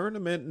on a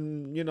tournament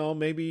and,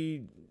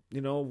 maybe,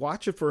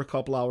 watch it for a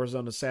couple hours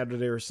on a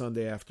Saturday or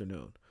Sunday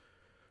afternoon.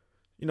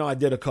 I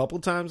did a couple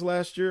times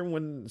last year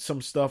when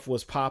some stuff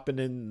was popping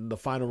in the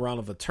final round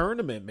of a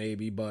tournament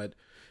maybe, but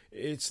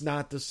it's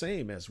not the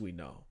same, as we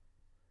know.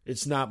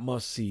 It's not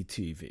must-see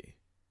TV.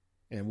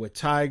 And with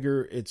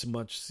Tiger, it's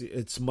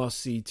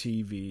must-see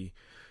TV.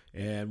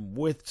 And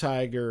with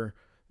Tiger,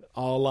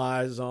 all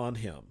eyes on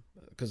him,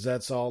 because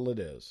that's all it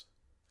is.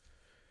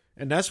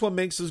 And that's what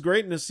makes his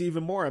greatness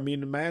even more. I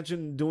mean,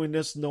 imagine doing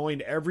this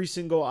knowing every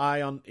single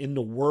eye in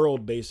the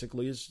world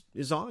basically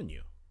is on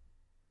you.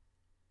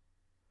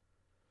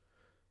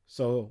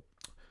 So,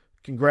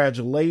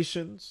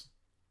 congratulations.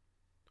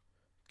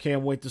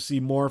 Can't wait to see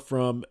more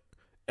from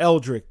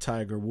Eldrick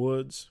Tiger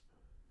Woods.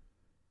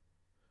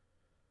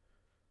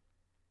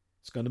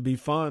 It's going to be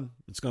fun.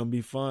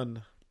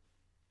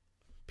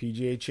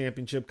 PGA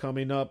Championship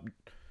coming up.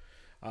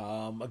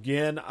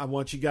 Again, I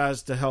want you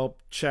guys to help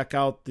check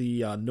out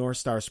the North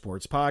Star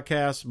Sports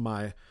Podcast,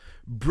 my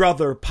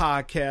brother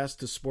podcast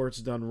to Sports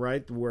Done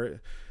Right,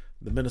 where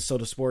the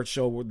Minnesota Sports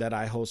Show that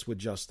I host with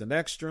Justin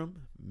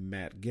Ekstrom,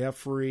 Matt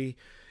Geffrey.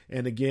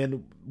 And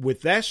again,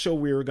 with that show,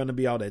 we were going to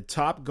be out at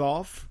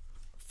Topgolf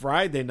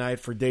Friday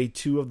night for day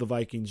 2 of the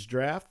Vikings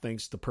draft,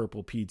 thanks to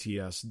Purple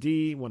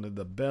PTSD, one of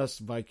the best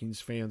Vikings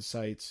fan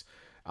sites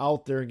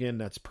out there. Again,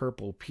 that's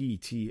Purple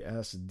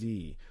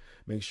PTSD.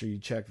 Make sure you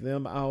check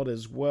them out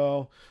as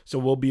well. So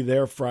we'll be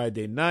there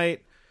Friday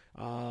night.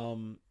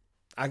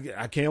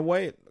 I can't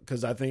wait,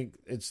 because I think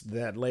it's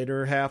that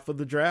later half of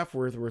the draft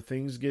where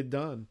things get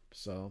done.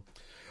 So,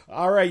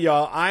 all right,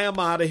 y'all. I am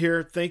out of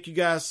here. Thank you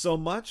guys so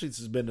much. This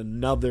has been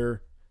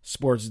another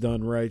Sports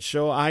Done Right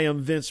show. I am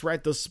Vince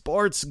Wright, the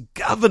sports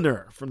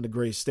governor from the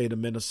great state of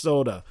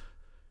Minnesota,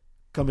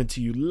 coming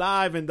to you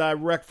live and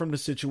direct from the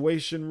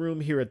Situation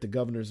Room here at the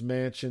Governor's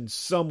Mansion,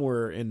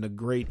 somewhere in the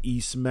great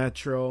East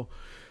Metro.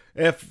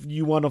 If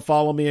you want to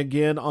follow me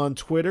again on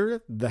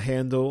Twitter, the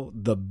handle,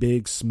 the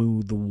Big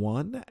Smooth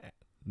One,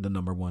 the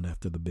number 1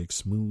 after the Big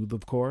Smooth,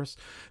 of course.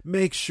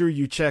 Make sure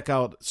you check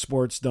out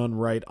Sports Done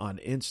Right on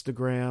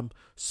Instagram,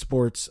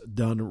 Sports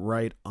Done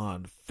Right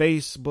on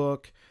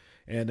Facebook.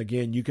 And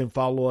again, you can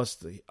follow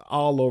us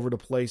all over the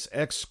place,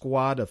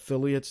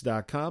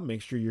 xsquadaffiliates.com.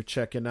 Make sure you're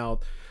checking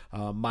out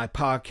my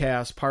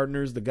podcast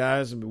partners, the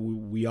guys.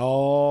 We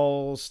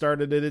all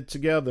started it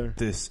together.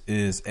 This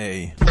is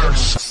a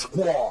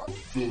Squad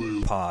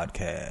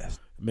podcast.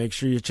 Make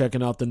sure you're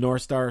checking out the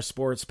North Star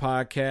Sports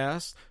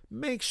Podcast.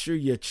 Make sure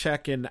you're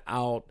checking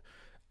out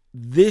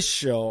this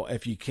show.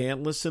 If you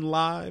can't listen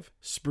live,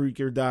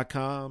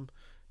 Spreaker.com,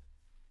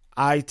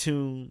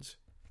 iTunes,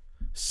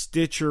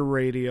 Stitcher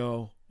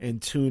Radio,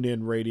 and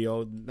TuneIn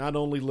Radio. Not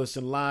only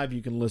listen live,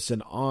 you can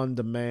listen on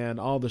demand.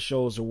 All the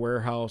shows are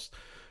warehoused.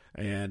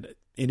 And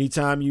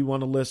anytime you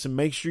want to listen,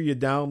 make sure you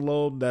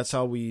download. That's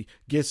how we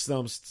get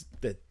some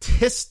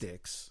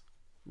statistics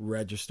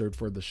registered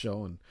for the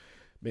show and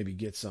maybe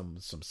get some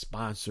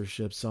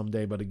sponsorship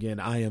someday. But again,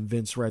 I am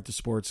Vince Wright, the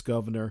Sports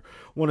Governor.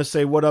 Want to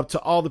say what up to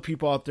all the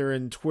people out there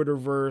in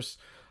Twitterverse.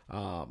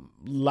 A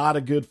lot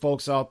of good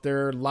folks out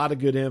there, a lot of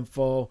good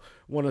info.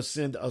 Want to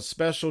send a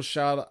special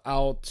shout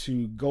out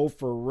to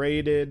Gopher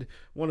Rated.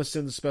 Want to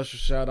send a special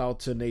shout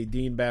out to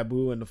Nadine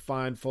Babu and the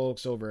fine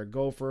folks over at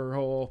Gopher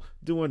Hole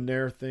doing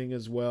their thing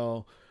as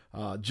well.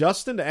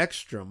 Justin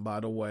Ekstrom, by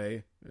the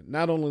way,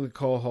 not only the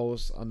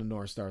co-host on the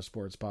North Star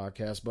Sports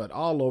Podcast, but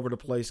all over the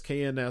place.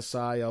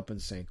 KNSI up in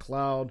St.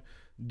 Cloud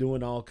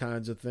doing all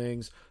kinds of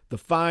things. The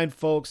fine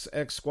folks,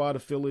 X Squad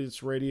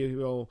Affiliates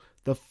Radio,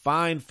 the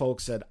fine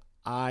folks at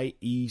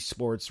IE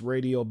Sports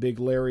Radio. Big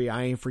Larry,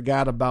 I ain't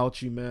forgot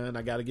about you, man.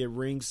 I got to get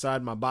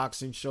ringside, my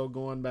boxing show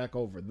going back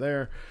over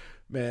there.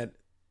 Man,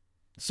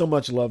 so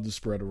much love to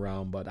spread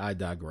around, but I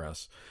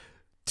digress.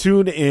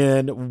 Tune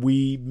in.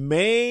 We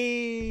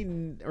may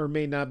or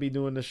may not be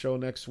doing the show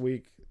next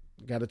week.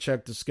 Got to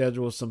check the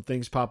schedule. Some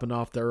things popping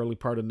off the early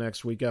part of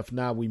next week. If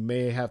not, we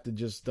may have to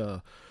just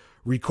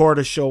record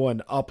a show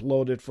and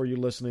upload it for your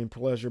listening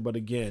pleasure. But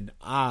again,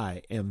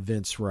 I am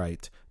Vince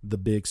Wright, the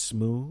Big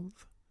Smooth,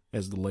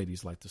 as the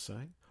ladies like to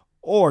say.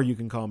 Or you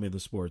can call me the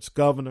Sports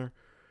Governor.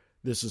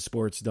 This is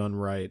Sports Done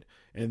Right.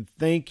 And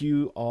thank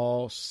you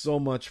all so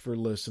much for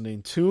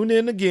listening. Tune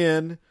in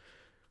again.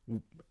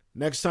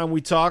 Next time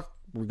we talk,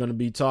 we're going to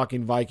be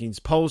talking Vikings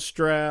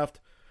post-draft.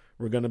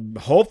 We're going to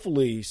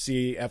hopefully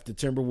see if the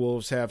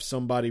Timberwolves have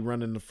somebody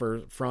running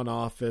the front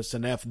office,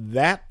 and if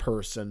that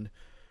person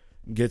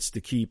gets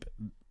to keep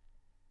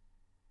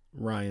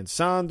Ryan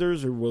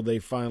Saunders, or will they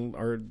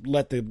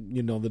let the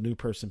new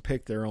person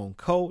pick their own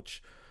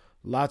coach.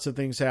 Lots of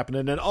things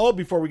happening. And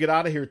before we get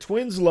out of here,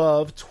 Twins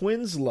love.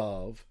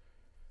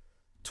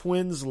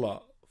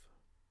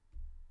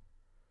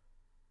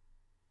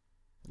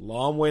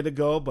 Long way to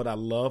go, but I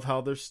love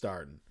how they're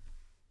starting.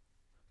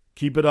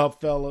 Keep it up,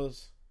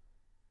 fellas.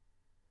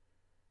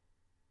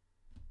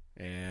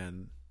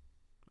 And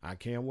I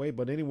can't wait.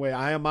 But anyway,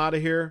 I am out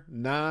of here.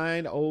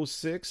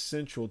 9:06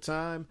 Central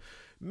Time.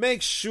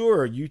 Make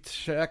sure you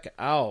check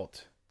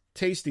out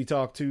Tasty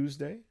Talk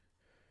Tuesday.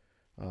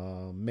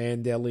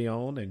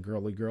 Mandelion and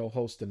Girly Girl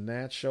hosting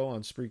that show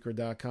on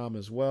Spreaker.com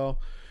as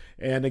well.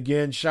 And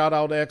again, shout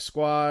out X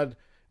Squad.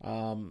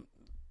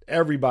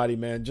 Everybody,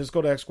 man, just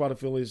go to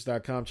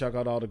xsquadaffiliates.com. Check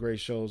out all the great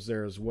shows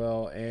there as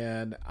well.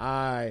 And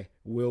I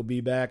will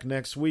be back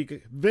next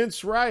week.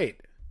 Vince Wright,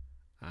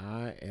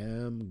 I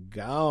am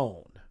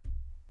gone.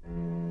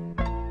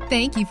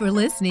 Thank you for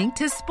listening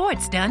to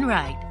Sports Done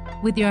Right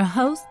with your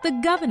host, the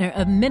Governor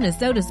of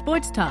Minnesota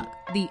Sports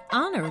Talk, the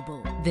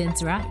Honorable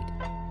Vince Wright.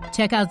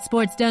 Check out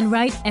Sports Done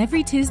Right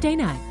every Tuesday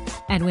night.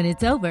 And when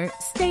it's over,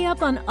 stay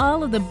up on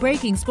all of the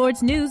breaking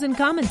sports news and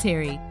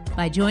commentary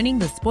by joining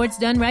the Sports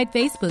Done Right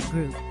Facebook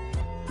group.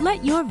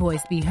 Let your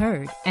voice be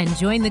heard and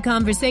join the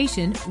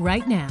conversation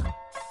right now.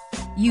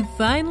 You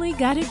finally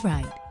got it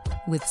right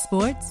with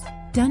Sports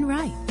Done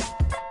Right.